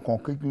látọkàn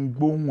kí n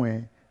gbóhùn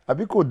ẹ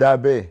àbí kò dáa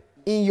bẹ́ẹ̀.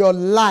 In your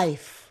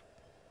life,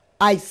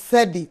 I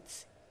said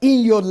it.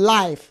 In your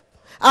life,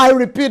 I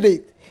repeat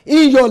it.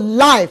 In your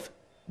life,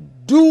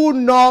 do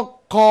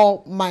not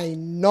call my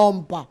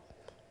number,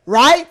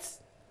 right?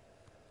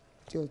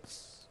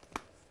 Just.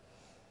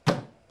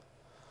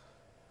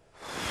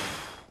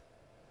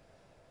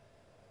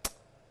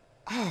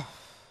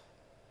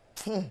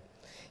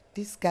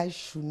 This guy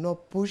should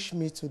not push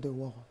me to the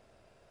wall.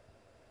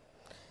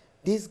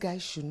 This guy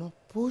should not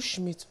push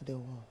me to the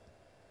wall.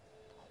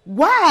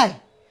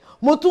 Why?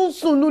 Mo tún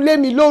sùn nulẹ̀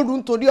mi lóru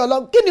nítorí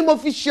Ọlọ́run. Kí ni mo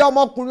fi ṣe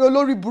ọmọkùnrin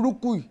olórí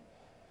burúkú yìí?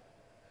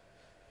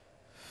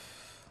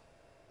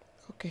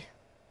 Okay.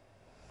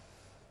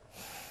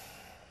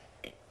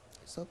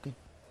 It's okay.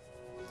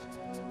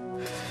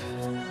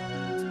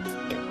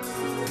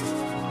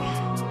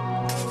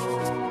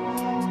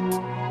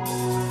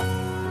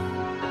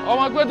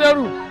 Ọmọ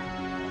gbẹ́dẹ́rù.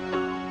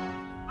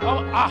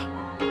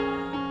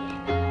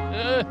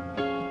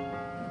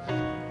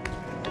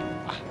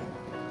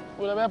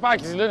 Mo lọ bẹ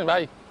páàkì sí lónìí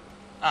báyìí.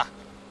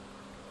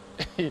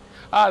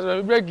 Ah,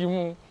 so break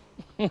him.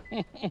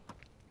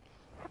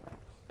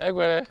 Hey,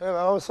 where? Hey,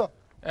 what's up?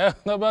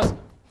 No, boss.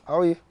 How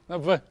are you? No,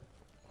 fine.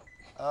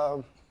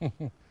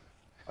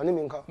 Oni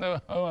mi nǹkan. No,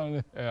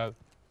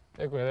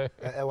 hey, where?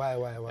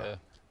 Wá.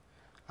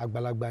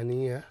 Àgbàlagbà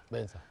ni yín.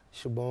 Bẹ́ẹ̀ sà.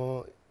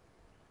 Ṣùgbọ́n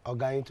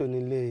ọ̀gá yín tó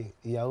nílé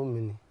ìyàwó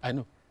mi ni. I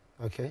know.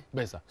 Okay?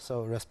 Bẹ́ẹ̀ sà.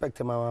 So respect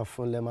ẹ máa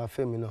fún lẹ máa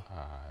fẹ́ mi náà.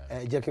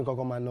 Ẹ jẹ́ kí n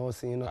kọ́kọ́ máa náwó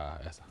sí yín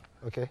náà. Yes, sir.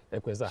 Okay? Ẹ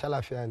pẹ́ sà.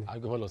 Ṣàlàfíà ni.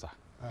 Àgbẹ̀ fọlọ sà.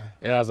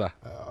 Ẹ rà sà.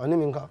 Oni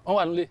mi nǹkan. Wọ́n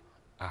wà nílé.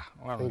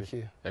 Wọ́n wà nílé. Thank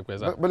you. Ẹ pẹ́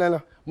sà. Bọ́lá lọ.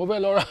 Mo fẹ́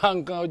lọ ra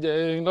nǹkan ọjà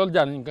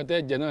lọ́jà ní nǹkan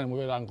tẹ́ jẹ náà ni mo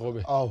fẹ́ ra nǹkan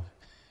ọbẹ̀. Oh,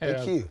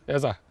 thank you.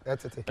 Yes, sir.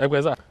 That's it. Ẹ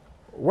pẹ́ sà.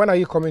 When are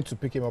you coming to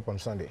pick him up on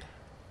Sunday?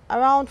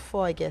 Around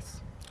 4, I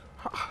guess.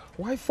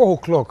 Why 4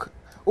 o'clock?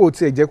 Oh,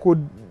 it's a Jeko,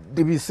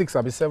 maybe 6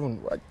 or 7.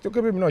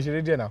 Okay, baby, no, she's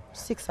ready now.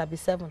 6 or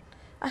 7.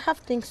 I have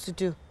things to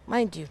do,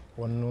 mind you.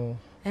 Oh, no.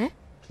 Eh?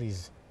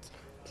 Please.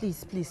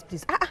 Please.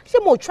 She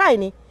mo try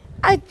ni.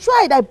 I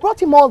tried. I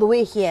brought him all the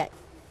way here.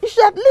 You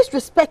should at least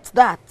respect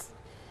that.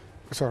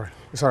 It's all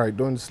right.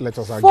 Don't let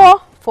us argue.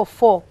 4 for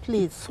 4,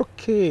 please. It's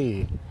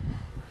okay.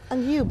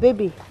 And you,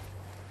 baby,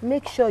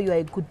 make sure you are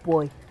a good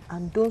boy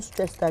and don't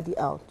stress daddy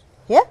out.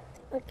 Yeah?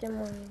 Okay,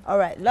 Mommy. All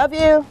right. Love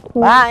you.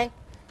 Bye.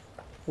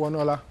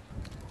 Wanola,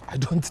 I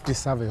don't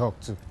deserve a hug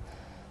too.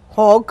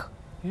 Hug?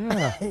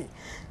 Yeah.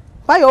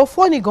 Why your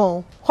phone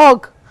gone?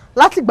 Hug.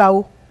 Láti gbà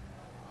wo.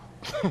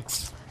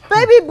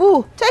 Baby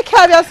boo, take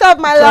care of yourself,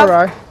 my love. All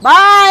right.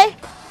 Bye.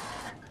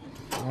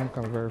 Mom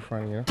can very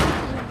funny, yeah.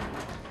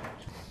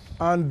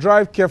 And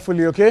drive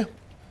carefully, okay?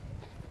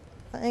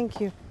 Thank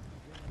you.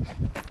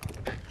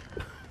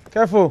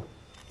 Careful.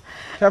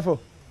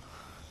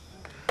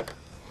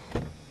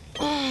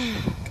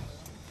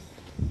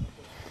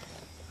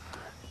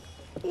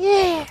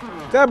 Yeah.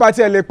 Tẹ́ bá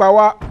tiẹ̀ lè pa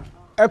wá,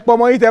 ẹ pọ̀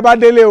mọ́ yín tẹ́ bá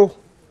délé o.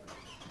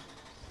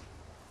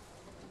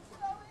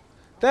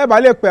 Tẹ́ bá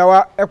lè pè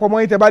wá, ẹ pọ̀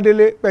mọ́ yín tẹ́ bá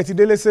délé, pẹ̀ ti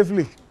délé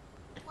safely.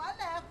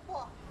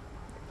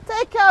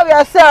 Take care of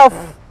yourself.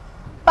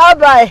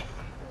 Bye-bye.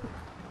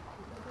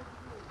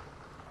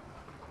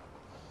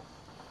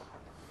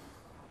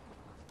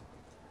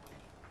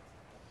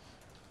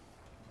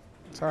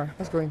 Sorry,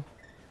 let's go in.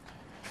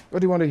 What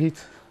do you want to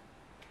eat?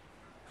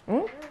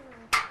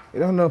 You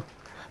don't know.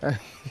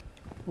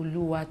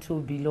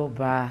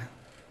 Oluwatobiloba,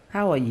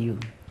 how are you?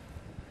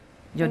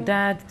 Your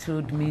dad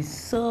told me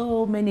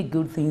so many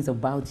good things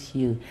about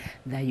you,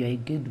 that you're a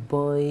good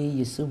boy,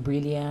 you're so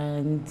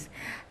brilliant,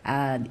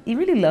 and he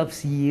really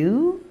loves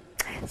you.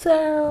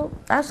 So,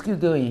 how's you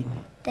going?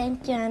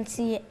 Thank you,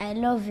 Auntie. I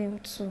love him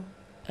too.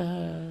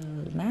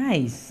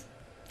 Nice.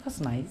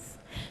 That's nice.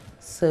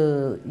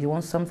 So, you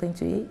want something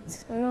to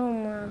eat? No,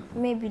 Ma.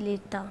 Maybe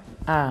later.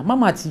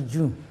 Mama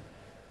Tiju.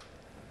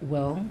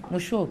 Well, I'm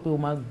sure we will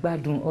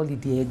gbádùn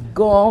holiday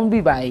gone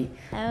be by.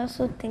 I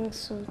also think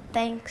so.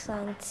 Thanks,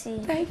 Auntie.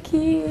 Thank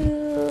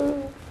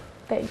you.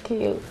 Thank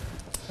you.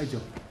 Hey,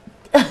 Joe.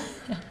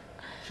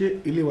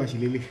 Ṣé ilé wa ṣì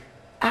lélẹ̀?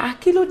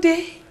 Kí ló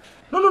dé?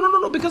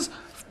 No, because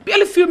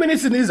barely few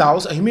minutes in his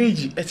house,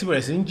 méjì ẹ ti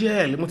bẹ̀rẹ̀ sí ń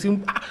jẹ́ mo ti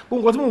ń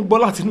gbọ́ tí mo ń gbọ́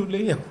láti inú ilé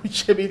yẹn ó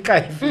ṣe mí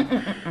káyìí.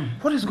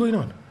 What is going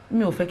on?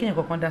 Mi ò fẹ́ kí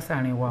ẹnìkan kan dá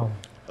sáàrin wa o.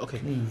 Okay,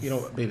 please. You know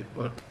what, baby,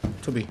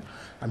 Toby,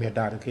 I'm your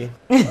dad, okay?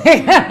 Tell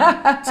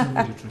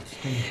me the truth.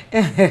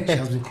 She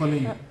has been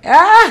calling you. She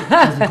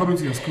has been coming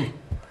to your school,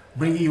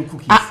 bringing you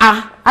cookies.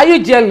 Are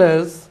you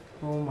jealous?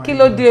 Oh my Kí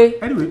ló dé?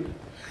 Anyway,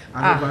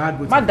 I overheard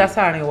both má of dá you.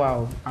 sáàrin wa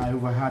o. I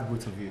overheard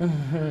both of you.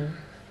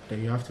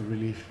 Then you have to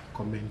really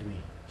commend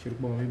me. She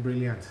looked more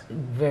brilliant.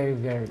 Very,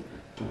 very.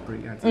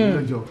 Brilliant.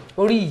 Good job.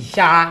 Orí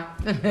ìṣá.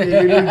 Good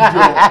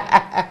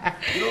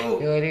job.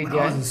 Very When I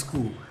was good. in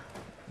school,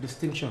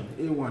 distinction,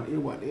 A1.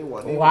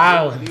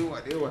 Wow.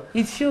 A1.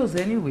 It shows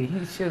anyway.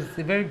 It shows. He's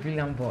a very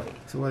brilliant boy.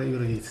 So what are you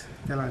gonna eat?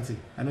 Tell Auntie.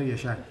 I know you're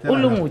shy. Ó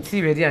lóun ò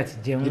tí ready àti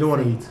jẹun. You don't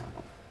want to eat.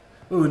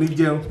 Oh, need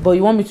jẹun. But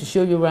you want me to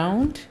show you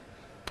around?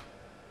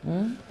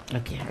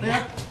 Okay.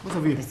 Yeah. Both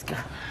of you. Let's go.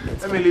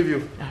 Let me leave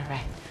you. All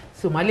right.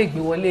 So màá lè gbé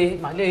wọlé,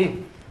 màá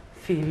lè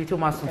fi ibi tó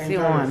máa sùn sí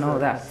wọn and all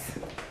that.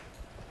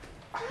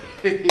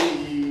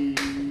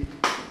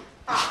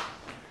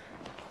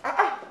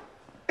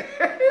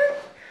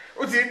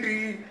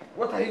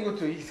 What are you going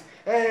to eat?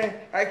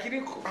 I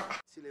couldn't.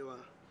 Sílẹ̀wá,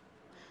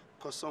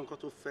 kò sọ nǹkan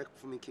tó fẹ́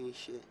fún mi kí n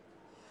ṣe.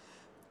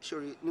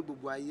 Sori, ní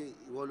gbogbo ayé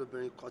ìwọ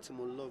lóbìnrin kan tí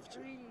mo love jù.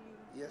 Really?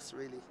 Yes,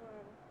 really.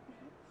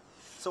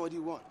 So what do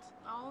you want?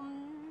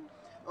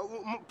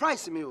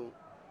 Price mi o.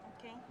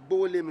 Okay.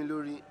 Gbówó lé mi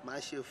lórí, màá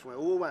ṣe fún ẹ.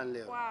 Owó wà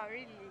nílẹ̀ o. Wow,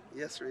 really?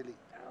 Yes, really.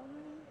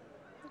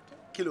 Okay.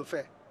 Kí ló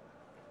fẹ́?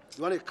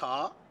 You want a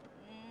car?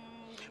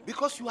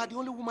 Because you are the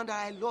only woman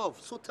that I love.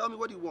 So tell me,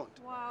 what do you want?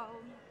 Wow.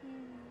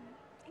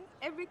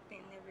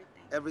 Everything.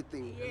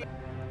 Everything. Yeah.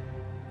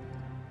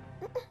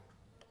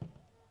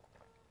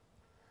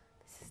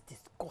 This is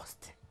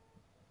disgusting.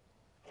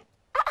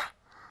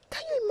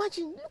 Can you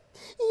imagine?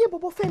 Iye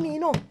bobo Femi, you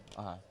know.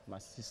 My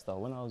sister,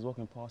 when I was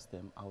walking past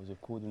them, I was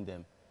recording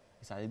them.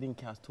 He said I didn't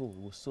care at all.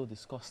 It was so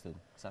disgusting.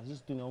 He said I was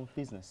just doing their own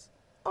business.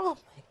 Oh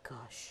my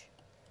gosh.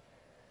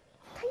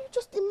 Can you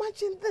just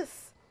imagine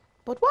this?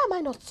 But why am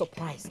I not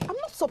surprised? I'm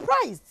not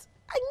surprised.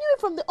 I knew it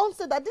from the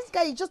onset that this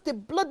guy is just a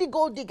bloody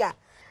gold digger.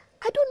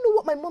 I don't know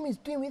what my mom is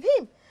doing with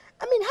him.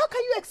 I mean, how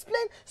can you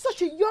explain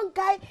such a young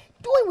guy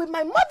doing with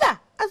my mother,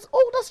 as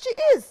old as she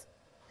is?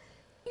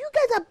 You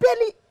guys are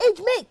barely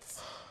age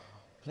mates.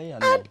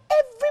 And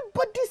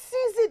everybody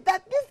sees it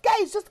that this guy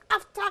is just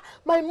after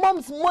my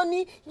mom's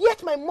money,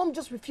 yet my mom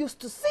just refused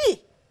to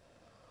see.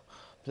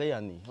 Play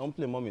Annie, don't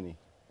play mommy.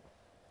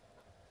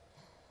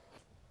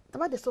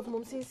 The stuff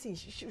mom saying,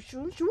 she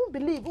won't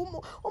believe.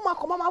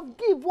 Mama,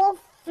 give one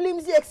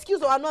flimsy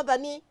excuse or another.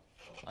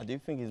 I do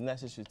think it's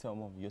necessary to tell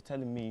mom. You're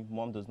telling me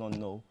mom does not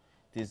know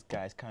this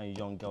guy is carrying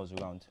young girls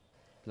around.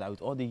 Like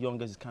with all the young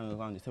girls he's carrying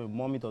around, you tell me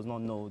mommy does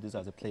not know this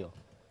as a player.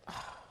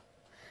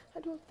 I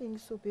don't think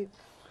so, babe.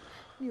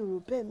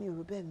 Yoruba.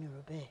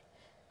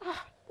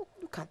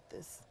 Look at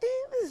this.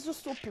 This is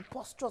just so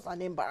preposterous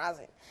and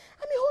embarrassing.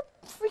 I mean, who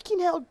freaking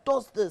hell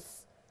does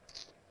this?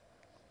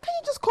 Can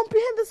you just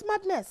comprehend this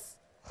madness?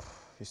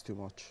 It's too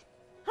much.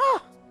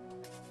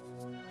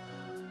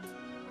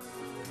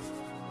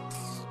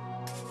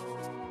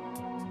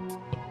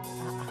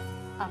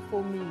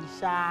 For me,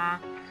 Sha.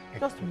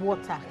 Just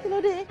water.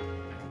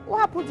 What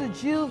happened to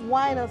Jill's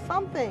wine or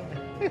something?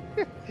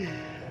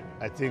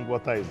 I think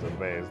water is the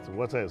best.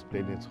 Water is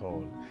playing it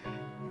all.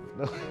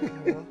 No.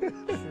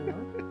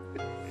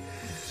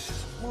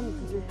 Mommy,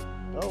 today.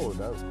 Oh,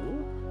 that's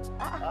good.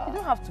 You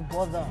don't have to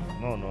bother.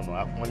 No.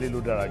 I'm only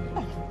little Daragi.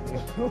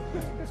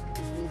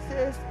 He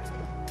says.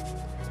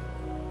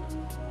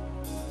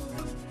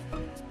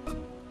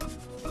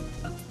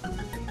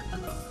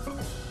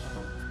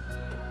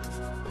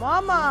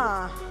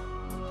 Mama!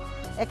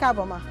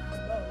 Ekaboma.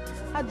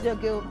 How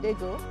did your day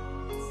go?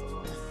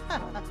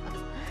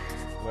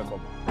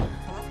 Welcome.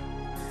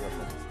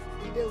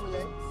 You doing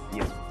well?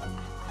 Yes.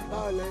 How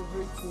are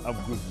everything? I'm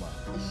good, ma.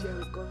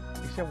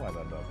 Iṣẹ́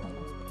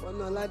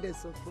Odunlade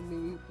sọ fún mi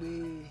wípé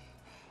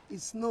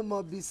it's no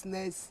more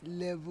business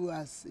level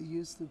as it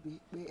used to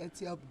be.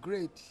 It's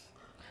upgrade.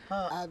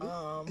 I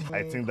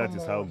think that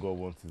is how God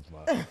wants it,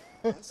 ma.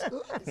 That's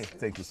good.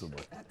 Thank you so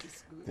much. That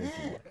is good. Thank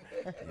you, ma.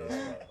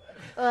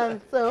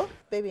 Yes, So,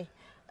 baby,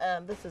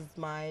 this is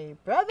my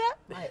brother,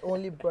 my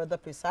only brother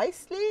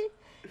precisely.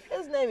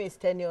 His name is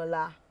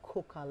Teniola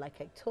Coca,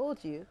 like I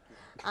told you.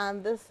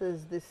 And this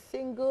is the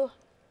single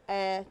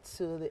heir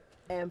to the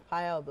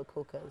empire of the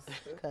Cocas.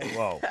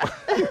 Wow.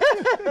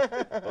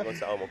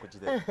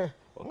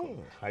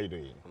 How you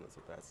doing?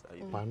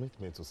 Permit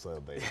me to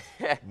serve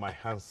my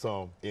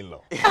handsome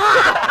in-law.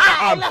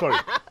 I'm sorry.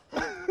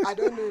 I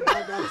don't know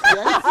about that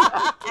yet.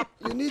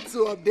 You need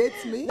to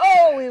update me.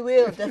 Oh, we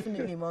will,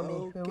 definitely, Mommy.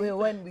 Okay. We will.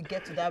 When we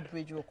get to that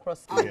bridge, we'll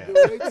cross it. I'll be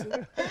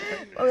waiting.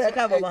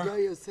 Enjoy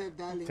yourself,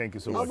 darling. Thank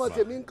you so much, Mama.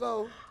 Thank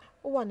Mama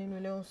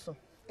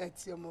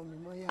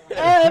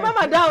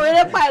down.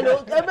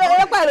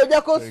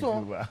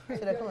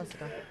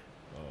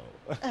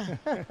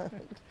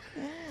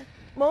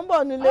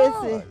 Mama,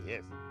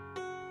 yes.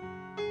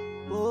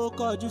 Bó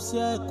kọjú sí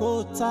ẹ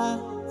kó tá,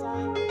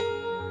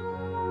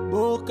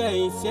 bó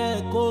kẹ̀yìn sí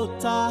ẹ kó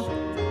tá,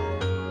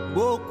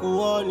 bó kù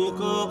ọ́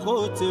nìkan kó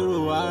tèrò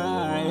ara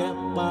rẹ̀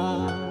pa.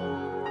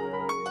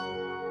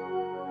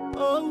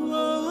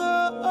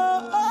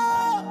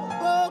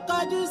 Bó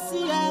kọjú sí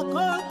ẹ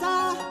kó tá,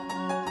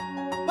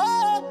 bó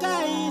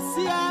kẹ̀yìn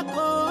sí ẹ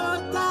kó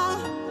tá,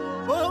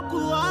 bó kù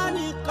ọ́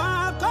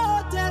nìkan kó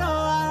tèrò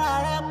ara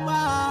rẹ̀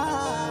pa.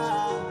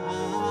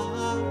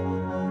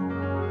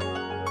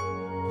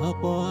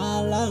 Ọ̀pọ̀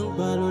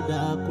aláǹgbá ló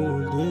dákun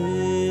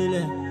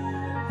délẹ̀,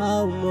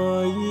 ọmọ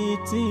yìí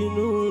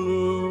tínú nù.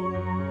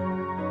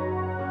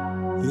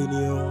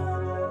 Ènìyàn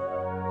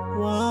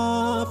wọ́n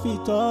á fi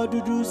tọ́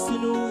dúdú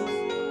sínú,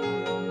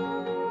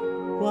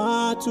 wọ́n á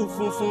tún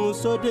funfun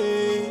sóde.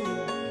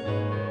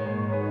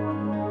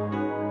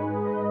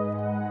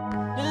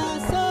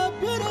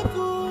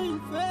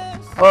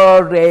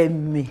 Ọ̀rẹ́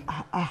mi.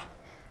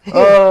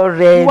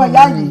 Ọ̀rẹ́ mi. Ìwọ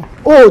ìyá yìí,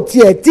 o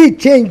tiẹ̀ tí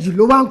change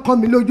ló wá ń kọ́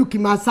mi lójú kí n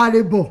máa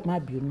sáré bọ̀. Má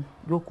bínú,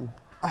 jókòó.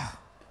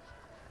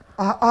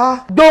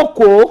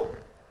 Jókòó.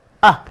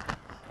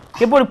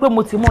 Ṣé bó rí pé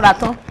mo ti múra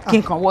tán kí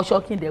n kàn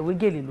wọṣọ kí n dẹ̀ wé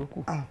gèlè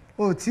lókù.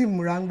 O tí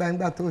múra ń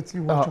gbangba tó o ti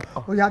wọṣọ,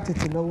 ó yá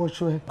tètè lọ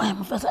wọṣọ ẹ.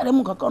 Mo fẹ́ sáré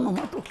mú kankan nù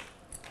mọ́tò.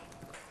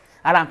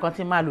 Ara nǹkan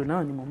tí máa lò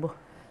náà ni mò ń bọ̀.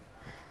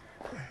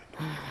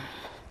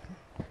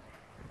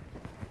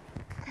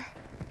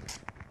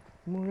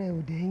 Mo rẹ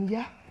òde ń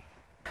yá.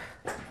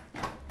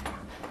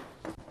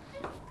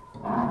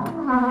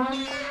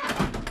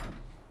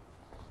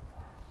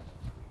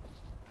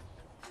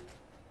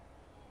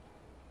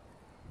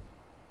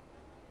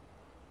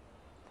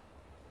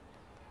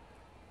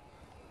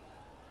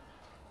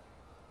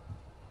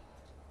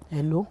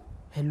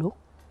 Hello.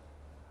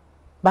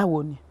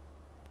 Báwo ni?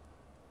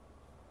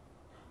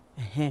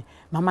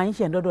 Màmá yín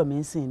ṣe ń dọ́dọ̀ mi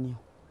ń sìn ni o.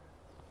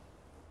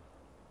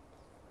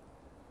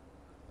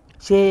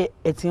 Ṣé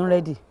ẹ ti ń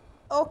ready?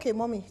 Okay,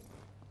 mommy.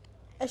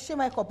 Ẹ ṣe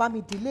máa kọ̀ bá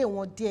mi delay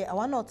wọn díẹ̀.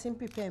 Àwa náà ti ń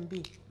prepare ń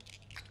bì.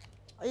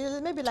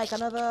 Maybe like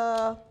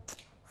another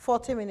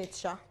 40 minutes,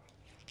 Sha.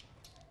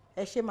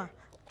 Ẹ ṣe máa.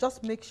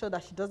 Just make sure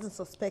that she doesn't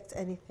suspect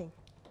anything.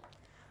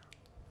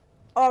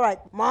 All right,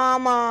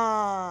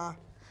 Mama.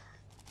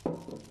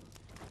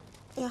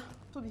 Yeah,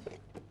 Toby,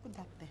 put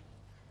that there.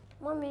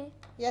 Mommy,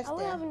 Yes, are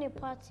we dear. having a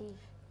party?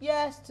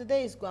 Yes,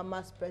 today is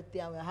Grandma's birthday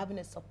and we're having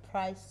a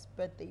surprise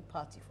birthday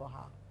party for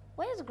her.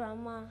 Where's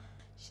Grandma?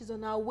 She's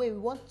on her way. We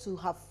want to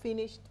have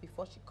finished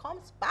before she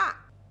comes back.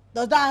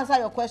 Does that answer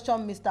your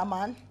question, Mr.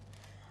 Man?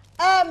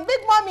 Big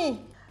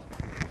Mommy.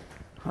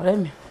 ọ̀rẹ́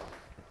mi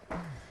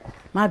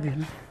má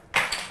bínú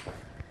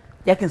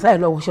jẹ́ kí n sáré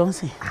lọ wo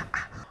ṣọ́nsìn.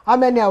 How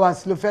many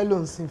hours ló fẹ́ lò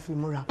ń sin fi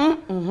múra?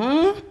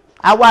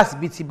 Hours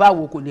bíi ti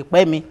báwo kò lè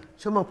pẹ́ mi.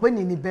 Ṣé o mọ̀ pé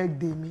ní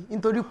birthday mi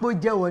nítorí pé ó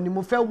jẹ́wọ́ ni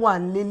mo fẹ́ wà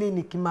nílé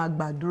ní kí n máa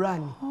gbàdúrà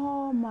ni.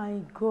 Oh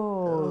my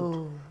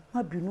God.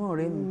 Má bínú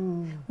ọ̀rẹ́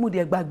mi. Mo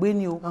dẹ̀ gbàgbé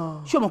ni o.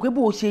 Ṣé o mọ̀ pé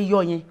bó o ṣe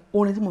yọ yẹn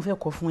orin tí mo fẹ́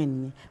kọ fún ẹ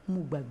nìyẹn.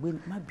 Mo gbàgbé ni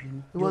má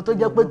bínú. Ìwọ tó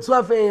jẹ́ pé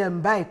 12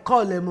 a.m. báyìí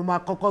call ẹ mo máa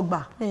kọ́kọ́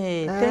gbà.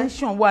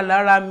 Tension wà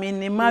lára mi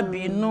ni má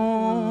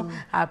bínú.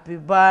 Happy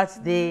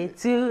birthday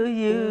to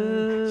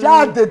you.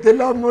 Ṣáà tètè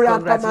lọ múra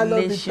ká máa lọ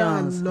bí tá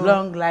à ń Congratulations, lọ.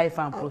 long life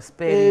and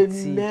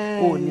prosperity.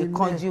 Amen. O ní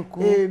kánjú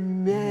kú.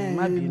 Amen.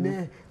 Má bínú.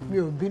 Amen. Mi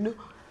ò bínú.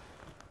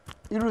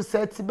 Irú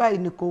sẹ́ẹ̀tì báyìí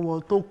ni kò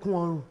wọ̀ tó kún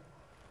ọrùn.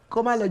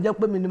 Kó má lọ jẹ́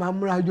pé mi ni màá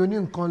múra jo ní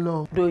nǹkan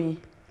lọ. Dóyin,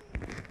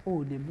 o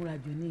ò lè múra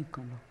jo ní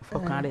nǹkan lọ.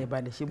 Fọkàn rẹ̀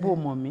balẹ̀ ṣe bó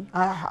mọ̀ mí.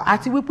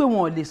 Àti wípé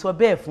wọn ò lè sọ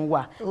bẹ́ẹ̀ fún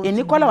wa.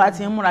 Èní kọ́lá wa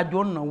ti ń múra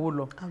jo náwó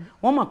lọ.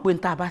 Wọ́n mọ̀ pé n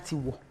tá a bá ti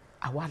wọ̀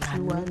àwa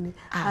la ní.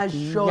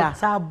 Aṣọ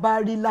tá a bá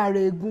rí lára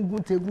egúngún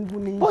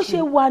tegúngún ní í ṣe. Bó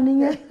ṣe wà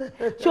nìyẹn.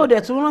 Ṣé o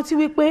dẹ̀ tún rántí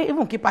wípé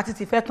even kí patí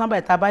ti fẹ́ tán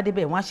báyìí tá a bá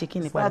débẹ̀ wọ́n á ṣe kí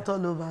ni padà. Start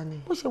all over ni.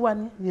 Bó ṣe wà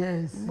nìyẹn.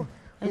 Yes.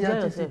 Enjoy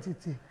Ìyá yourself.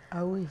 títí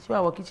àwẹ̀. Ṣé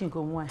wàá wọ kitchen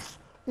kò mú wáyé?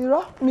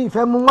 Irọ́ mi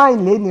ìfẹ́ mu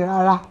wáìnì lé ní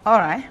rárá. All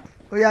right.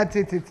 Ó yá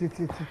títí.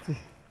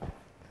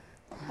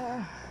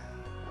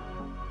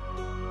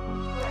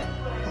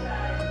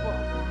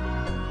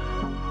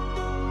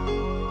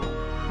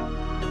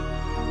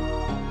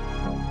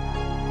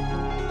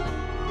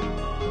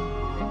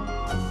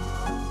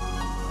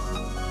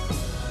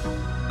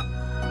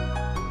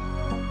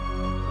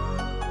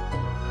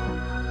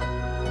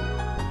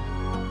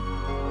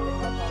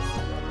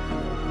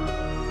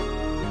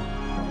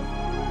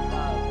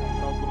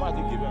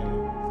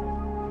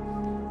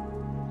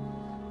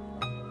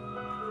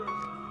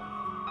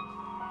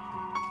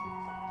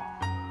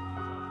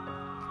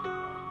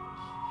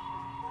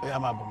 Oya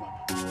máa bọ̀ máa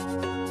bọ̀.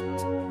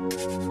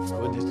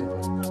 Ó di sí.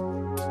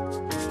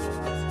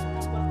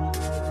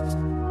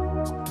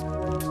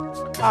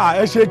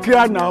 Ẹ ṣe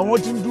kíá náà, wọ́n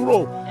ti ń dúró.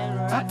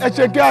 Ẹ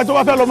ṣe kíá tó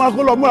bá fẹ́ lọ máa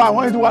kó lọ múra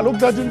àwọn ìdíwà ló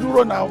tẹ́ ti ń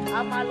dúró náà.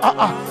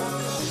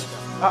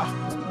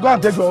 Go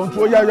and take your own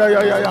too.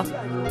 Yá.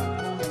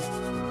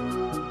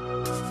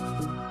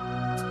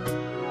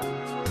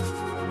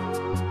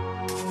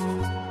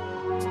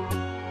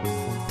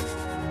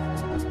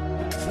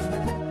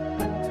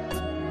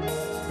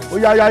 Ó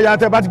yá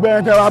tẹ́ bá ti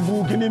gbẹ́yẹn tẹ́ wá bu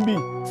kíní bì.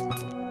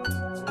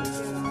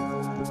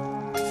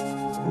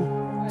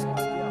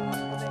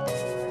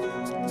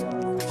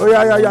 Ó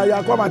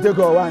yá come and take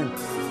your wine.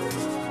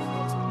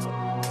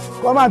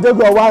 Come and take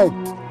your wine.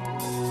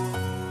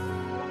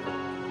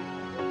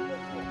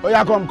 Ó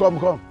yá come.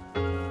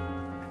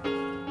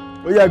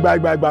 Ó yá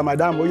ìgbà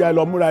madam, ó yá ẹ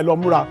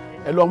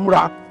lọ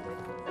múra.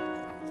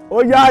 Ó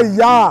yá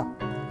ìyá.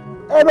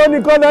 Ẹ̀rọ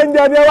nìkan lẹ́ ń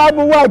jẹ ní ẹ wá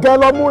mú wá kẹ́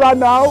lọ múra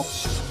náà.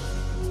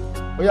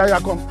 Ó yá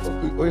come.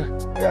 Ó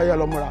yá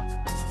lọ múra.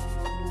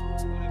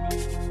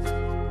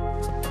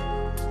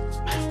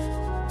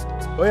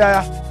 Ó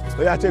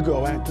yá take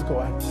your wine.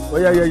 Ó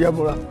yá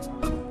múra.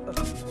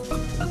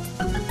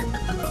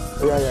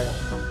 Ó yá.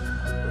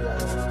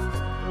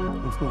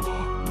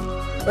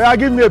 Ó yá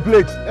give me a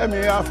plate. Let me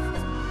have.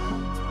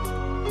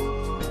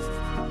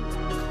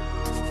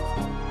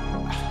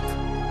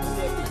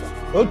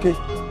 Okay.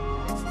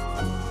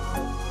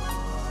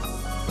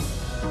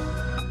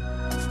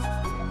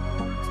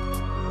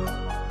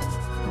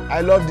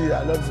 I love you.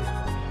 Yeah.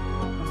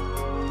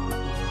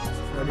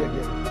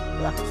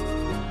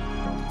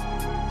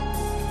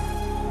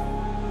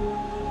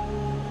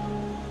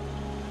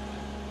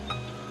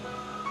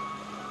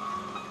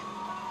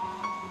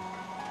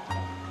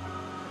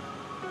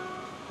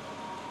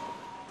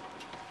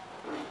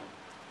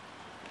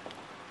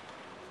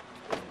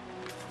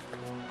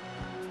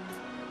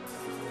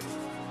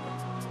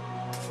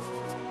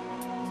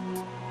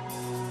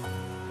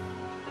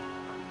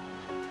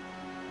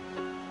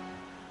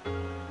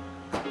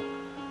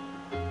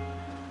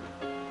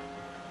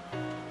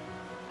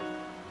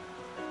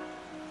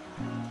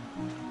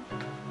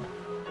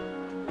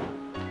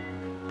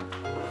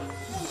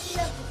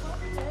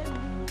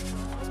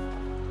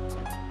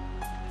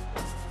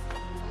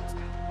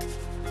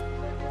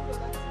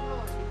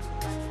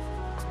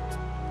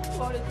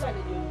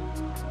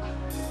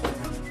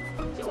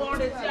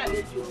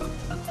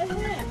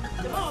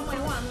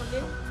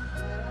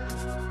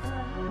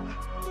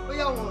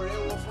 Bóyá àwọn ọ̀rẹ́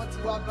wọn kan ti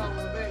wá bá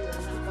wọn bẹ́ẹ̀ yẹn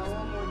nípa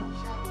wọn mọ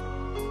ìṣá.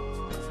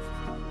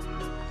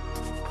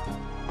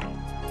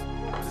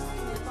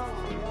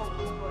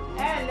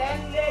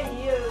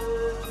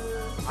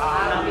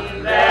 Happy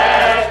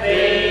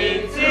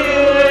birthday to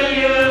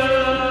you.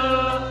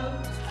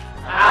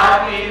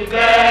 Happy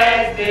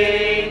birthday.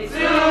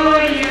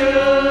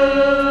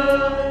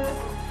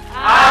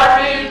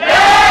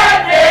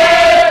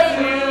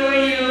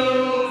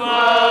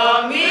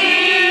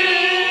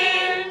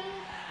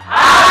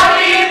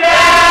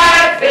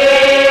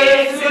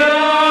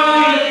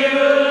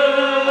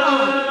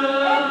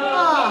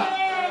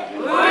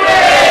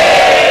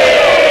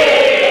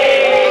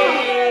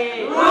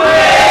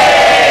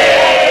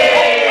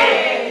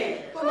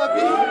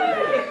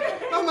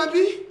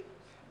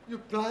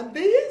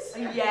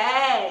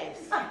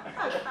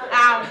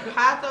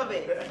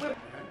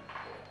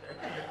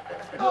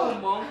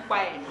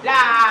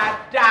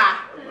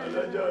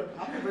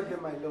 Happy birthday,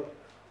 my love.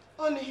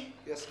 Honey.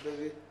 Yes,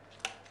 baby.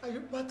 Are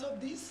you part of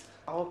this?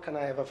 How can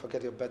I ever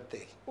forget your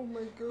birthday? Oh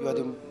my God. You are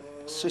the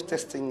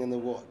sweetest thing in the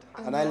world.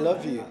 And I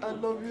love you. I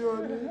love you,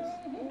 honey.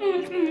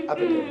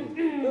 Happy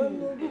birthday. I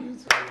love you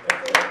too.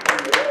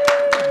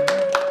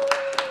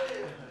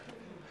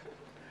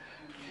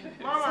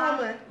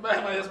 Mama.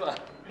 Bye, yes, ma.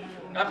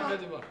 Happy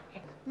birthday, ma.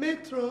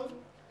 Metro.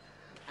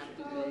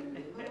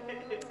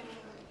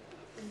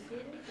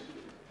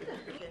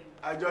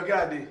 Àjọkẹ́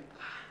Adé.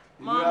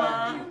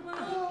 Mama.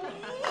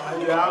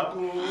 Ayé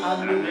akú.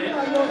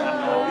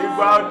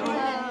 Ìgbà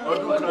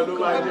ọdún kan ló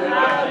máa jẹ́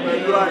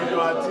pẹ̀lú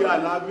ayọ̀ àti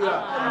àlàáfíà.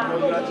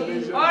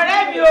 Congratulations.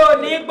 Ọ̀rẹ́ mi ò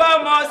ní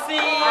gbọ́mọ sí i.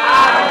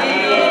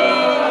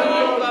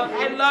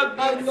 I love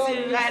you too.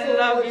 I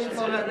love you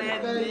too, ọ̀rẹ́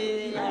mi.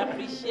 I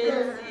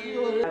appreciate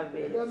you.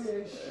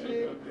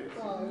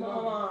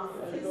 Mama,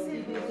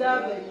 you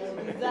deserve it.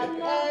 You deserve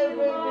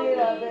every bit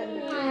of it.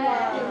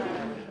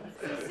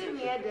 Sisi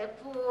mi ẹ̀dẹ̀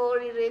kú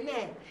oríire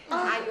náà,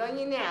 ayọ̀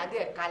yín náà àdé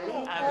kalẹ̀.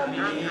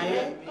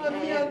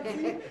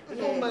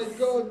 Oh my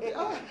God.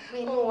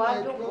 Oh my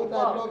God, I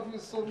love you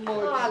so much.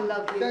 Oh, I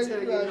love you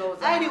too, you know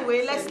that. Anyway,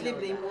 let's leave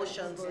the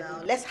emotions now.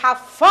 Let's have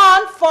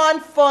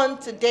fun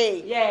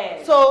today.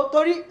 Yeah. So,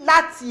 torí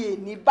láti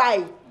èní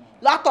báyìí,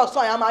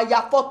 látọ̀sán yẹn a máa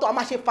ya fọ́tò, a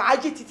máa ṣe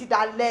fàájì títí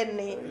dalẹ́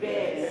ni.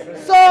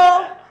 So,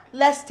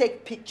 let's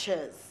take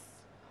pictures.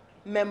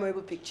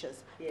 Memorable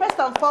pictures. Yeah. First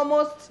and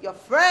foremost, your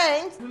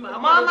friends,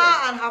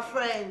 Mama and her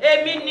friends.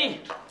 Èmi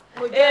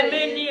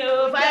ni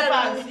o 5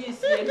 and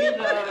 6 èmi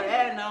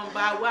lọ̀rẹ́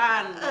number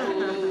 1 o.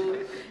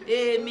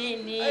 Èmi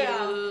ni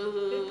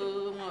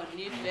o mo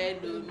nífẹ̀ẹ́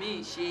lomi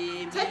ṣe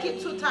mi. Take it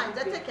 2 times.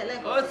 Then take a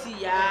leg. Ó ti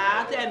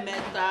yá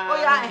tẹ̀mẹ́ta. Oh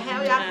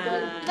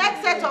yeah. Next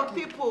set of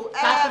people.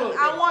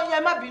 Àwọn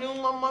yẹn má bínú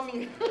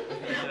mommy.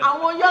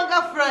 Àwọn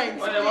younger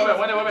friends.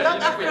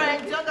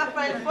 Younger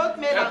friends, both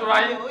male and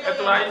female.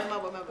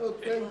 Oh,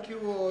 thank you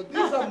all.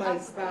 These are my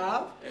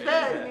staff.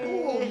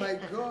 Oh my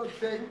God,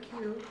 thank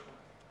you.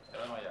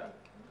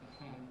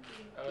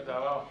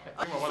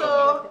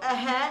 So,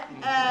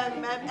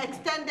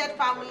 extended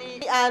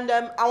family and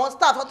our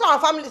staff. Our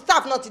family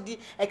staff, not the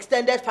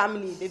extended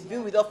family. They've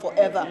been with us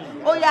forever.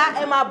 Oh yeah,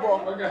 Emma Bo,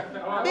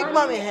 Big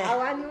Mommy here.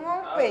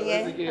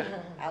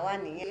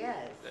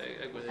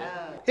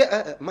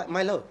 Yeah,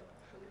 my love.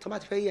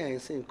 Tomato pay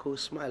and sing cool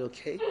smile,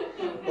 okay?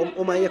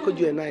 Oh my, could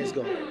you a nice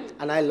girl,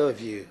 and I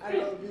love you. I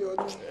love you.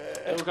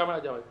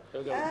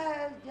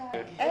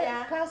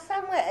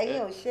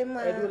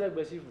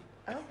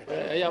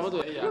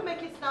 You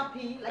make it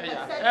snappy, like I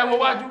said.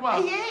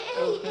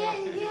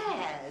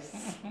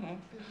 Yes.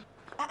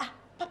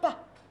 Papa.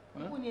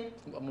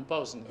 I'm a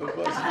pause. Oh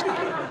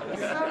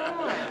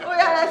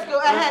yeah, let's go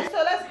ahead. So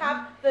let's have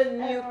the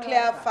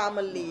nuclear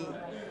family.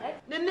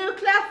 The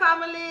nuclear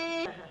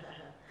family.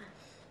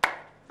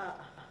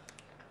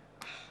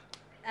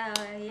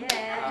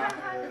 Yeah.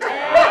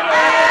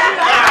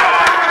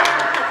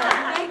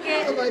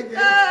 Oh my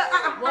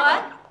God.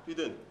 What? You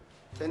doing?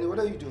 Tenny, what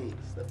are you doing?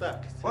 Step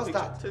back. What's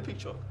that? Take a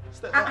picture.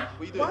 Step back.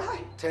 What are you doing? Why?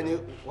 Tenny,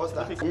 what's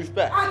that? Move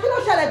back. Kí ló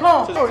ṣẹlẹ̀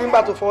gan? So ring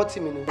back to 40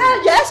 minutes.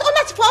 Yes, on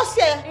that first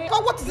year.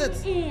 What is it?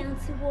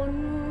 Àǹtí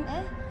wọnú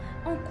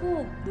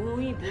uncle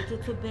ògbóyìnbó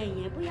tó bẹ́ẹ̀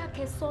yẹn bóyá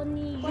kẹ́ sọ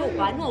ní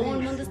Yorùbá náà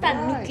wọ́n understand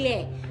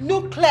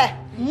nuclear.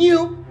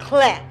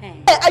 Nuclear.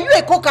 Are you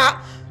a coker?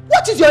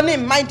 What is your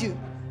name, mind you?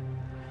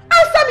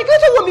 Answer me, kí ló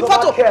tó wò mí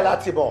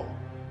photo?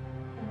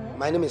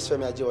 My name is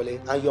Femi Ajewole,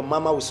 and your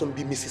mama will soon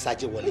be Mrs.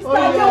 Ajewole.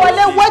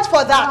 Ajewole, wait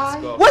for that.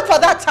 Wait for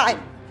that time.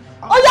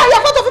 Oh yeah,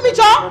 your photo for me,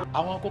 John.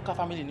 Àwọn Coca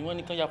family ni wọ́n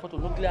ní kan ya photo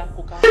nuclear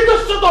Coca.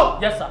 Shut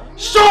up! Yes, sir.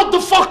 Shut the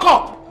fuck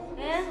up!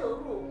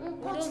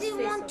 Nǹkan tí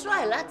wọ́n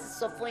try láti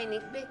sọ fún ẹni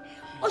pé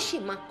ó sì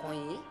máa kàn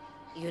yín,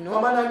 you know.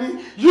 Mama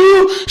Nani,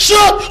 you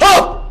shut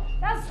up!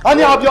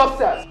 Honey, I'll be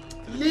upstairs.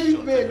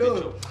 Leave me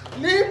alone.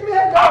 Leave me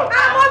alone.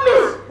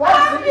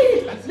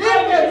 Mommy!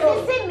 Leave me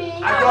alone. Sísí mi.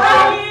 I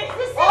got you.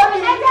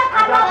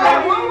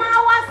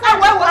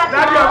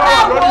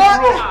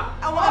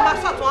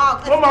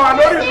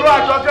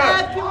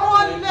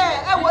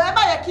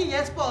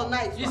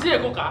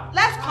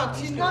 Let's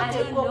continue.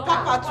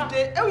 Papa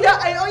today. Oh yeah.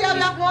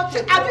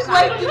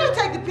 Wait, did you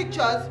take the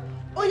pictures?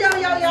 Oh yeah.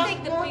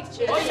 Take the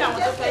pictures. Oh yeah,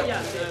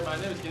 my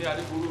name is Kini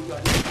Adekola.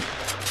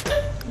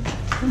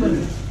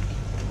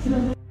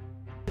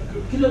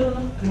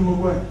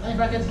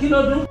 Kilo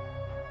dun.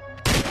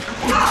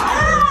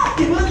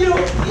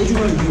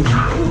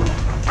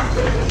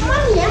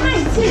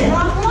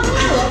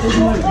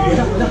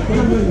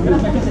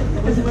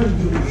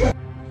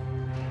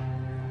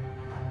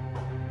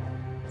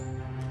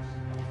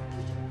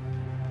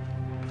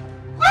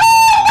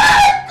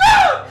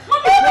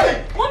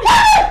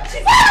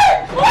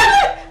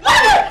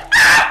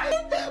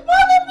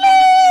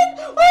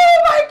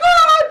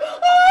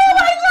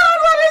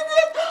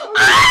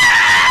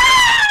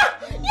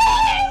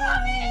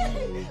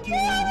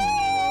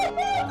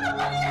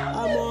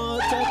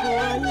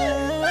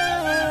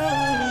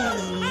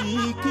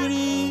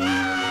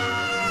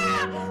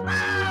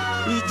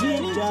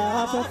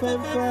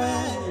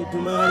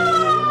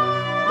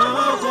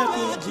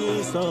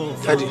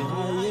 Daddy,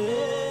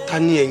 ta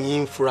ni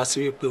ẹ̀yin fura sí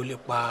wípé ó lè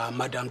pa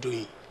Madam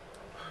Doyin?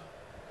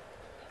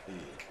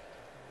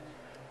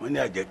 Wọ́n ní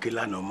àjẹké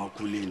lánàá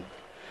ọmọkúnlé ni.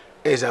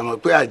 Ẹ ṣàmọ̀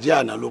pé àjẹ́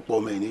àná ló pọ̀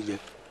ọmọ ẹ̀ níjẹ.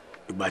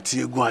 Ìgbà tí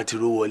eégún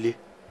àtiró wọlé,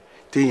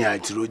 téèyàn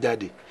àtiró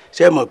jáde.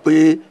 Ṣé ẹ mọ̀ pé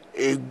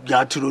eégún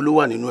àtiró ló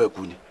wà nínú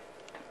ẹ̀kú ni?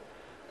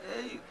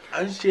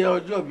 À ń ṣe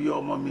ọjọ́ bí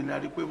ọmọ mi la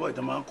rí pé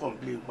bọ́ọ̀dà máa ń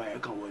kọ̀m̀plé ìpa ẹ̀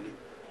kan wọlé.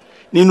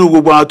 Nínú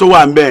gbogbo àwọn tó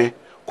wà ń bẹ̀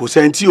kò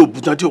sẹ́ni tí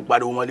òbútán tí ò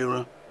pariwo mọ́lé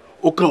rán.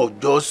 Ó kàn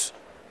just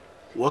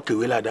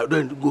wọ́ọ̀kèwé ládàá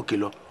ọdún ẹ̀ gòkè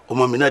lọ.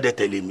 Ọmọ mi náà dẹ̀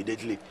tẹ̀lé mi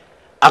dédìlé.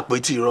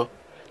 Àpètì irọ́.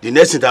 The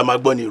next thing tá a máa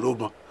gbọ́ ni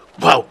ìrógbọn.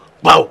 Pàù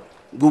pàù.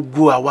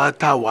 Gbogbo àwa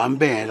tá a wà ń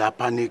bẹ̀ yẹn la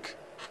panic.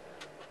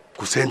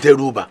 Kò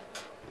sẹ́ńtẹ́rù bà.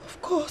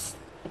 Of course.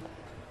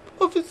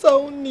 Officer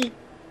Oni.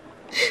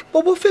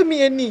 Bobo Femi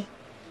ẹni.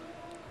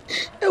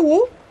 Ẹ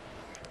wo.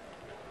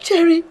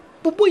 Cherry,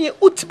 Bobo yẹn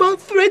ó ti máa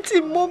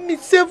threaten mommy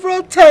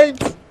several times.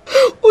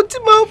 Ó ti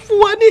máa fún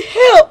wa ní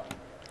help.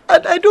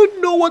 And I don't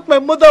know what my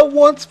mother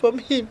wants from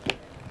him.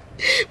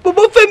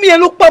 Bobo Femi yẹn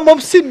ló pa mom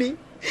sí mi.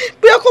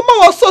 Bóyá kó má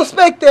wọ́n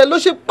suspect ẹ̀ ló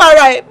ṣe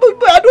para ẹ̀.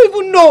 But I don't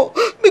even know.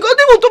 Because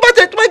even tó bá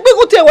tẹ̀ tó bá gbé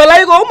kó tiẹ̀ wà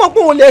láyé gan, ó mọ̀ pé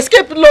òun lè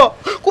escape law.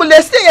 Kò lè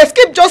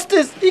escape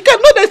justice. He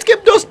cannot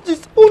escape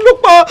justice. Òun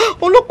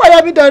ló pa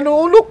ya mi dànù.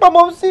 Òun ló pa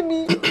mom sí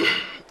mi.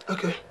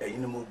 Okay. Ẹ̀yin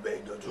ni mo bẹ̀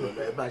ìjọ tó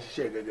lọ ẹ bá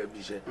ṣiṣẹ́ gẹ́gẹ́ bí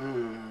iṣẹ́.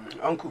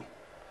 Uncle,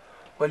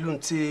 pẹ̀lú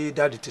tí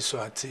dáàdì ti sọ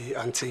àti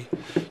àǹtí,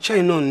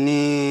 ṣẹ́yìn náà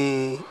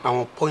ní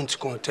àwọn point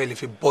kan tẹ́lẹ̀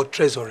fi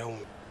buttress ọ̀rẹ́ wọn.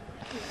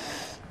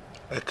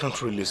 I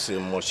can't really say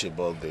much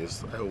about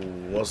this. I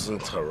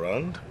wasn't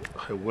around.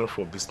 I went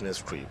for a business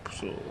trip.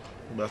 So,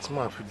 that's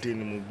my day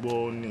ni mo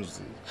gbọ́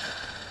news.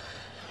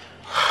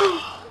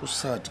 Who's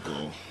sad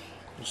girl?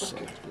 Who's sad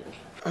girl?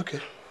 Okay.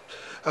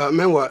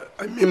 Meanwhile,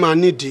 I might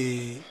need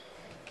the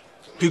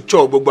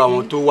picture gbogbo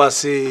àwọn tó wá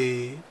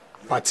sí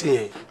party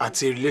yẹn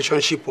àti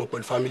relationship wọn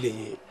pẹ̀lú family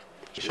yẹn.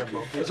 It's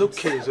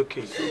okay.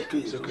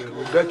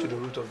 We'll get to the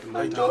root of the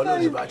matter.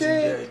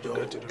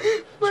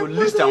 So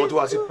list àwọn tó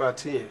wá sí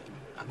party yẹn.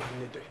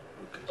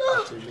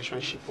 Àti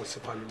relationship wọn sí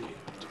family yẹn.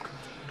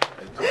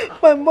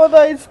 My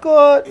mother is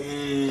gone.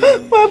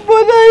 My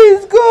mother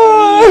is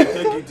gone.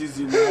 Take it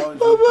easy now.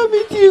 Baba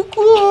mi ti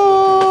kú.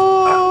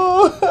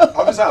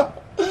 Officer.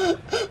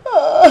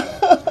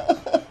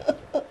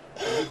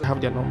 I have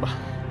their number.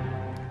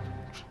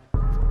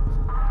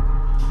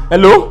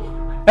 Hello?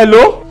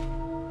 Hello?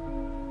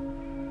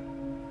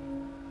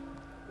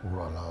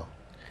 Urala,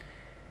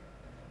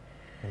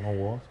 you know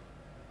what?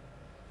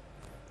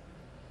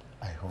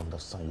 I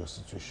understand your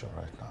situation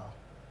right now.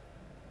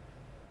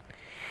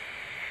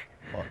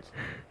 But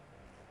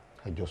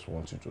I just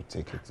want you to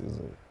take it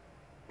easy,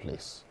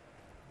 please.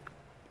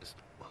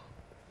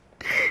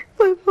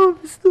 My mom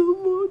is no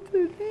more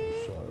than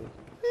me. Sorry.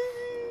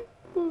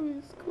 Mom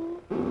is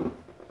gone.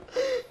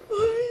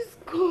 Mom is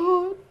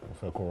gone.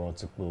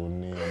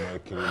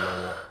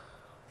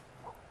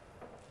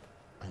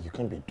 And you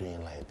can't be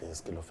doing like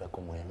this.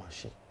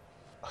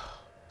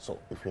 So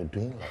if you're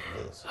doing like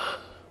this,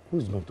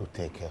 who's going to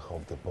take care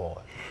of the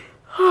boy?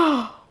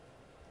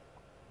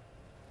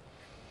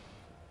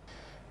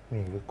 Mi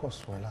ò kọ́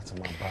sọ ẹ láti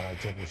máa bára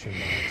jẹ́ bó ṣe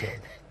máa jẹ́.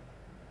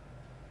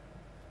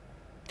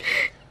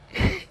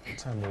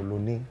 Time wo lo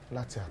ní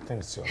láti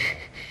attend sí ọ̀nà.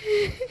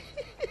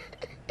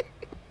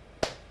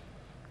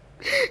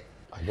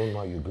 I don't know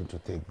how you're going to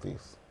take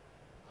this.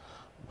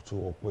 To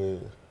where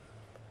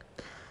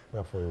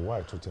for a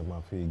while to tell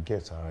my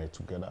get our right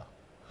together.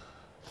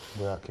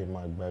 Where I came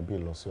my baby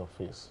lost your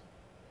face.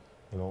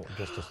 You know,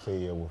 just to stay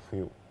here with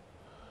you.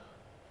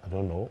 I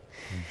don't know.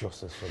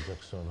 Just a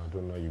suggestion. I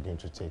don't know how you're going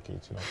to take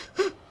it, you know.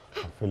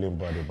 I'm feeling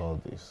bad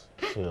about this.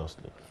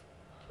 Seriously.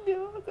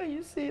 Yeah, how can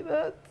you say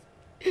that?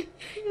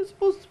 You're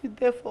supposed to be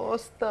there for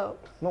us now.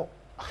 No.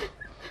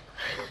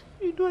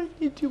 You know I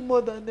need you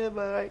more than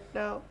ever right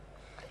now.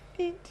 I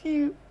need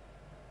you.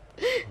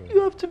 You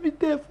have to be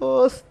there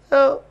for us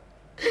now.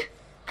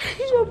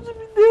 You have to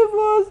be there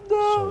for us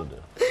now.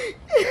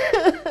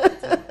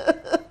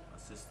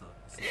 Sister.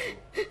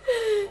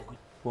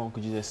 What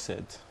Uncle Jesus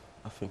said,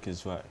 I think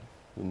is right.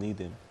 We need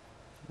him.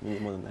 We need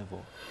him more than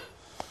ever.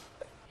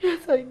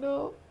 Yes, I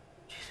know.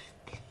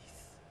 Please.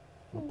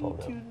 No I problem.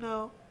 need you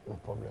now. No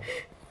problem. I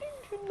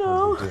need you now.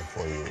 I'll be there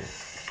for you.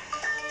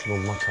 No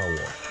matter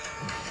what.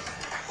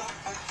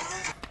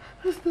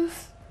 Who's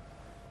this?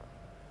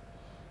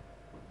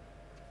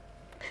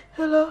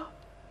 Hello?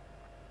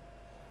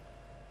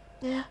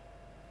 Yeah.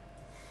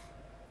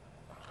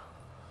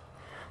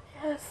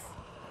 Yes.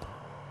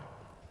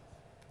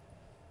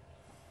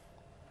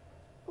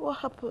 What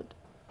happened?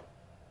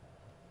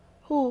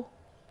 Who?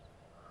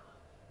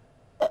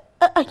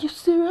 Are you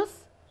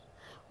serious?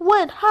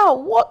 When? How?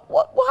 What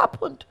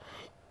happened?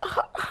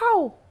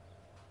 How?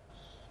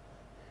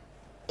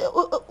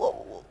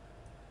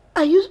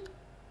 Are you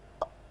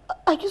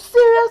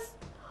serious?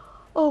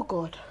 Oh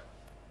God.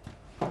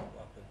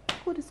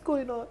 What is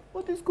going on?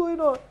 What is going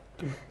on?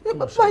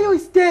 Bayo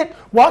is dead.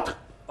 What?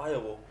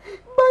 Bayo?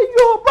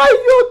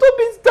 Bayo,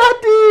 Toby's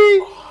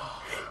daddy.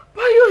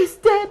 Bayo is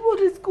dead. What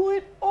is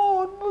going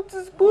on? What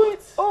is going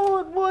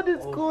on? What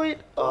is going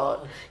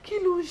on? Kí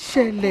ló ń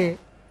ṣẹlẹ̀?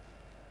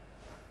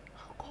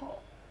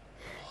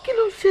 Kí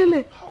ló ń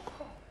ṣẹlẹ̀?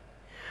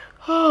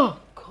 Oh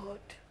God.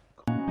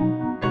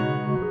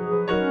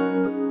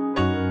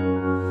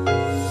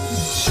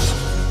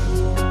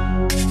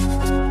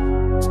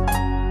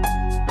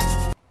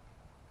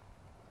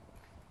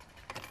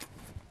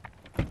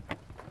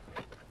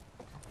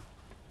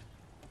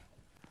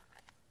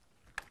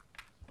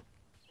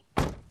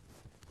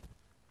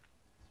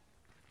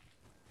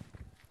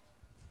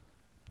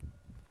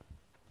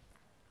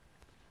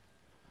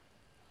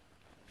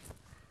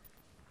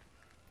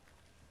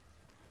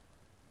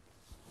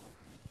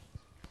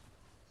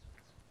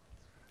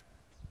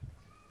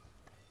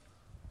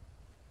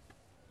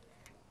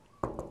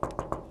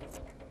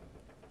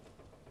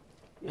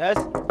 Yes.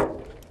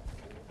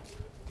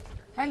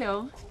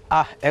 Hello.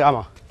 Ẹ ká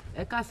mà.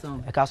 Ẹ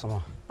káàsán. Ẹ káàsán mà.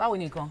 Báwo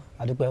ni nǹkan?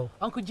 A dúpẹ́ o.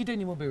 Uncle Jídé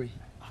ni mo béèrè.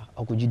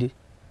 Uncle Jídé.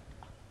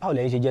 Báwo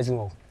lẹ̀yin ṣe jẹ́ sí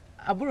wọn?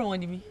 Àbúrò wọn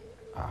ni mí.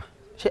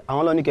 Ṣé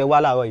àwọn ló ní kẹ́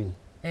wá láàárọ̀ yìí?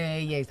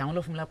 Yes, àwọn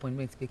ló fún mi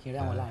appointment pé kí n rí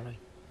àwọn láàárọ̀ yìí.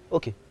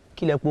 Ok,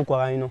 kí lẹ pọ́ kọ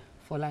ara yín náà?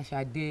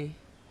 Fọláṣadé.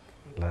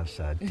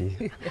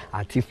 Fọláṣadé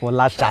àti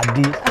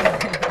Fọláṣadé.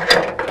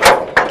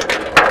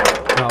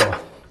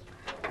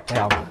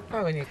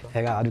 Báwo ni nǹkan? Ẹ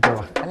ká a dúpẹ́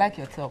wa. I like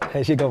your talk.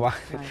 Ẹ ṣé gan wa.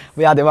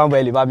 Bóyá tẹ bá ń bọ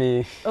ẹ lè bá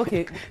mi. Ok.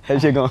 Ẹ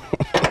ṣé gan.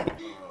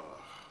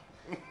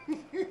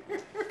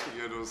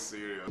 You're not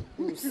serious.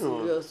 I'm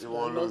serious. You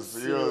are not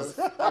serious.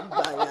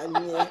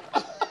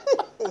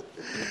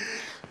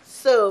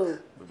 So.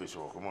 Baby,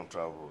 sure, come on,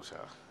 travel, Sha.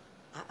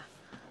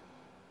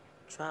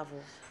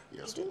 Travel?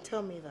 Yes. You didn't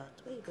tell me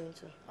that. Where are you going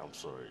to? I'm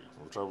sorry.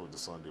 We'll travel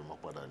this Sunday,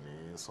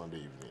 Mapadani, Sunday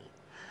evening.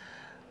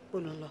 Oh,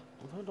 no, no.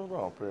 I don't know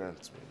our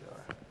parents, me.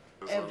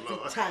 Every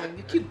time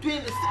you keep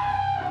doing this.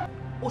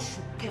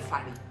 Oṣù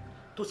kẹfà rẹ̀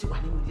tó ti wà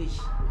nínú ilé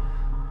yìí.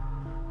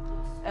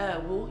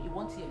 Wo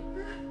ìwọ́n tiẹ̀.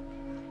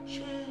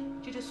 Ṣé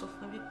Jídé sọ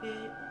fún mi wípé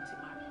òun ti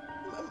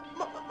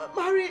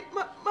marry?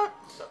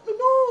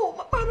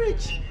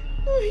 Marriage.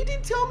 No, he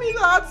didn't tell me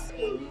that.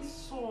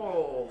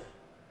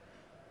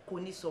 Kò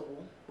ní sọ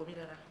wo, omi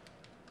dára.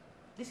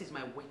 This is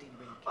my wedding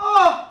ring.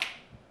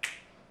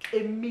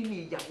 Èmi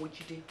ni ìyàwó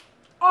Jídé.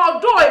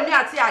 Ọ̀dọ̀ èmi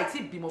àti àìtí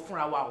bímọ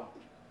fúnra wa o.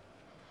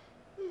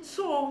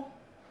 So,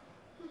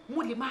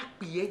 mo lè máa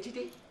pè é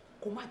Jídé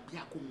kó má gbé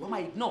àkómọ, wọ́n máa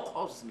ignore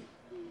calls mi.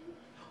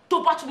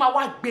 Tó bá tún máa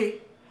wá gbé,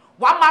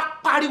 wàá máa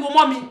pariwo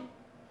mọ́ mi.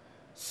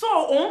 So,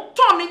 òun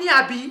tàn mí ní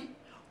àbí,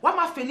 wàá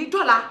máa fè ní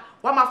dọ́là,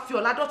 wàá máa fi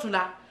ọ̀la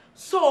dọ́túnla.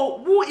 So,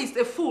 who is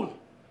a fool?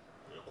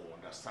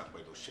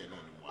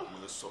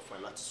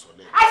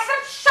 I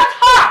said shut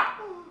up!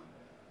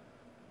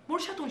 Mo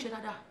ríṣẹ́ tó ń ṣe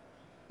dáadáa.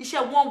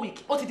 Iṣẹ́ 1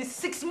 week, ó ti di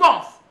 6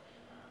 months.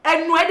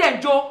 Ẹnu ẹ̀ dẹ̀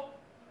ń jó.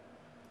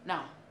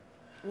 Now,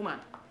 woman,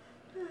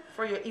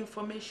 for your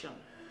information,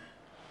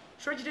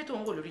 ṣé Jídé tó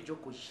ń wò lórí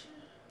ìjókòó yìí,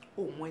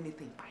 ó mọ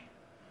anything pa ẹ̀.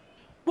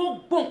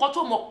 Gbogbo nǹkan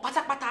tó mọ̀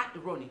pátápátá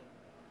irọ́ ni,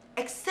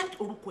 except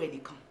orúkọ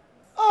ẹnìkan.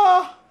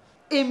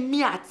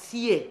 Èmi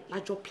àti ẹ̀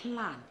lájọ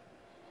plan.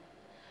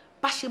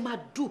 Bá ṣe máa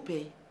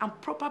dupe and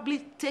probably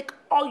take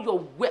all your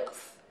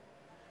wealth.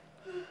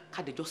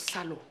 Kàdéjọ́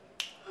sálọ.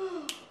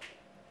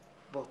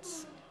 But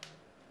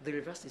the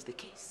reverse is the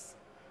case.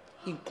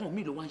 Nǹkan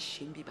mi ló wá ń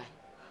ṣe ń bí báyìí.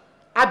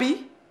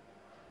 Àbí?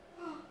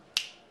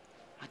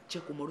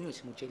 Àjẹkù mọ oríyàn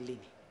tí mo jẹ́ lé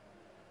ni.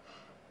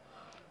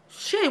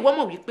 Ṣé ìwọ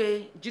mọ̀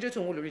wípé Jídé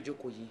tó ń wò lórí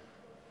ìjókòó yìí,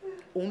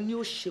 òun ni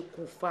ó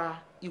ṣekúfa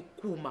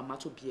ikú màmá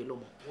tó bí ẹ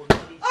lọ́mọ?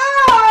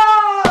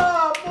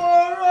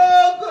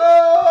 Morogo!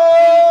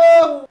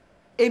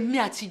 Èmi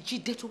àti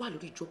Jídé tó wà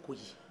lórí ìjókòó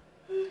yìí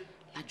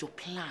lájọ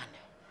plan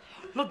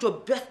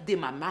lọ́jọ́ birthday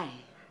màmá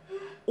ẹ̀,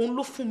 òun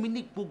ló fún mi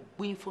ní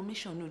gbogbo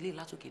information ní ilé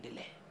látòkè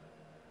délẹ̀.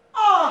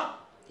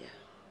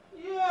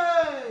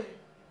 Yeah.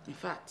 In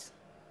fact,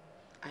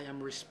 I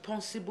am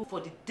responsible for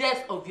the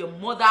death of your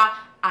mother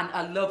and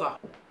her lover.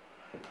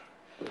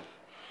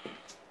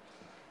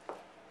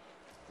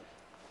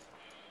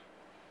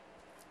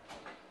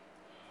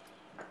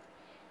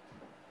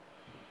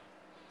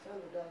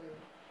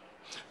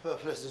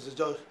 Please,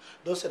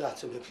 don't say that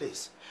to me,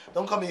 please.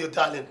 Don't call me your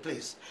darling,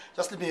 please.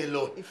 Just leave me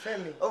alone.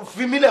 Ifemi.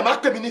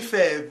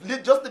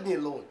 Just leave me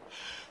alone.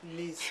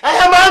 Please. I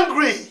am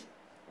angry.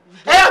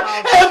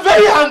 I am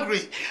very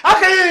angry. How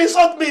can you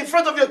insult me in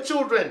front of your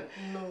children?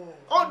 No.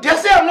 Oh, they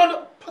say I'm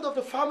not part of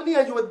the family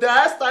and you were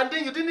there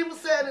standing. You didn't even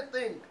say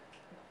anything.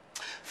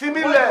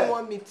 Femile. What do you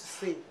want me to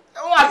say?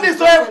 Oh, at least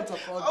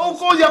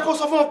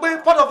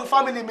part of the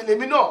family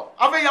me no.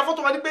 Ave ya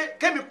photo wa ni pé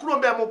kemi kúrò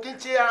ńbẹ̀ mo kin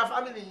ṣe ara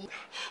family.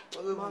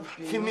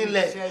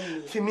 Femile.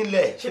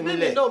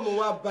 Ṣebí no mo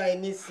wá bá ẹ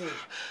nísìn.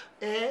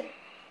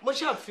 Mo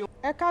ṣàfihàn.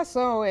 Ẹ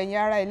káàsán o ẹ̀yin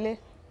ará ilé.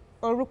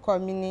 Orúkọ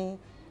mi ni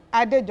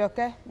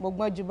Adéjọkẹ́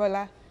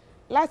Gbọ̀ngbọ̀njúbọ́lá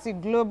láti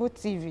Global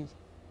TV.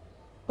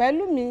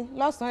 Pẹ̀lú mi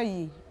lọ́sàn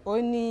yìí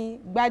ó ní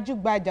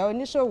gbajúgbajà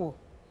oníṣòwò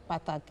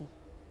pàtàkì.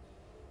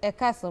 Ẹ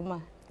káàsán ma.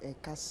 Ẹ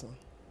káàsán.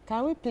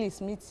 Can we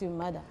please meet you,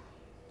 madam?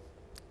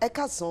 Ẹ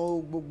káàsán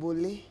o gbogbo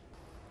lé.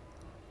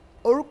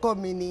 Orúkọ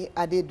mi ni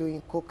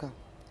Adédoyin Coker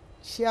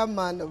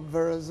Chairman of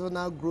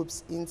Verazona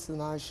Groups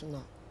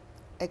International.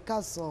 Ẹ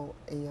káàsán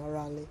ẹ̀yin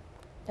ará ilé.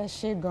 Ẹ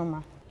ṣé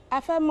gan-an. A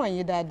fẹ́ mọ̀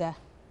yín dáadáa.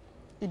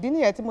 Ìdí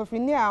nìyẹn tí mo fi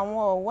ní àwọn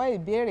ọ̀wọ́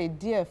ìbéèrè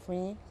díẹ̀ fún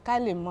yín ká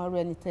lè mọ irú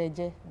ẹni tẹ́ ẹ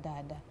jẹ́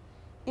dáadáa.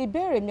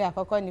 Ìbéèrè mi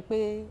àkọ́kọ́ ni pé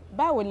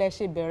báwo lẹ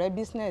ṣe bẹ̀rẹ̀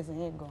business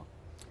yín gan?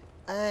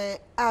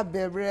 A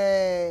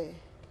bẹ̀rẹ̀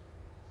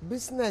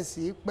business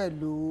yìí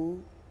pẹ̀lú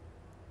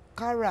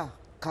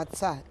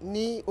káràkátà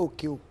ní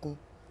òkè òkun,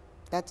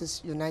 that is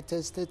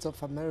United States of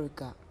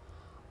America,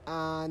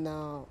 and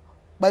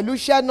pẹ̀lú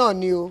iṣẹ́ náà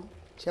ni o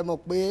ṣe mọ̀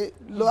pé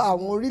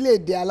àwọn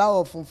orílẹ̀-èdè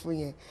aláwọ̀ funfun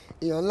yẹn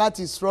èèyàn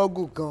láti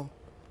struggle gan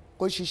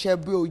kó ṣiṣẹ́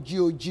bí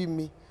ojí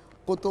mi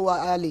kó tó wá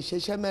a lè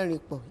ṣiṣẹ́ mẹ́rin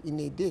pọ̀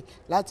ìnèdè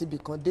láti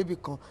ibìkan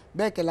débìkan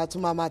bẹ́ẹ̀ kẹ́ la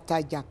tún máa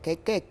tajà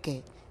kẹ́kẹ̀kẹ́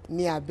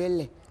ní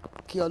abẹ́lẹ̀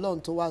kí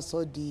Ọlọ́run tó wá sọ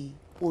di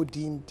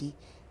odindi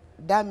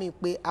dá mi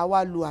pé a wá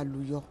lu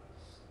àlùyọ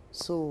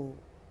so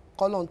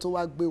kọ́lọ́run tó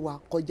wá gbé wa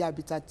kọjá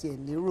ibi tá tiẹ̀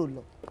lérò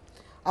lọ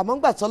àmọ́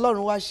ńgbà tí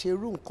Ọlọ́run wá ṣe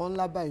irú nǹkan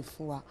ńlá báyìí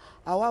fún wa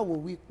a wá wò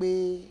wípé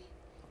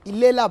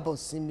ilé làbọ̀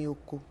sinmi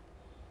oko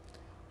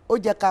ó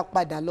jẹ́ ká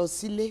padà lọ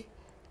sílé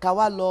ká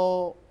wá lọ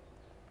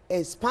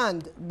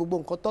expand gbogbo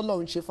nǹkan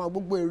tọ́lọ́run ṣe fún wa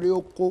gbogbo èrè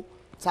oko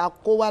tá a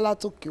kó wá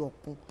látòkè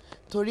òkun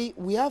torí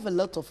we have a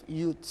lot of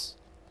youths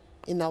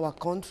in our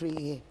country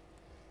here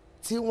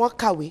tí wọ́n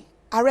kàwé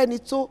ara ẹni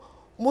tó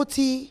mo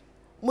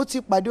ti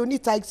pàdé oní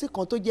taxi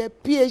kan tó jẹ́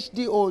PhD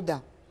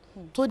holder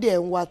tó dẹ̀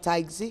ń wa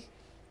taxi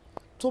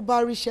tó bá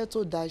ríṣẹ́ tó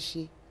dáa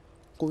ṣe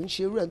kò ń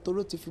ṣe irú ẹ̀ nítorí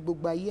ó ti fi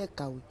gbogbo ayé ẹ̀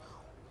kàwé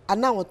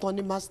anáwọn tán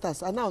ní masters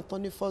anáwọn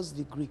tán ní first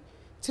degree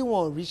tí wọn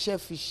ò ríṣẹ́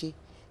fi ṣe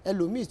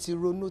ẹlòmíì ti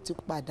ronú ti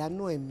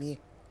pàdánù ẹ̀mí ẹ̀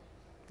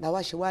làwa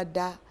ṣe wá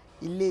dá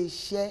ilé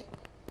iṣẹ́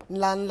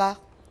ńláńlá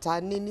ta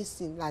ní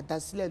nísìnyí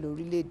àdásílẹ̀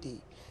lórílẹ̀‐èdè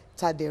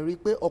ta dẹ̀ rí i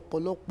pé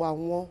ọ̀pọ̀lọpọ̀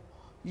àwọn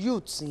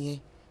youths yẹn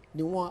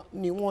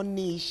ni wọ́n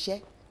ní iṣẹ́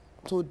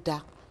tó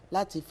dáa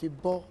láti fi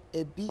bọ́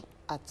ẹbí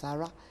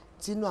àtàrà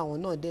tínú àwọn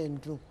náà dẹ̀ ń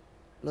dùn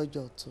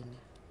lọ́jọ́ tòní.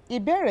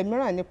 Ìbéèrè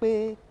mìíràn ni pé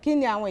kí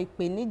ni àwọn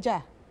ìpèníjà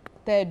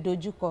tẹ́ ẹ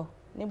dojúkọ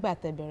nígbà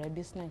tẹ́ bẹ̀rẹ̀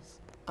business?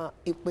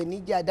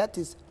 Ìpèníjà that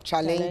is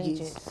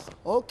challenges.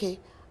 Okay,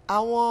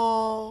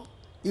 àwọn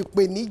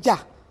ìpèníjà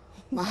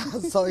máa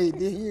sọ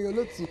èdè yín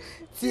olóòtú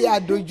tí a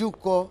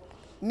dojúkọ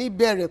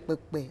níbẹ̀rẹ̀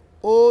pẹ̀pẹ̀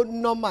ó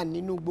normal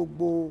nínú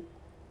gbogbo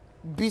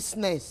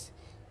business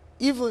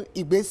even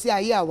ìgbésí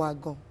ayé àwa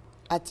gan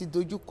àti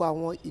dojúkọ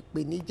àwọn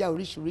ìpèníjà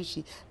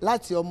oríṣiríṣi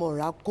láti ọmọ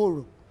ọ̀rá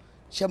kòrò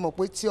ṣe mọ̀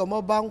pé tí ọmọ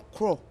bá ń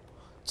kúrọ̀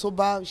tó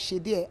bá ṣe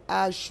díẹ̀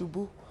á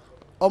ṣubú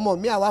ọmọ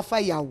mi àwa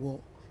fàyàwọ́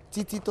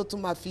títí tó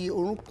tún máa fi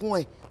orúnkún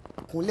ẹ̀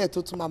kúnlẹ̀ tó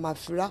tún máa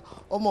fira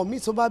ọmọ mi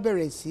tó bá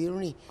bẹ̀rẹ̀ sí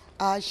rìn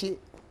á ṣe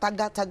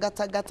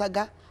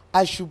tágátágátágátágá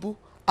á ṣubú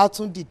á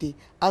tún dìde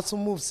á tún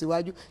move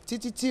síwájú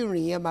títí tí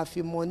ìrìn yẹn máa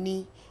fi mọ ní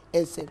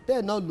ẹsẹ̀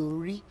bẹ́ẹ̀ náà ló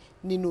rí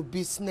nínú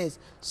business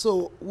so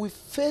we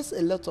face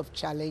a lot of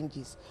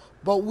challenges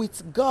but with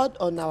God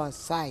on our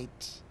side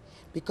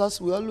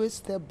because we always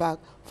step back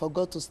for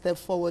God to step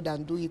forward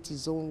and do it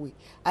his own way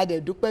a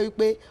dẹ̀ dúpẹ́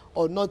wípé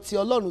ọ̀nà tí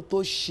Ọlọ́run tó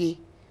ṣe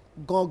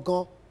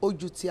gangan ó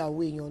ju ti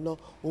àwọn èèyàn lọ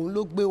òun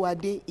ló gbé wa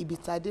dé ibi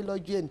tá a dé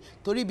lọ́jọ́ ẹni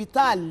torí ibi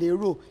tá a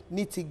lérò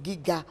ní ti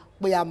gíga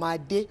pé a máa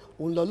dé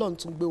òun lọ́lọ́run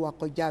tún gbé wa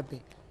kọjá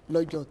bẹ̀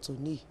lọ́jọ́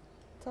tòní.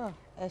 tó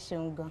ẹ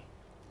ṣeun gan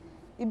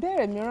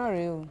ìbéèrè mìíràn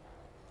rèé o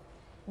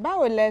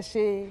báwo lẹ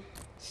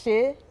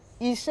ṣe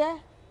iṣẹ́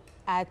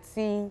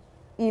àti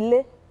ilé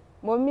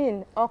mo mean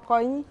ọkọ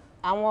yín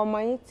àwọn ọmọ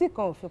yín tí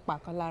kan ò fi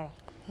pàkan lára.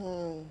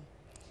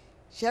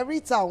 ṣe rí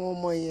ìta àwọn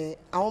ọmọ yẹn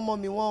àwọn ọmọ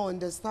mi wọ́n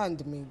understand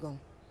mi gan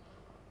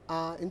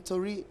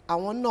nítorí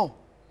àwọn náà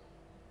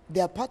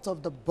they are part of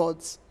the board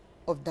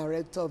of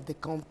director of the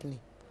company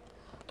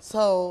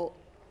so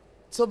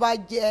tó bá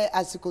jẹ́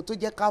àsìkò tó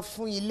jẹ́ ká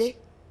fún ilé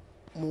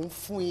mò ń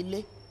fún ilé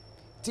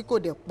tí kò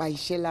dẹ̀ pa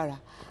iṣẹ́ lára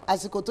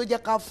àsìkò tó jẹ́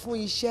ká fún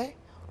iṣẹ́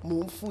mò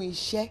ń fún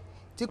iṣẹ́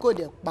tí kò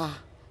dẹ̀ pa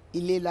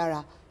ilé lára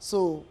so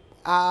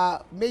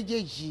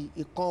méjèèjì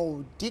ìkan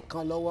ò dí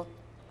kan lọ́wọ́.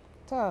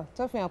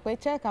 tó fi hàn pé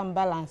check and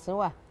balance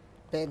wà.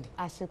 bẹ́ẹ̀ni.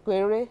 àsìkò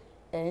eré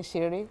ẹ̀ ń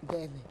ṣeré.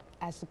 bẹ́ẹ̀ni.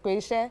 àsìkò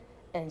iṣẹ́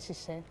ẹ̀ ń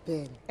ṣiṣẹ́.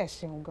 bẹ́ẹ̀ni. ẹ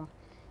ṣeun gan.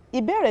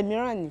 ìbéèrè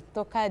mìíràn ní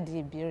tó káàdì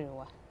ìbéèrè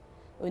wa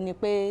ò ní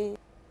pé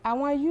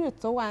àwọn youth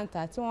tó wà ń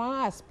tà tí wọ́n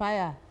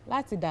aspire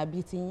láti dàbí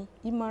tiyín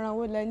ìmọ̀ràn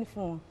wo lẹ ní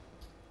fún wọn?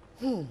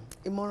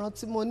 ìmọ̀ràn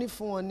tí mo ní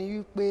fún wọn ni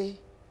wípé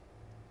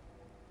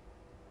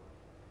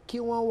kí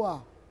wọ́n wà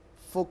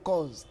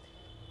focused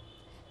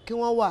kí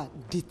wọ́n wà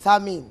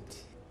determined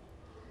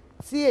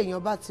tí èèyàn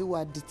bá ti wà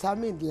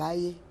determined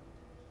láyé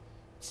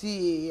tí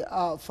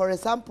for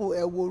example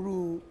ẹ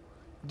worú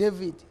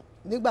David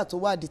nígbà tó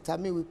wà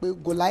determined wípé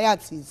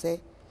Goliath iṣẹ́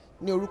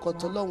ní orúkọ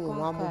tọ́lọ́run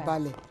wọn á mú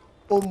balẹ̀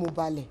ó mú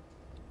balẹ̀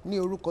ní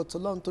orúkọ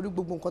tọ́lọ́run torí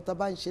gbogbo nǹkan tá a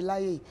bá ń ṣe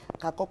láyé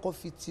ká kọ́kọ́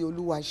fi ti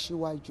Olúwa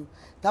síwájú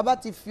tá a bá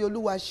ti fi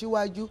Olúwa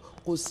síwájú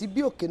kò sí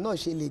bí òkè náà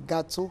ṣe lè ga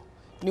tó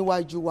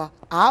níwájú wa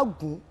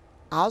àágùn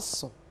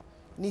àásàn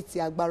ní ti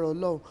agbára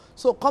Ọlọ́run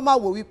so kọ́ máa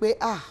wò wípé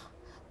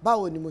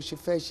báwo ni mo ṣe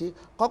fẹ́ ṣe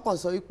kọ́kàn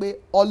sọ wípé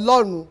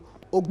Ọlọ́run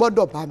o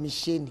gbọ́dọ̀ bá mi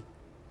ṣe ni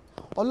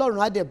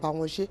Ọlọ́run á dẹ̀ bá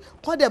wọn ṣe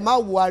kán dẹ̀ má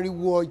wo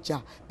ariwo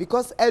ọjà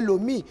because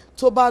ẹlòmíì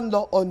tó bá ń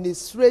lọ on a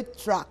straight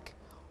track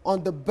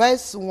on the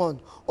best one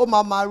ó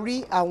máa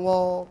rí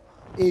àwọn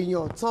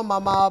èèyàn tán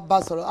máa bá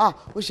sọ̀rọ̀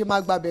ó ṣe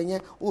máa gbàbẹ̀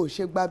yẹn ó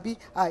ṣe gbà bí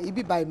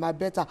ibi báyìí máa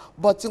better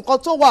but nǹkan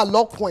tó wà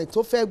lọ́kàn ẹ̀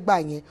tó fẹ́ gbà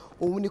yẹn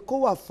òun ni kó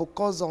wà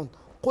focus on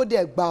kó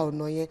dẹ̀ gba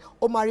ọ̀nà yẹn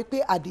ó máa rí pé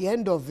at the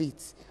end of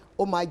it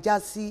ó máa já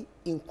sí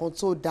nǹkan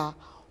tó dáa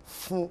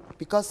fún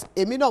because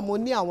èmi náà mo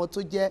ní àwọn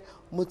tó jẹ́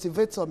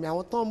motivator mi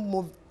àwọn tó ń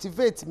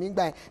motivate mi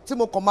gbà yẹn tí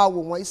mo kàn máa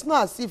wò wọ́n it's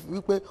not as if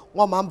wípé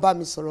wọ́n máa ń bá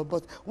mi sọ̀rọ̀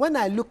but when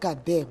I look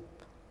at them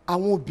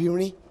àwọn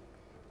obìnrin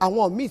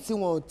àwọn míì tí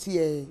wọn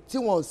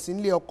ò sí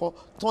nílé ọkọ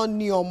tán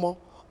ní ọmọ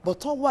but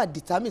tán wà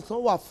determined tán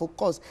wà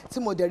focus tí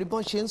mo dẹ̀ rí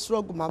bọ́n ṣe ń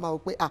struggle màmá wò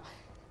pé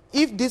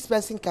if this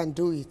person can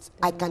do it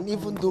I can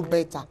even do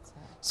better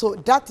so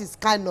that is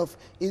kind of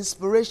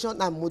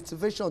inspiration and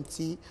motivation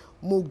tí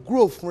mo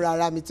grow fúnra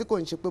ara mi tí kò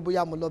ń ṣe pé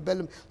bóyá mo lọ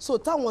bẹ́lẹ̀ mi so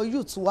táwọn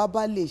youth wa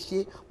bá lè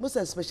ṣe most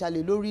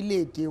especially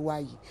lórílẹ̀‐èdè wa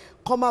yìí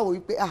kọ́ máa wò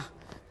wípé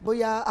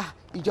bóyá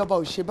ìjọba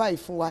ò ṣe báyìí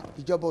fún wa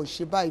ìjọba ò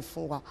ṣe báyìí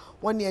fún wa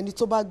wọ́n ní ẹni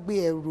tó bá gbé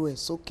ẹrù ẹ̀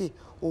sókè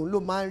òun ló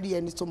máa ń rí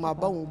ẹni tó máa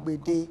bá òun gbé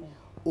dé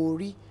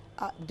orí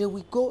they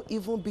will go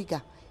even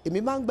bigger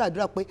èmi máa ń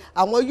gbàdúrà pé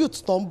àwọn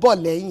youth tó ń bọ̀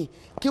lẹ́yìn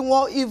kí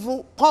wọ́n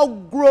even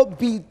kọ́ grow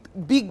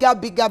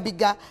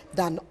bigger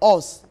than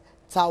us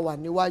tá a wà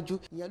níwájú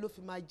ìyẹn ló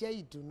fi máa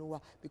jẹ́ ìdùnnú wa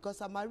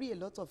because I marry a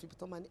lot of people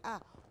tó máa ní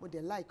mo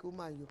dey like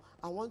woman yo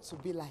I want to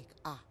be like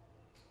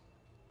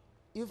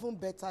even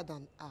better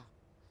than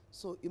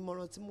so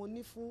ìmọ̀ràn tí mo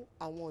ní fún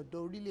àwọn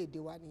ọ̀dọ́ orílẹ̀-èdè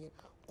wa nìyẹn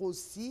kò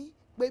sí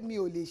pé mi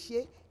ò lè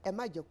ṣe ẹ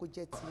má jẹ́ kó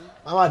jẹ́ tí.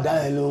 Mama dá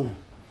ẹ lóhùn.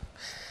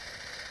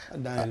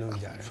 Dá ẹ lóhùn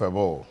jàre.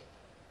 Febo.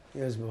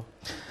 Yes bro.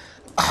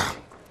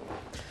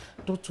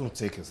 Don't you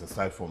take it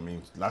aside for me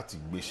láti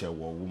gbéṣẹ́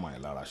wọ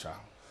woman lára ṣá.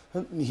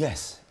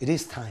 Yes, it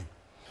is time.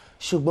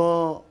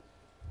 Ṣùgbọ́n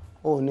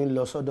ó ní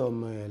lọ sọ́dọ̀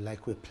ọmọ ẹ̀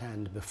like we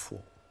planned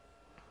before.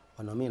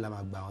 Ọ̀nà mi la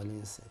máa gbà ọ́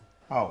lẹ́sìn.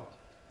 How?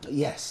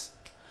 Yes.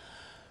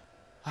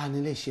 A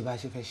ní lè ṣe bá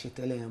ṣe fẹ́ ṣe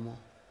tẹ́lẹ̀ yẹn mọ́.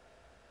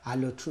 A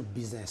lọ through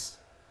business.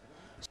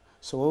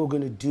 So what we're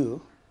going to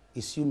do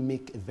is you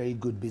make a very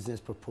good business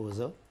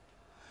proposal.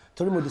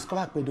 Torí mo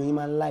discover pé Doyin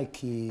máa ń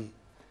like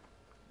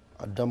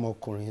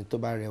ọ̀dọ́mọkùnrin tó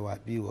bá rẹwà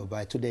bí ìwọ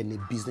báyìí tó dẹ̀ ní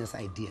business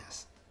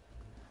ideas.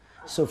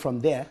 So from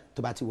there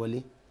tó bá ti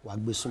wọlé wàá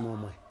gbé súnmọ́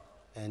ọmọ ẹ̀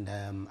and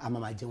a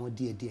máa jẹ wọ́n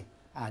díẹ̀díẹ̀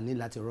a ní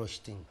láti rush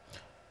thing.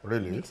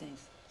 Really? Makes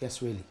sense.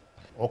 Yes, really.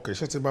 Okay,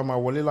 ṣé tí bá máa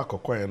wọlé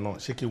lákọ̀ọ́kọ́ yẹn náà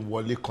ṣé kí n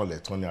wọlé kanlẹ̀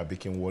tán ni àbí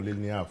kí n wọlé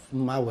ní half?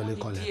 Má wọlé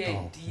kanlẹ̀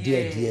tán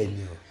díẹ̀díẹ̀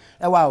ni o.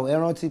 Ẹ wá o ẹ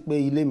rántí pé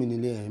ilé mi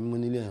nílé ẹ̀ mú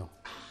nílé ẹ̀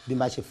bí n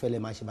bá ṣe fẹ́lẹ̀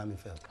má ṣe bá mi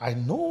fẹ́. I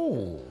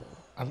know.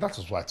 And that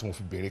is why tí mo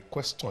fi béèrè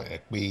question ẹ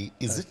pé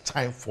is it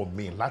time for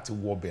me láti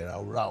wọ bẹ̀rẹ̀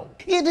àwòrán?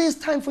 It is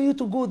time for you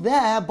to go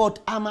there but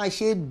a máa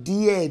ṣe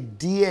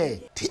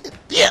díẹ̀díẹ̀.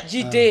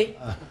 Jídé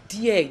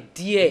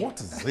díẹ̀díẹ̀.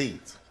 What is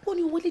it? Ó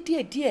ní wọlé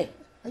díẹ̀díẹ̀.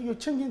 And you're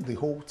changing the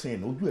whole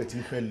thing. Ojú ẹ ti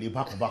ń fẹ́ lé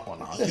bákan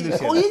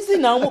náà. Oh, easy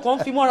now, mo kàn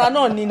fi mọ́ra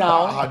náà ni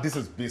now. This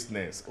is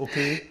business,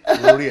 okay?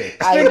 Lórí ẹ̀.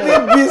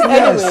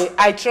 Anyway,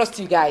 I trust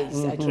you guys.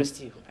 I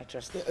trust you.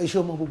 Ṣé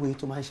o mọ gbogbo èyí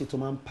tó máa ń ṣe tó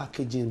máa ń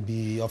packaging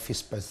bí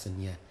office person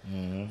yẹn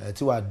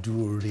tí wàá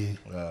dúró re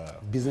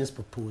business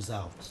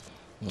proposal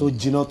tó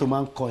jiná tó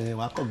máa ń kọ yẹn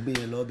wàá kọ́ gbé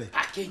yẹn lọ́bẹ̀.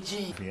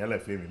 Packaging. Ìyẹn lè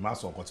fẹ́ mi má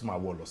sọ nǹkan tí màá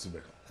wọ̀ lọ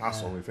síbẹ̀ má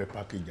sọ wọ́n fẹ́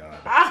package ara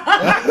rẹ̀.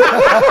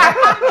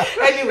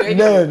 Anyway,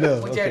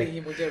 mo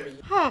jẹ́rìí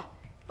yín.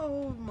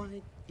 Oh my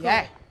God.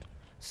 Yeah.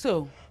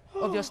 So,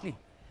 obviously,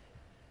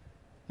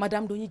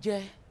 Madam Doyin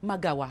jẹ́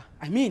Magawa.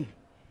 I mean,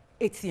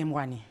 ATM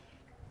wa ni.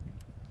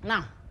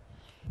 Now,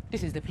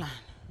 this is the plan.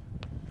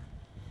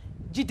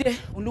 Jide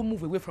will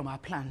move away from our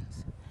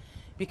plans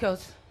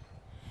because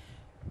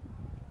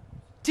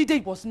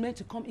Jide was meant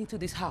to come into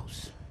this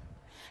house.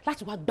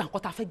 Láti wá gbà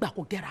nǹkan tá fẹ́ gbà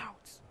kó get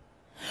out.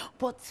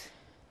 But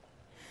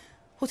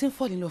ó ti ń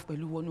fall in love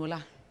pẹ̀lú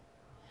Wonuola.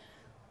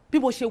 Bí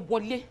mo ṣe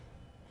wọlé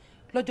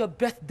lọ́jọ́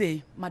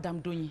birthday Madam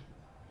Doyin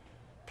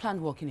plan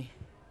work ni.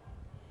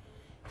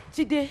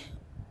 Jide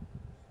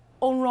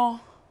ó rán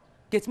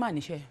gateman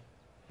níṣẹ́.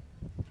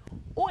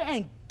 Ó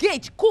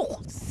engage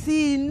cook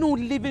sínú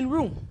living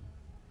room.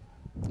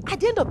 At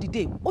the end of the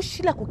day, ó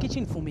ṣílẹ̀kùn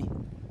kitchen fún mi.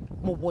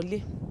 Mo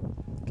wọlé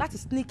láti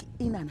sneak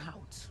in and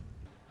out.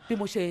 Bí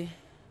mo ṣe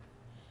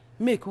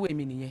make way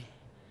mi nìyẹn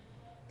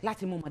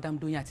láti mú Madam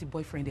Doyin àti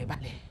boyfriend ẹ̀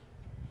balẹ̀.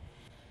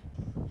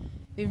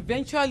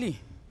 Eventually,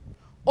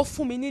 ó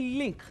fún mi ní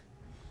link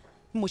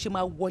mo ṣe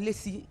máa wọlé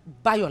sí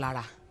Báyọ̀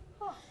lára.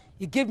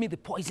 He gave me the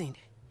poison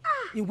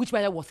in which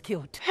Báyọ̀ was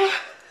killed.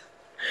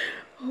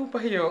 Oh,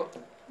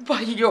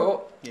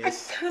 Báyọ̀.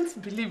 Yes. I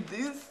can't believe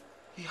this.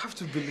 You have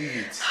to believe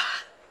it.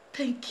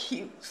 Thank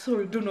you.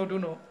 Sorry,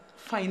 no.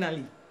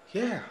 Finally.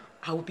 Yeah.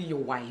 I will be your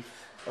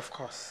wife. Of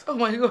course. Oh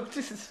my God,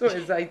 this is so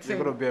exciting.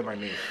 You're going to bear my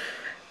name.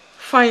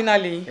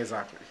 Finally.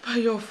 Exactly.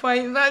 Báyọ̀,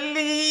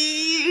 finally.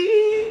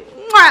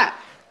 Mwah!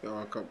 You're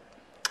welcome.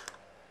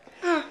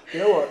 You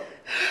know what?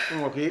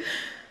 I'm okay.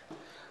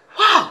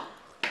 Wow!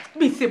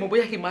 Me say mo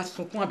bóyá kí n máa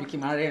sunkún àbí kí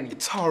n máa rẹ́rìn.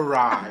 It's all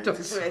right. I'm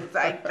just so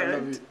excited. I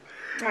love it.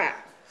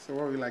 So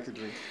what would you like to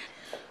drink?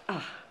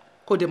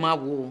 kó dẹ̀ máa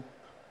wò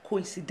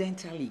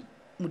coincidentally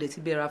mo dẹ̀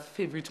ti bẹ̀rẹ̀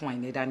favourite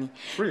wine ẹ̀ dání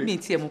mi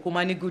ti ẹ̀ mọ̀ kó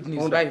máa ní good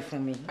news báyìí fún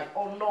mi.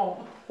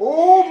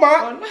 Oh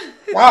my!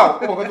 Wow!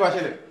 Oh my God,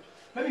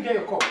 let me get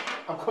your cup.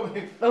 I'm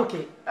coming.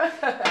 Okay.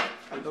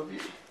 I love you.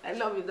 I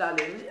love you,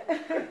 darling.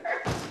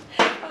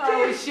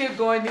 Oh, ṣé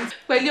gan ni.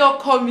 Pẹ̀lú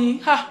ọkọ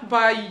mi,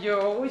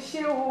 Báyọ̀, ó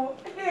ṣé o.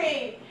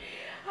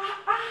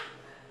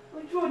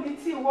 Ojú òní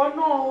tí ìwọ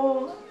náà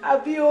o,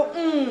 àbí o.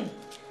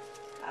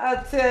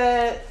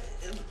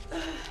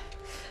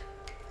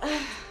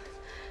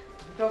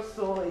 I'm just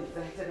so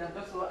excited. I'm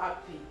just so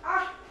happy.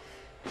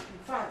 In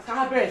fact,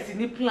 ká bẹ̀rẹ̀ sí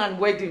ní plan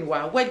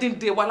wedding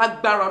day wa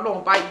lágbára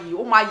Ọlọ́run báyìí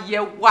ó máa yẹ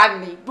wá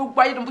ní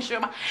gbogbo ayé ló bí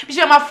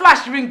ṣe máa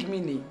flash ring mi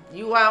ni.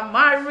 You are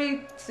married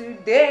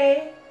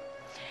today,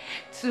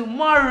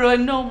 tomorrow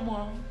no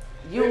more.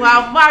 You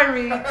are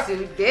married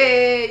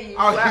today. You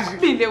are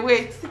been the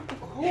wait.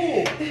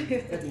 Oh,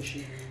 let me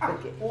see.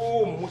 Okay.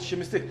 Oh, mo ṣe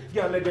mistake.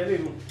 Yeah, let me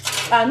know.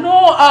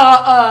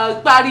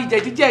 Parí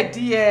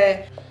jẹ̀díjẹ̀dí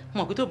ẹ.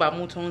 Mo pé tó bá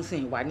mú tán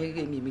sìn wà ní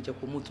èmi jẹ́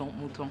kó mú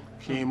tán.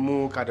 Kí n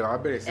mú kadà wá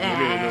bẹ̀rẹ̀ sí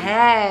ilé rẹ̀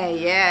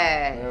lónìí.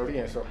 Yeah. Orí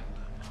yẹn sọ.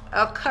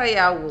 Ọkọ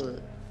ìyàwó.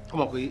 Ó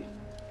mọ̀ pé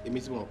èmi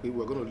tí mo mọ̀ pé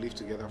we're going to live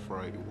together for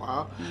a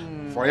while.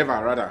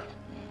 Forever rather.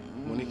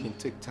 Mo ní kí n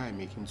take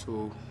time kí n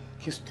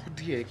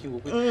study ẹ̀ kí n wò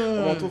pé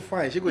ọmọ tó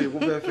fine ṣé kò yẹ kó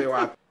fẹ́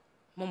wá.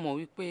 Mo mọ̀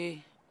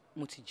wípé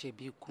mo ti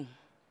jẹ̀bi ikú.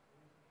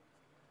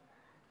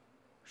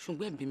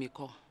 Ṣùgbọ́n ẹ̀bi mi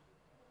kọ́.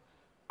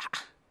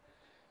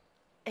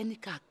 Ẹni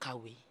ká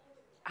kàwé.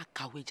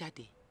 Akàwé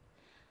jáde.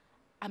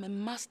 I'm a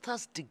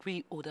master's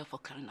degree holder for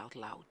crying out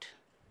loud.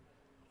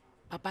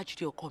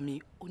 Babájídé ọkọ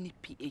mi ó ní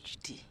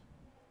PhD.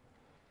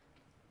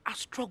 I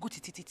struggle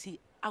títí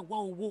àwa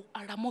owó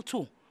ara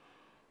mọ́tò.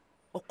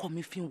 Ọkọ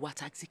mi fi ń wa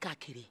taxi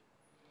káàkiri.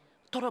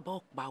 Tọ́rọ̀ bá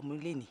ọ̀pá mú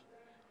lẹ́ni,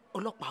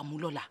 ọlọ́pàá mú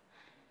lọ́la.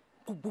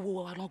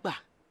 Gbogbo wa ló gbà.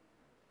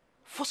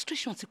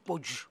 Frustration ti pọ̀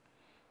jù.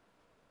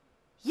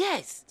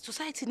 Yes,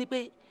 society ní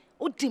pé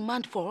ó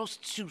demand for us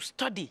to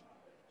study.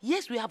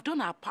 Yes, we have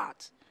done our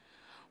part.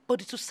 But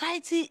the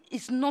society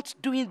is not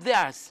doing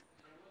theirs.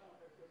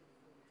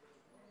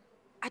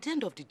 At the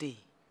end of the day,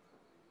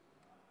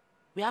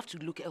 we have to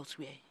look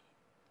elsewhere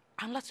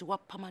and let's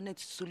work permanent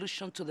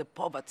solution to the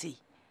poverty.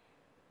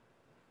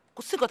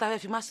 Kò sí nǹkan tá a fẹ́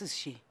fi masses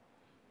ṣe.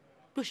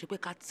 Bí ó ṣe pé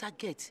ká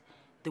target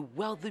the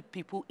wealthy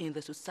people in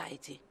the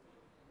society.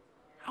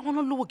 Àwọn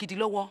náà lówó gidi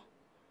lọ́wọ́.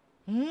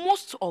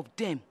 Most of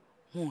them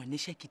wọn ò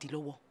níṣẹ́ gidi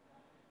lọ́wọ́.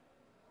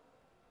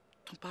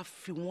 Tó bá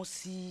fi wọ́n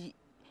sí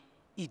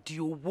ìdí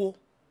owó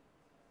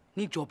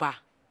níjọba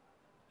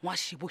wọn á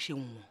ṣe bó ṣe wù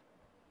wọ́n.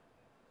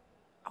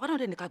 Àwọn náà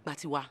dẹ̀ ní ká gbà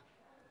tiwa.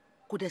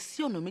 Kò dẹ̀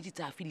sí ọ̀nà méjì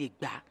tá a fi lè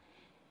gbà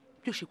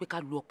bí ó ṣe pé ká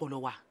lu ọpọlọ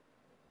wa.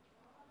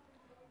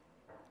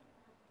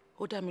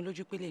 Ó dá mi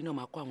lójú pé lẹ́yìn náà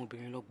máa kọ́ àwọn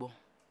obìnrin lọ́gbọ́n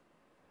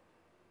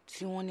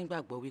tí wọ́n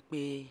nígbàgbọ́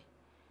wípé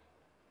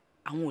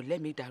àwọn ò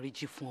lẹ́mìí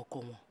ìdáríjì fún ọkọ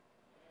wọn.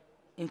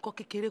 Nǹkan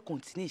kékeré kan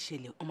tí ní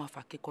ìṣẹ̀lẹ̀ wọ́n máa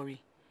fà kékọ́rí.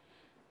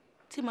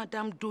 Tí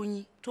Madam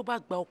Doyin tó bá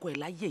gba ọkọ ẹ̀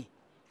láyè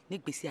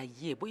nígbèsí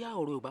ayé ẹ̀ bóyá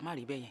ọ̀rọ̀ ò bá má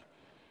rí bẹ́ẹ̀ yẹn.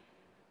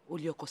 Ó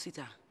lé ọkọ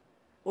síta.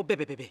 Ó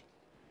bẹ̀bẹ̀bẹ̀bẹ̀.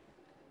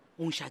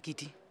 Ó ń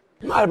ṣàgídí.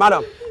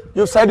 Madam,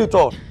 you've said it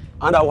all.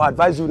 And I will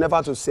advise you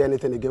never to say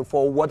anything again.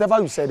 For whatever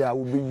you said there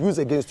will be used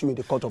against you in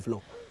the court of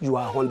law. You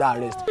are under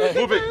arrest.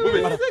 Move it.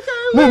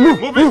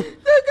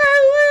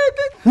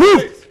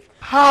 Move.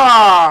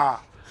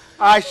 Ha!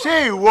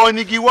 Àṣé ìwọ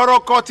ni igi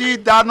wọ́rọ́kọ́ tí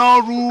dáná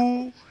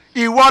rú.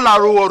 Ìwọ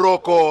làrò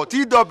wọ̀rọ̀kọ̀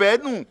tí dọ̀bẹ́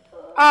nù.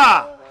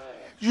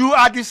 You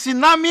are the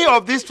tsunami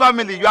of this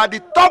family. You are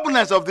the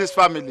turbulence of this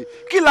family.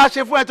 Kí la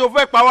ṣe fún ẹ tó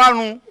fẹ́ pa wá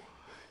run?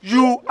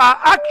 You are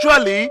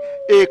actually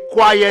a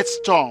quiet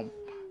storm.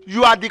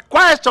 You are the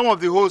quiet storm of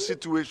the whole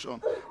situation.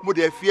 Mo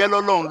dẹ̀ fi ẹ́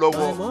lọ́lọ́run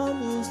lọ́wọ́. My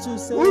mom used to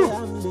say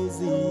I'm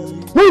lazy.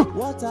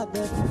 What a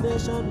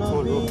definition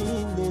of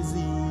being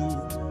lazy.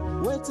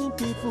 Waiting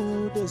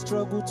people they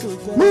struggle to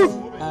get.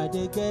 I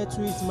they get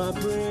with my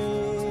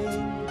brain.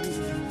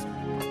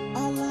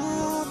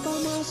 Allah,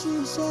 come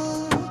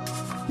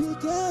be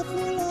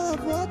careful of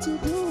what you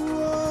do.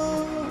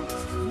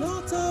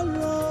 Not all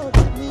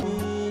roads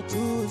lead,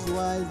 choose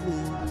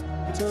wisely.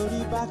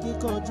 Torí bá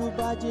kíkanjú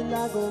bá jí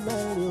lágo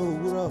mẹ́rin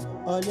òwúrọ̀,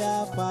 ọ̀lẹ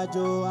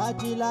àfàjò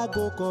ají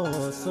lágo kan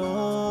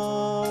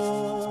ọ̀sán.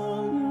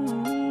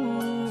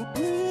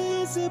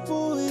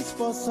 Principle is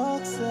for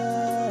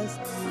success,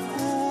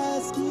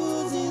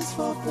 excuses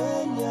for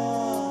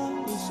failure.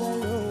 Iṣẹ́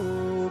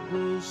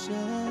lóògùn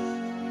iṣẹ́,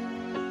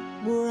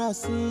 múra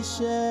sí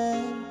iṣẹ́,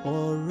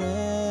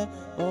 ọ̀rẹ́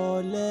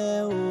ọ̀lẹ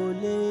ò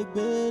lè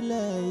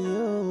gbélé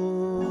yóò.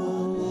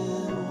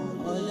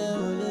 Ọ̀lẹ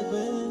ò lè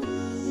gbélé.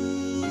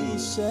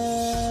 Iṣẹ́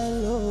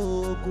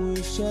lóògùn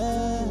iṣẹ́,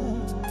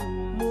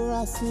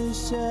 múra sí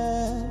iṣẹ́,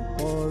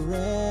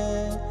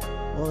 ọ̀rẹ́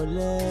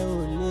ọ̀lẹ ò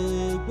lè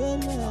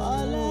gbélé.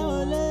 Ọ̀lẹ ò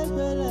lè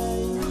gbélé.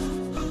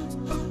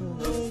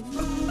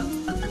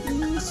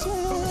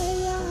 Iṣẹ́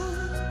yá,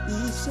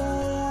 iṣẹ́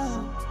yá,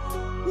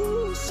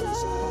 iṣẹ́.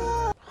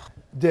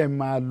 Jẹ́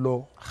máa lọ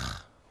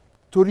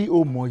torí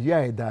o mọ̀ yá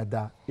ẹ̀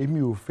dáadáa èmi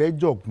ò fẹ́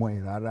jọ̀gbọ́n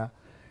ẹ̀ rárá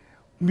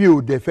mi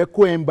ò dẹ̀ fẹ́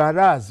kó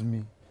embarrass mi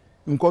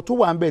nǹkan tó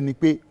wà ń bẹ̀ ni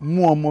pé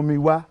mú ọmọ mi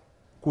wá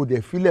kó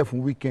dẹ̀ filẹ̀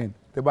fún weekend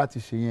tẹ́ bá ti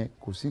ṣe yẹn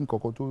kò sí nǹkan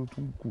kan tó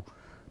tún kù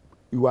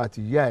ìwà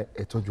àti ìyá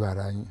ẹ̀ tọ́jú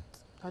ara yín.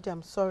 Daddy,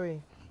 I'm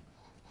sorry.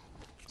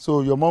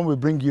 So your mom will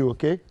bring you,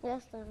 okay?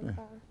 Yes, sir. Yeah.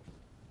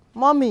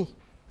 Mommy,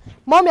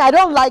 I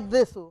don't like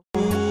this.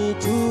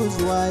 Choose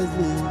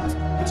wisely.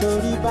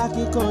 Torí bá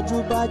kíkanjú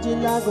bá jí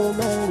lágo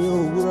mẹ́rin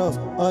òwúrọ̀,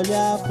 ọ̀lẹ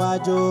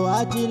àfàjò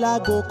ají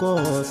lágo kan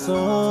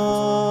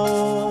ọ̀sán.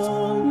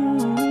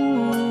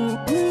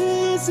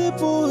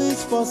 Principle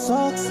is for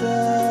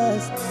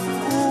success,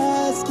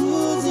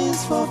 excuses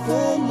for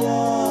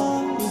failure.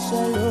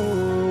 Iṣẹ́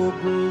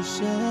lóògùn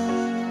iṣẹ́.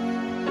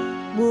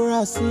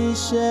 Múra sí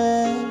iṣẹ́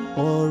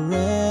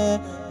ọ̀rẹ́,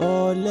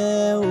 ọ̀lẹ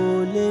ò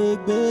lè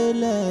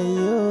gbélé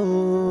yóò.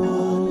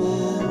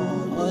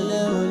 Ọ̀lẹ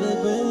ò lè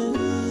gbé.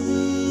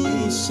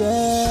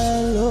 Iṣẹ́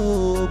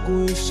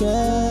lóògùn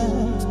iṣẹ́.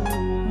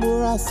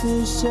 Múra sí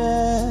iṣẹ́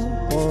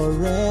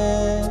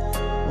ọ̀rẹ́,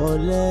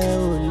 ọ̀lẹ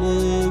ò lè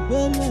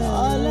gbélé.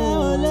 Ọ̀lẹ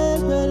ò lè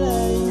gbélé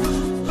yóò.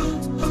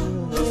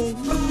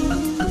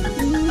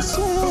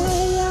 Iṣẹ́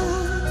yá,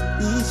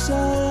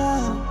 iṣẹ́ yá,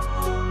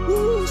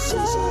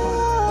 iṣẹ́ yá.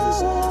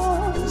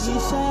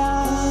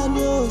 Iṣẹ́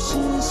ni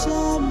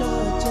òṣìṣẹ́ náà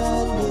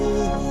jalè,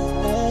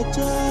 ẹ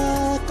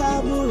jẹ́ ká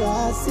múra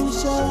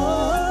síṣẹ́.